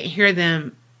really can't hear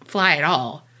them fly at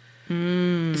all.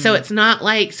 So it's not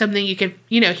like something you could,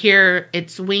 hear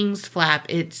its wings flap.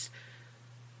 It's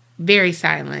very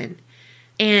silent.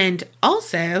 And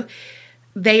also,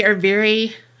 they are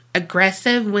very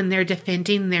aggressive when they're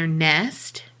defending their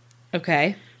nest.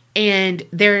 Okay. And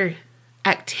their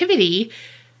activity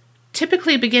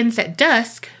typically begins at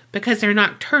dusk because they're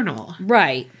nocturnal.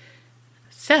 Right.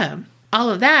 So, all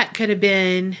of that could have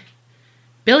been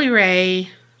Billy Ray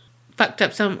fucked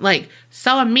up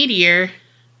saw a meteor,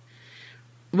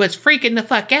 was freaking the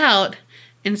fuck out,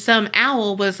 and some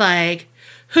owl was like,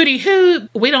 hooty hoo,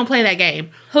 we don't play that game.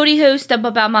 Hooty hoo, step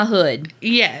up out my hood.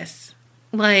 Yes.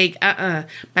 Like, my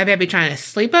baby trying to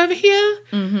sleep over here?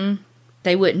 Mm-hmm.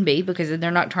 They wouldn't be because they're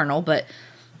nocturnal, but...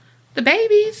 The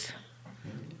babies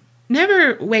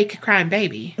never wake a crying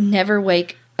baby. Never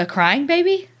wake a crying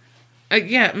baby?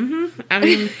 Yeah, I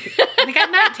mean, they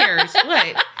got night terrors.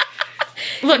 What?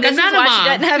 Look, I'm not a mom. She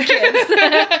doesn't have kids.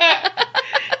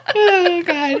 Oh,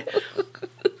 God.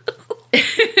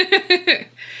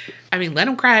 I mean, let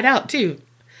them cry it out, too.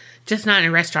 Just not in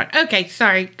a restaurant. Okay,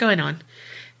 sorry. Going on.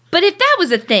 But if that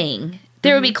was a thing,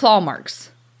 there would be claw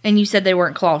marks. And you said they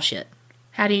weren't claw shit.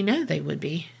 How do you know they would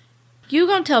be? You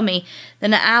gonna tell me that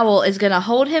an owl is gonna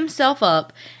hold himself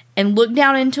up and look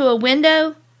down into a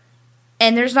window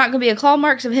and there's not gonna be a claw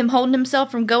marks of him holding himself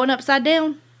from going upside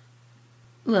down?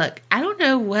 Look, I don't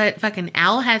know what fucking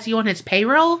owl has you on his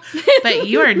payroll, but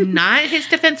you are not his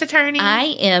defense attorney. I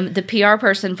am the PR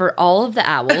person for all of the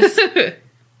owls.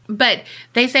 But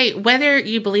they say, whether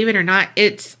you believe it or not,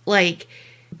 it's like,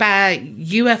 by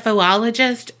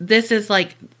UFOologists, this is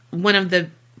like one of the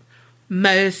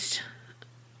most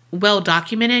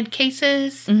well-documented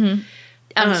cases. Mm-hmm.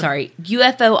 I'm sorry,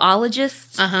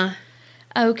 UFOologists? Uh-huh.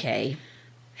 Okay.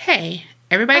 Hey,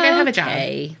 everybody gotta have a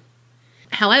job.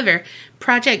 However,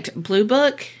 Project Blue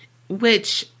Book,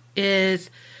 which is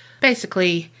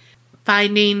basically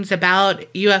findings about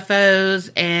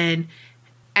UFOs and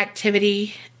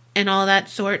activity and all that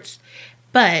sorts,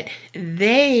 but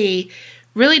they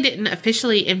really didn't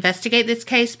officially investigate this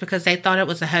case because they thought it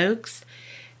was a hoax,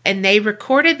 and they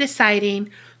recorded the sighting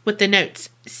with the notes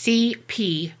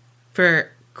CP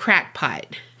for crackpot.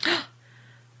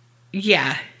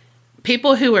 Yeah.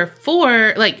 People who are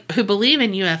who believe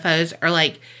in UFOs are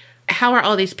like, how are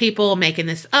all these people making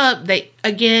this up?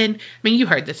 You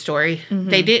heard the story. Mm-hmm.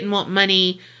 They didn't want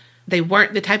money. They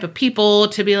weren't the type of people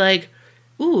to be like,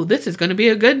 ooh, this is going to be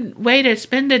a good way to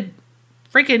spend a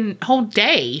freaking whole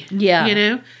day. Yeah. You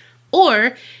know?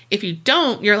 Or if you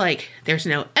don't, you're like, there's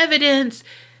no evidence.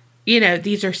 You know,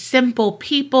 these are simple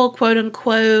people, quote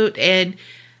unquote, and,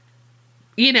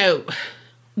 you know,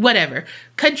 whatever.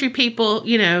 Country people,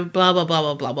 you know, blah, blah, blah,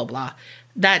 blah, blah, blah, blah.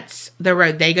 That's the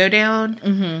road they go down.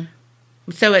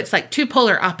 Mm-hmm. So it's like two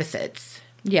polar opposites.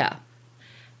 Yeah.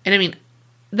 And I mean,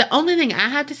 the only thing I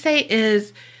have to say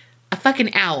is a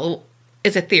fucking owl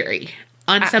is a theory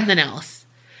on something else.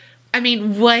 I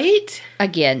mean, what?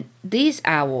 Again, these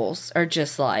owls are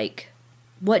just like,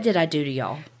 what did I do to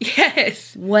y'all?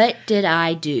 Yes. What did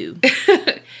I do?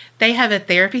 They have a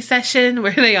therapy session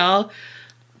where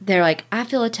they're like, I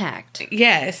feel attacked.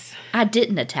 Yes. I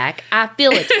didn't attack. I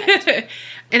feel attacked.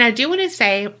 And I do want to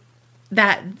say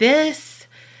that this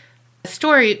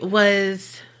story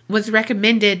was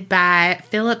recommended by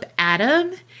Philip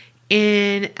Adam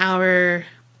in our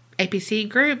APC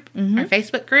group, our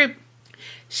Facebook group.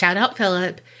 Shout out,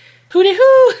 Philip. Hooty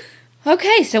hoo!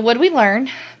 Okay, so what did we learn?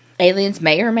 Aliens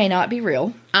may or may not be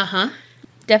real. Uh-huh.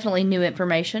 Definitely new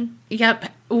information.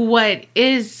 Yep. What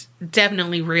is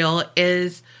definitely real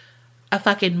is a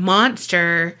fucking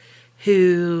monster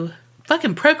who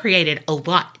fucking procreated a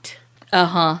lot.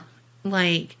 Uh-huh.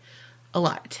 Like, a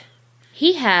lot.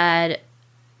 He had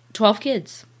 12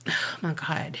 kids. Oh, my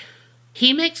God.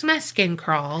 He makes my skin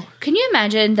crawl. Can you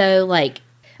imagine, though, like,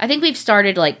 I think we've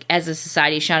started, like, as a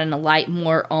society, shining a light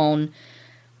more on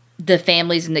the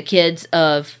families and the kids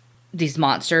of these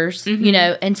monsters, you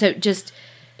know? And so just,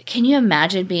 can you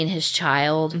imagine being his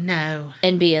child? No.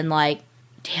 And being like,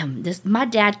 damn, my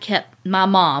dad kept my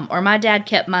mom or my dad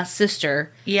kept my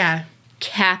sister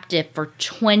captive for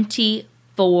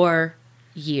 24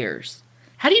 years.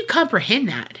 How do you comprehend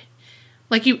that?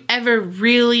 Like, you ever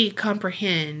really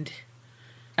comprehend?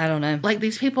 I don't know. Like,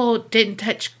 these people didn't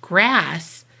touch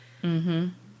grass. Mm-hmm.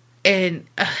 And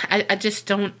I just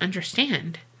don't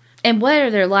understand. And what are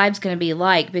their lives going to be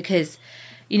like? Because,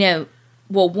 you know,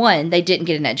 well, one, they didn't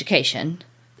get an education.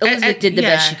 Elizabeth did the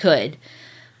best she could.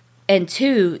 And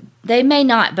two, they may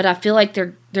not, but I feel like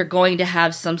they're going to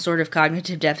have some sort of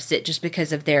cognitive deficit just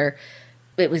because of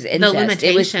it was incest. The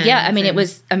limitations.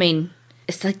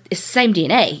 It's like, it's the same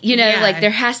DNA, you know? Yeah. Like,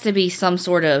 there has to be some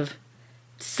sort of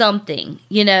something,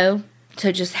 you know?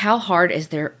 So just how hard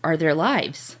are their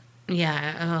lives?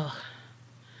 Yeah, oh.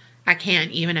 I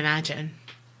can't even imagine.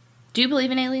 Do you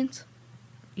believe in aliens?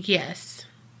 Yes.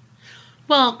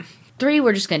 Well, 3,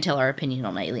 we're just going to tell our opinion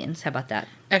on aliens. How about that?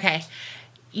 Okay.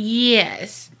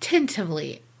 Yes.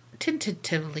 Tentatively.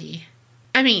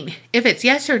 I mean, if it's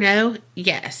yes or no,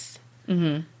 yes.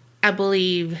 Mm-hmm. I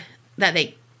believe that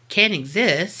they can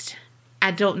exist.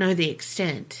 I don't know the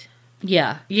extent.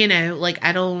 Yeah. You know, like,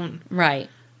 I don't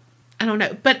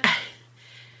know. But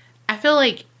I feel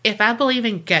like if I believe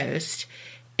in ghosts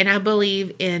and I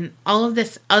believe in all of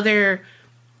this other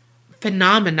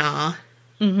phenomena,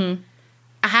 I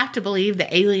have to believe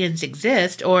that aliens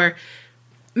exist, or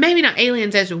maybe not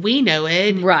aliens as we know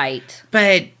it. Right.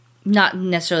 But not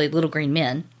necessarily little green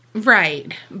men.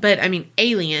 Right. But, I mean,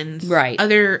 aliens. Right.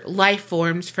 Other life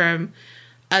forms from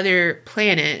other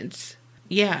planets.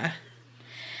 Yeah.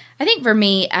 I think for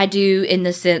me, I do in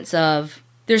the sense of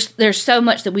there's so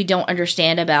much that we don't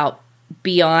understand about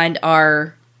beyond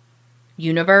our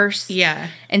universe. Yeah.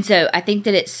 And so I think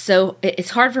that it's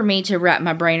hard for me to wrap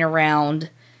my brain around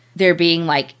there being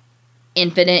like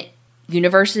infinite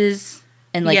universes,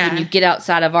 and like when you get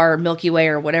outside of our Milky Way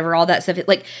or whatever, all that stuff,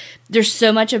 like there's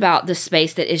so much about the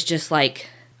space that is just like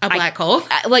a black hole.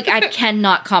 I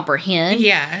cannot comprehend.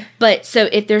 Yeah. But so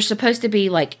if there's supposed to be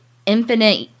like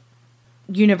infinite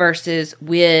universes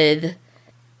with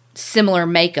similar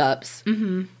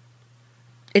makeups,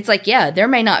 it's like, there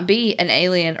may not be an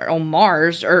alien on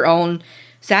Mars or on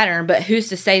Saturn, but who's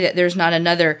to say that there's not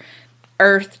another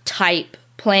Earth type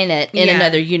planet in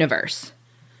another universe?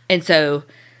 And so,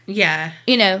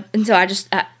 and so I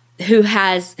just,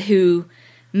 who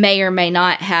may or may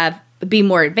not be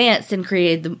more advanced and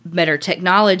created the better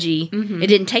technology. It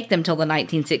didn't take them till the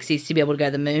 1960s to be able to go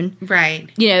to the moon. Right.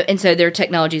 And so their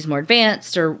technology is more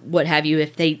advanced or what have you,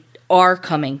 if they are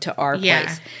coming to our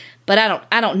place. But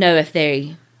I don't know if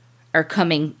they are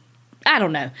coming. I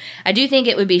don't know. I do think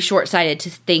it would be short-sighted to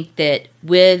think that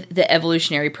with the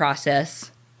evolutionary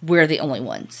process, we're the only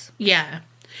ones. Yeah.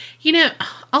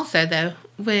 Also, though,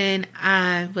 when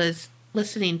I was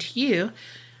listening to you,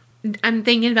 I'm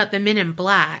thinking about the Men in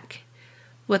Black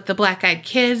with the black-eyed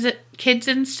kids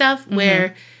and stuff,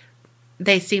 where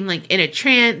they seem like in a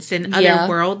trance and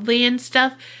otherworldly and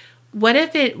stuff. What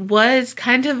if it was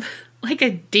kind of like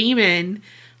a demon?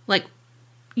 Like,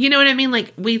 you know what I mean?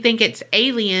 Like, we think it's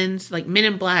aliens, like Men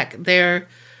in Black. They're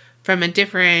from a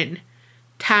different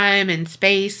time and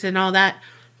space and all that.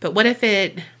 But what if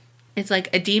it's like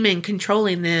a demon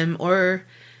controlling them? Or,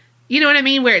 you know what I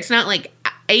mean? Where it's not like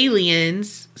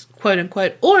aliens, quote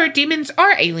unquote, or demons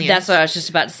are aliens. That's what I was just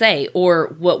about to say. Or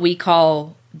what we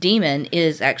call demon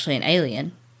is actually an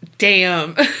alien.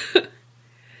 Damn.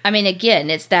 I mean, again,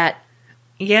 it's that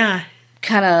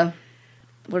kind of,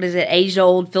 what is it,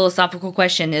 age-old philosophical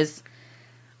question is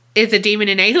a demon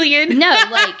an alien? No,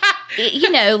 like,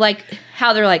 like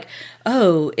how they're like,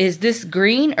 oh, is this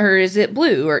green or is it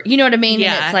blue? Or, you know what I mean?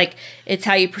 Yeah. And it's like, it's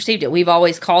how you perceived it. We've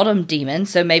always called them demons,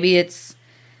 so maybe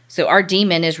so our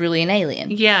demon is really an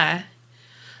alien. Yeah.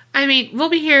 I mean, we'll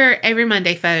be here every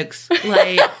Monday, folks.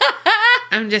 Like,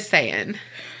 I'm just saying.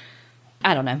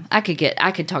 I don't know. I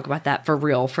could talk about that for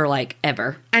real for like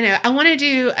ever. I know. I want to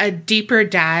do a deeper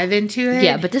dive into it.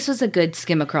 Yeah, but this was a good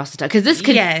skim across the top. Because this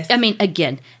could, I mean,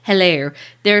 again, hello.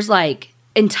 There's like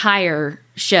entire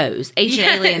shows, Ancient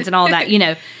Aliens and all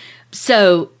that,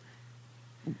 So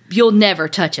you'll never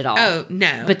touch it all. Oh,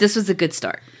 no. But this was a good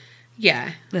start.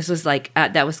 Yeah. This was like, I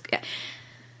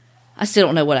still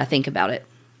don't know what I think about it.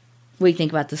 What do you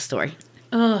think about this story?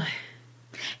 Oh.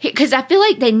 Because I feel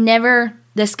like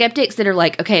the skeptics that are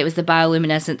like, okay, it was the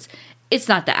bioluminescence, it's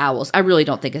not the owls. I really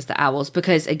don't think it's the owls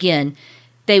because, again,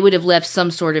 they would have left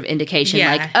some sort of indication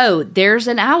like, oh, there's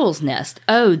an owl's nest.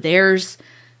 Oh, there's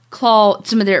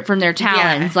from their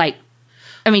talons. Like,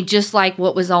 I mean, just like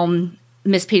what was on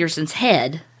Miss Peterson's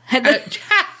head. Let's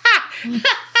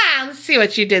see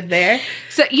what you did there.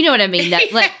 So, you know what I mean?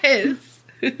 That, like,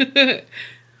 yes.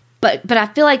 But I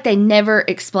feel like they never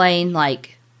explain,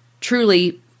 like,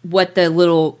 truly what the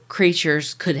little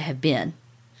creatures could have been.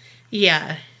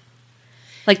 Yeah.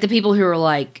 Like the people who are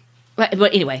like,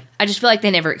 but anyway, I just feel like they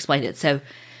never explained it. So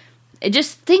it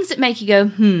just things that make you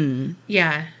go,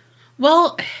 Yeah.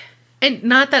 Well, and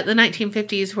not that the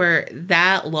 1950s were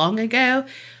that long ago,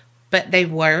 but they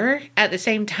were at the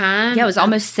same time. Yeah, it was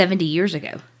almost 70 years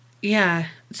ago. Yeah.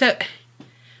 So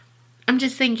I'm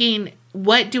just thinking,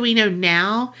 what do we know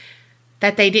now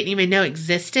that they didn't even know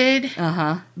existed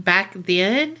back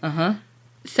then?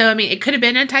 So, I mean, it could have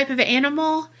been a type of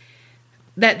animal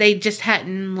that they just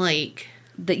hadn't, like...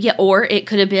 or it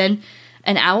could have been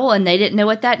an owl and they didn't know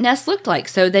what that nest looked like.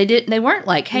 So they weren't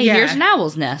like, hey, here's an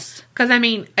owl's nest. Because, I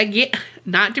mean, again,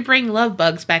 not to bring love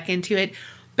bugs back into it,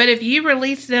 but if you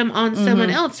release them on someone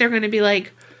else, they're going to be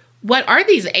like, what are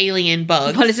these alien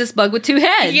bugs? What is this bug with two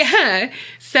heads? Yeah.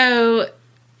 So,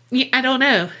 I don't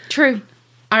know. True.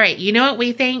 All right, you know what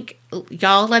we think?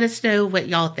 Y'all let us know what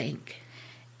y'all think.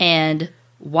 And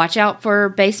watch out for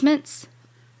basements.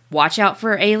 Watch out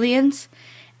for aliens.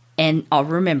 And I'll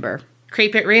remember.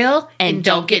 Creep it real and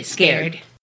don't get scared.